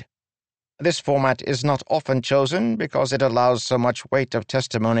requested. This format is not often chosen because it allows so much weight of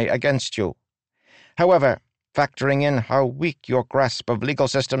testimony against you. However, factoring in how weak your grasp of legal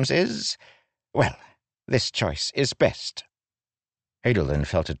systems is, well, this choice is best." Adolin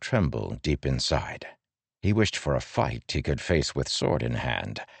felt a tremble deep inside. He wished for a fight he could face with sword in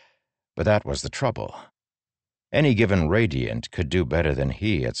hand, but that was the trouble. Any given Radiant could do better than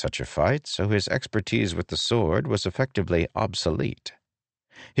he at such a fight, so his expertise with the sword was effectively obsolete.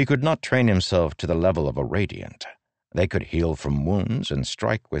 He could not train himself to the level of a Radiant. They could heal from wounds and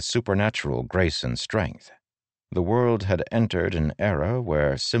strike with supernatural grace and strength. The world had entered an era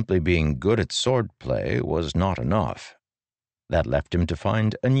where simply being good at swordplay was not enough. That left him to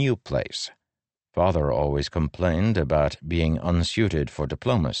find a new place. Father always complained about being unsuited for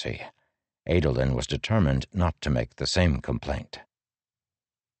diplomacy. Adolin was determined not to make the same complaint.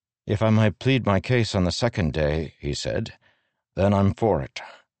 "If I might plead my case on the second day," he said, "then I'm for it.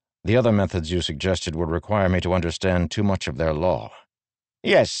 The other methods you suggested would require me to understand too much of their law."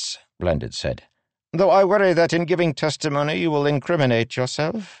 "Yes," Blended said, "though I worry that in giving testimony you will incriminate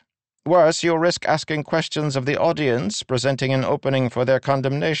yourself. Worse, you'll risk asking questions of the audience, presenting an opening for their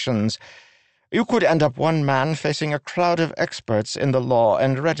condemnations. You could end up one man facing a crowd of experts in the law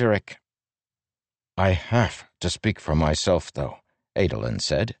and rhetoric." "I have to speak for myself, though," Adolin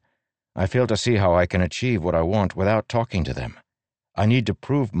said. "I fail to see how I can achieve what I want without talking to them. I need to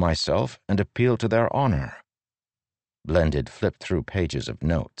prove myself and appeal to their honor." Blended flipped through pages of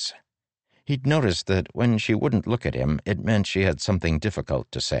notes. He'd noticed that when she wouldn't look at him, it meant she had something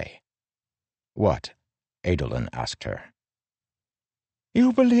difficult to say. "What?" Adolin asked her.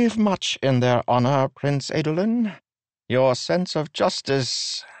 "You believe much in their honor, Prince Adolin. Your sense of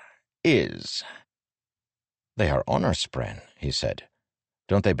justice is." "They are honor spren," he said.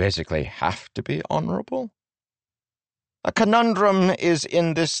 "Don't they basically have to be honorable?" "A conundrum is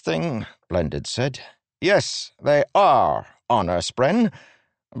in this thing," Blended said. "Yes, they are honor spren,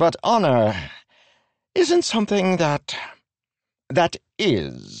 but honor isn't something that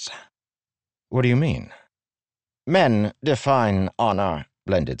is." "What do you mean?" "Men define honor,"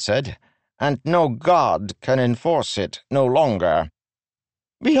 Blended said, "and no god can enforce it no longer.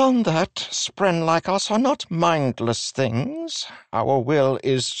 Beyond that, spren like us are not mindless things. Our will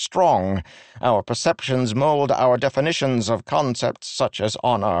is strong. Our perceptions mold our definitions of concepts such as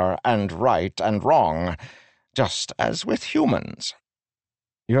honor and right and wrong, just as with humans."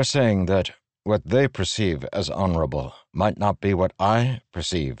 "You're saying that what they perceive as honorable might not be what I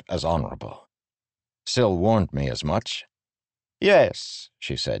perceive as honorable. Syl warned me as much." "Yes,"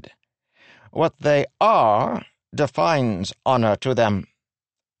 she said. "What they are defines honor to them.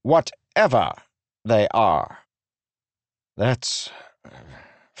 Whatever they are." "That's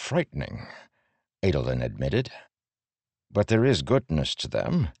frightening," Adolin admitted. "But there is goodness to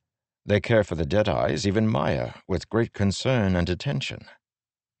them. They care for the Deadeyes, even Maya, with great concern and attention."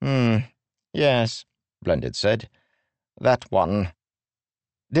 Yes," Blended said. "That one.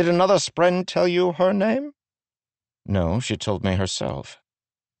 Did another spren tell you her name?" "No, she told me herself."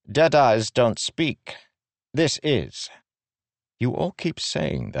 "Deadeyes don't speak. This is." "You all keep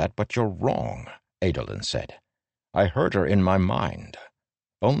saying that, but you're wrong," Adolin said. "I heard her in my mind.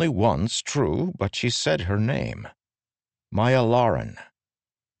 Only once, true, but she said her name. Maya Lauren.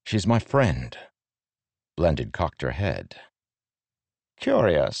 She's my friend." Blended cocked her head.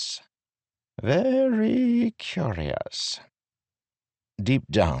 "Curious. Very curious." "Deep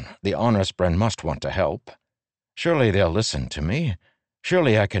down, the honor spren must want to help. Surely they'll listen to me.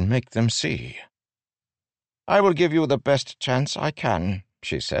 Surely I can make them see." "I will give you the best chance I can,"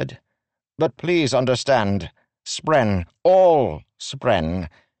 she said. "But please understand, spren, all spren,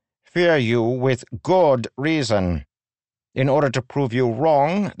 fear you with good reason. In order to prove you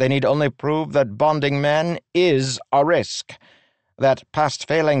wrong, they need only prove that bonding men is a risk, that past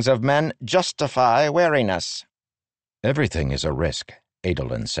failings of men justify wariness." "Everything is a risk,"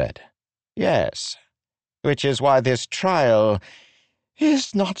 Adolin said. "Yes, which is why this trial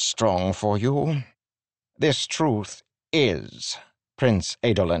is not strong for you. This truth is, Prince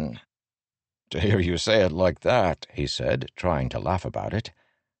Adolin." "To hear you say it like that," he said, trying to laugh about it,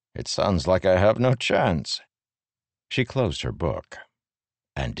 "it sounds like I have no chance." She closed her book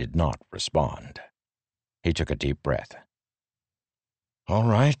and did not respond. He took a deep breath. "All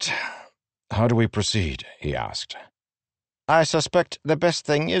right. How do we proceed?" he asked. "I suspect the best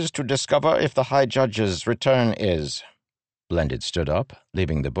thing is to discover if the High Judge's return is." Blended stood up,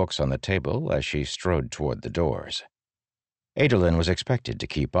 leaving the books on the table as she strode toward the doors. Adolin was expected to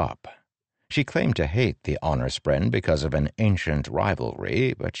keep up. She claimed to hate the honor spren because of an ancient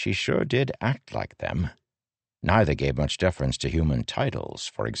rivalry, but she sure did act like them. Neither gave much deference to human titles,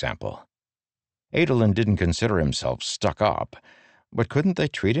 for example. Adolin didn't consider himself stuck up, but couldn't they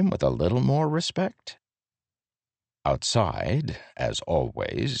treat him with a little more respect? Outside, as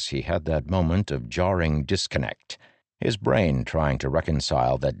always, he had that moment of jarring disconnect, his brain trying to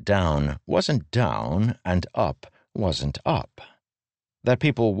reconcile that down wasn't down and up wasn't up. That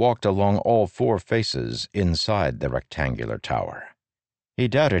people walked along all four faces inside the rectangular tower. He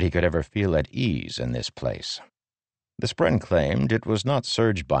doubted he could ever feel at ease in this place. The spren claimed it was not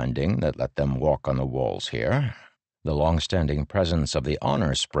surge binding that let them walk on the walls here. The long-standing presence of the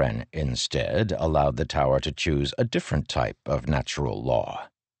honor spren, instead, allowed the tower to choose a different type of natural law.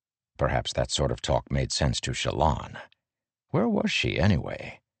 Perhaps that sort of talk made sense to Shallan. Where was she,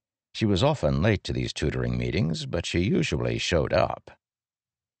 anyway? She was often late to these tutoring meetings, but she usually showed up.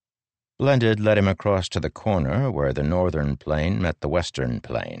 Blended led him across to the corner where the northern plain met the western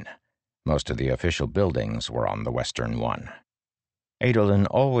plain. Most of the official buildings were on the western one. Adolin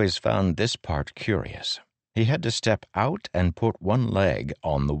always found this part curious. He had to step out and put one leg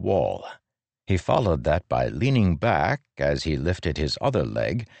on the wall. He followed that by leaning back as he lifted his other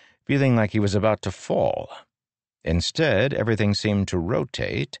leg, feeling like he was about to fall. Instead, everything seemed to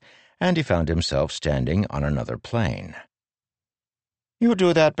rotate, and he found himself standing on another plane. "You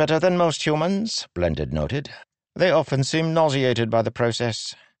do that better than most humans," Blended noted. "They often seem nauseated by the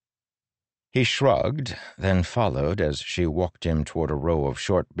process." He shrugged, then followed as she walked him toward a row of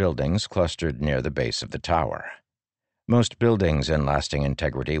short buildings clustered near the base of the tower. Most buildings in Lasting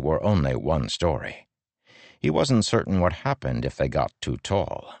Integrity were only one story. He wasn't certain what happened if they got too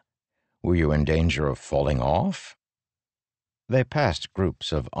tall. Were you in danger of falling off? They passed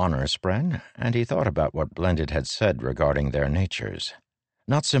groups of honor spren, and he thought about what Blended had said regarding their natures.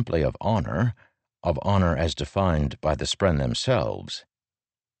 Not simply of honor as defined by the spren themselves.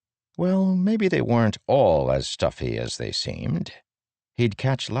 Well, maybe they weren't all as stuffy as they seemed. He'd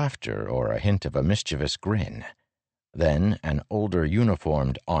catch laughter or a hint of a mischievous grin. Then an older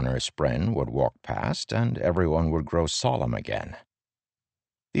uniformed honor spren would walk past, and everyone would grow solemn again.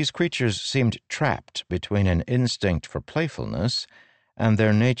 These creatures seemed trapped between an instinct for playfulness and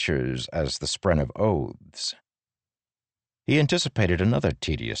their natures as the spren of oaths. He anticipated another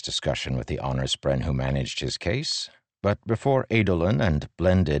tedious discussion with the honor spren who managed his case, but before Adolin and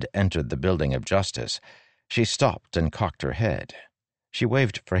Blended entered the Building of Justice, she stopped and cocked her head. She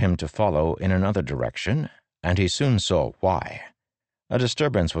waved for him to follow in another direction, and he soon saw why. A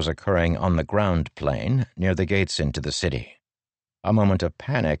disturbance was occurring on the ground plane near the gates into the city. A moment of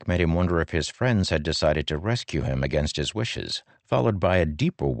panic made him wonder if his friends had decided to rescue him against his wishes, followed by a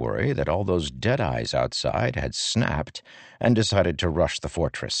deeper worry that all those dead-eyes outside had snapped and decided to rush the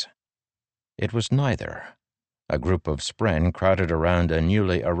fortress. It was neither. A group of spren crowded around a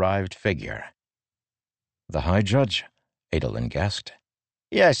newly arrived figure. "The High Judge?" Adolin guessed.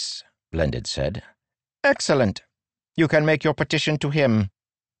 "Yes," Blended said. "Excellent. You can make your petition to him."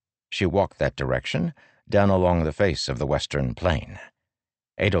 She walked that direction, down along the face of the western plain.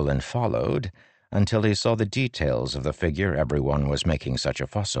 Adolin followed until he saw the details of the figure everyone was making such a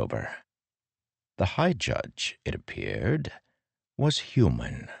fuss over. The High Judge, it appeared, was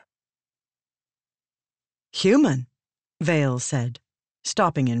human. "Human?" Vale said,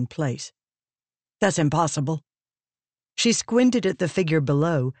 stopping in place. "That's impossible." She squinted at the figure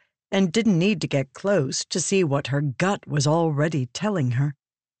below and didn't need to get close to see what her gut was already telling her.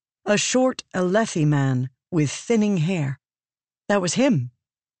 A short Alethi man with thinning hair. That was him,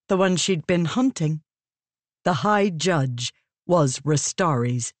 the one she'd been hunting. The High Judge was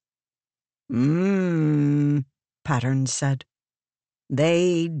Rastaris. Pattern said.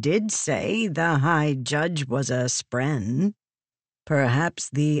 "They did say the High Judge was a spren. Perhaps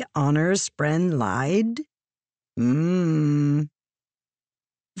the honor spren lied?"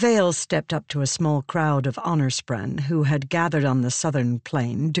 Vale stepped up to a small crowd of honor spren who had gathered on the southern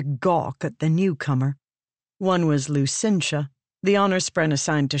plain to gawk at the newcomer. One was Lucintia, the honor spren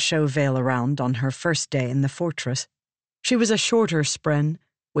assigned to show Vale around on her first day in the fortress. She was a shorter spren,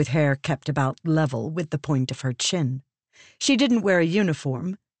 with hair kept about level with the point of her chin. She didn't wear a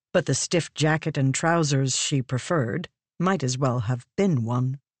uniform, but the stiff jacket and trousers she preferred might as well have been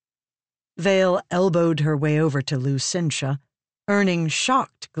one. Vale elbowed her way over to Lucintia, earning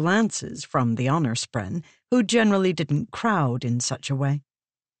shocked glances from the honor spren, who generally didn't crowd in such a way.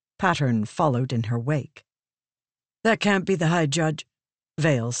 Pattern followed in her wake. "That can't be the High Judge,"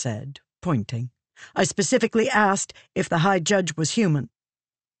 Vale said, pointing. "I specifically asked if the High Judge was human."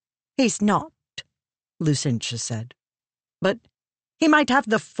 "He's not," Lucintia said. "But he might have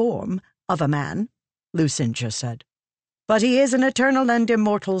the form of a man," Lucintia said. "But he is an eternal and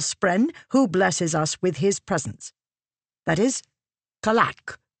immortal spren who blesses us with his presence. That is,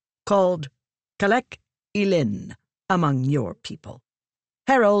 Kalak, called Kalek Ilin among your people.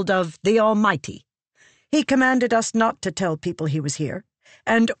 Herald of the Almighty. He commanded us not to tell people he was here,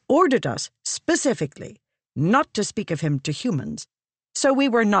 and ordered us specifically not to speak of him to humans, so we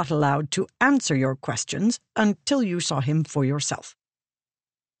were not allowed to answer your questions until you saw him for yourself."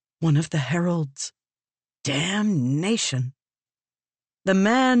 One of the heralds. Damnation. The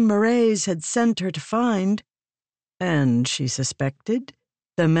man Maraise had sent her to find, and, she suspected,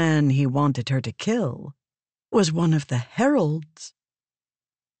 the man he wanted her to kill, was one of the heralds.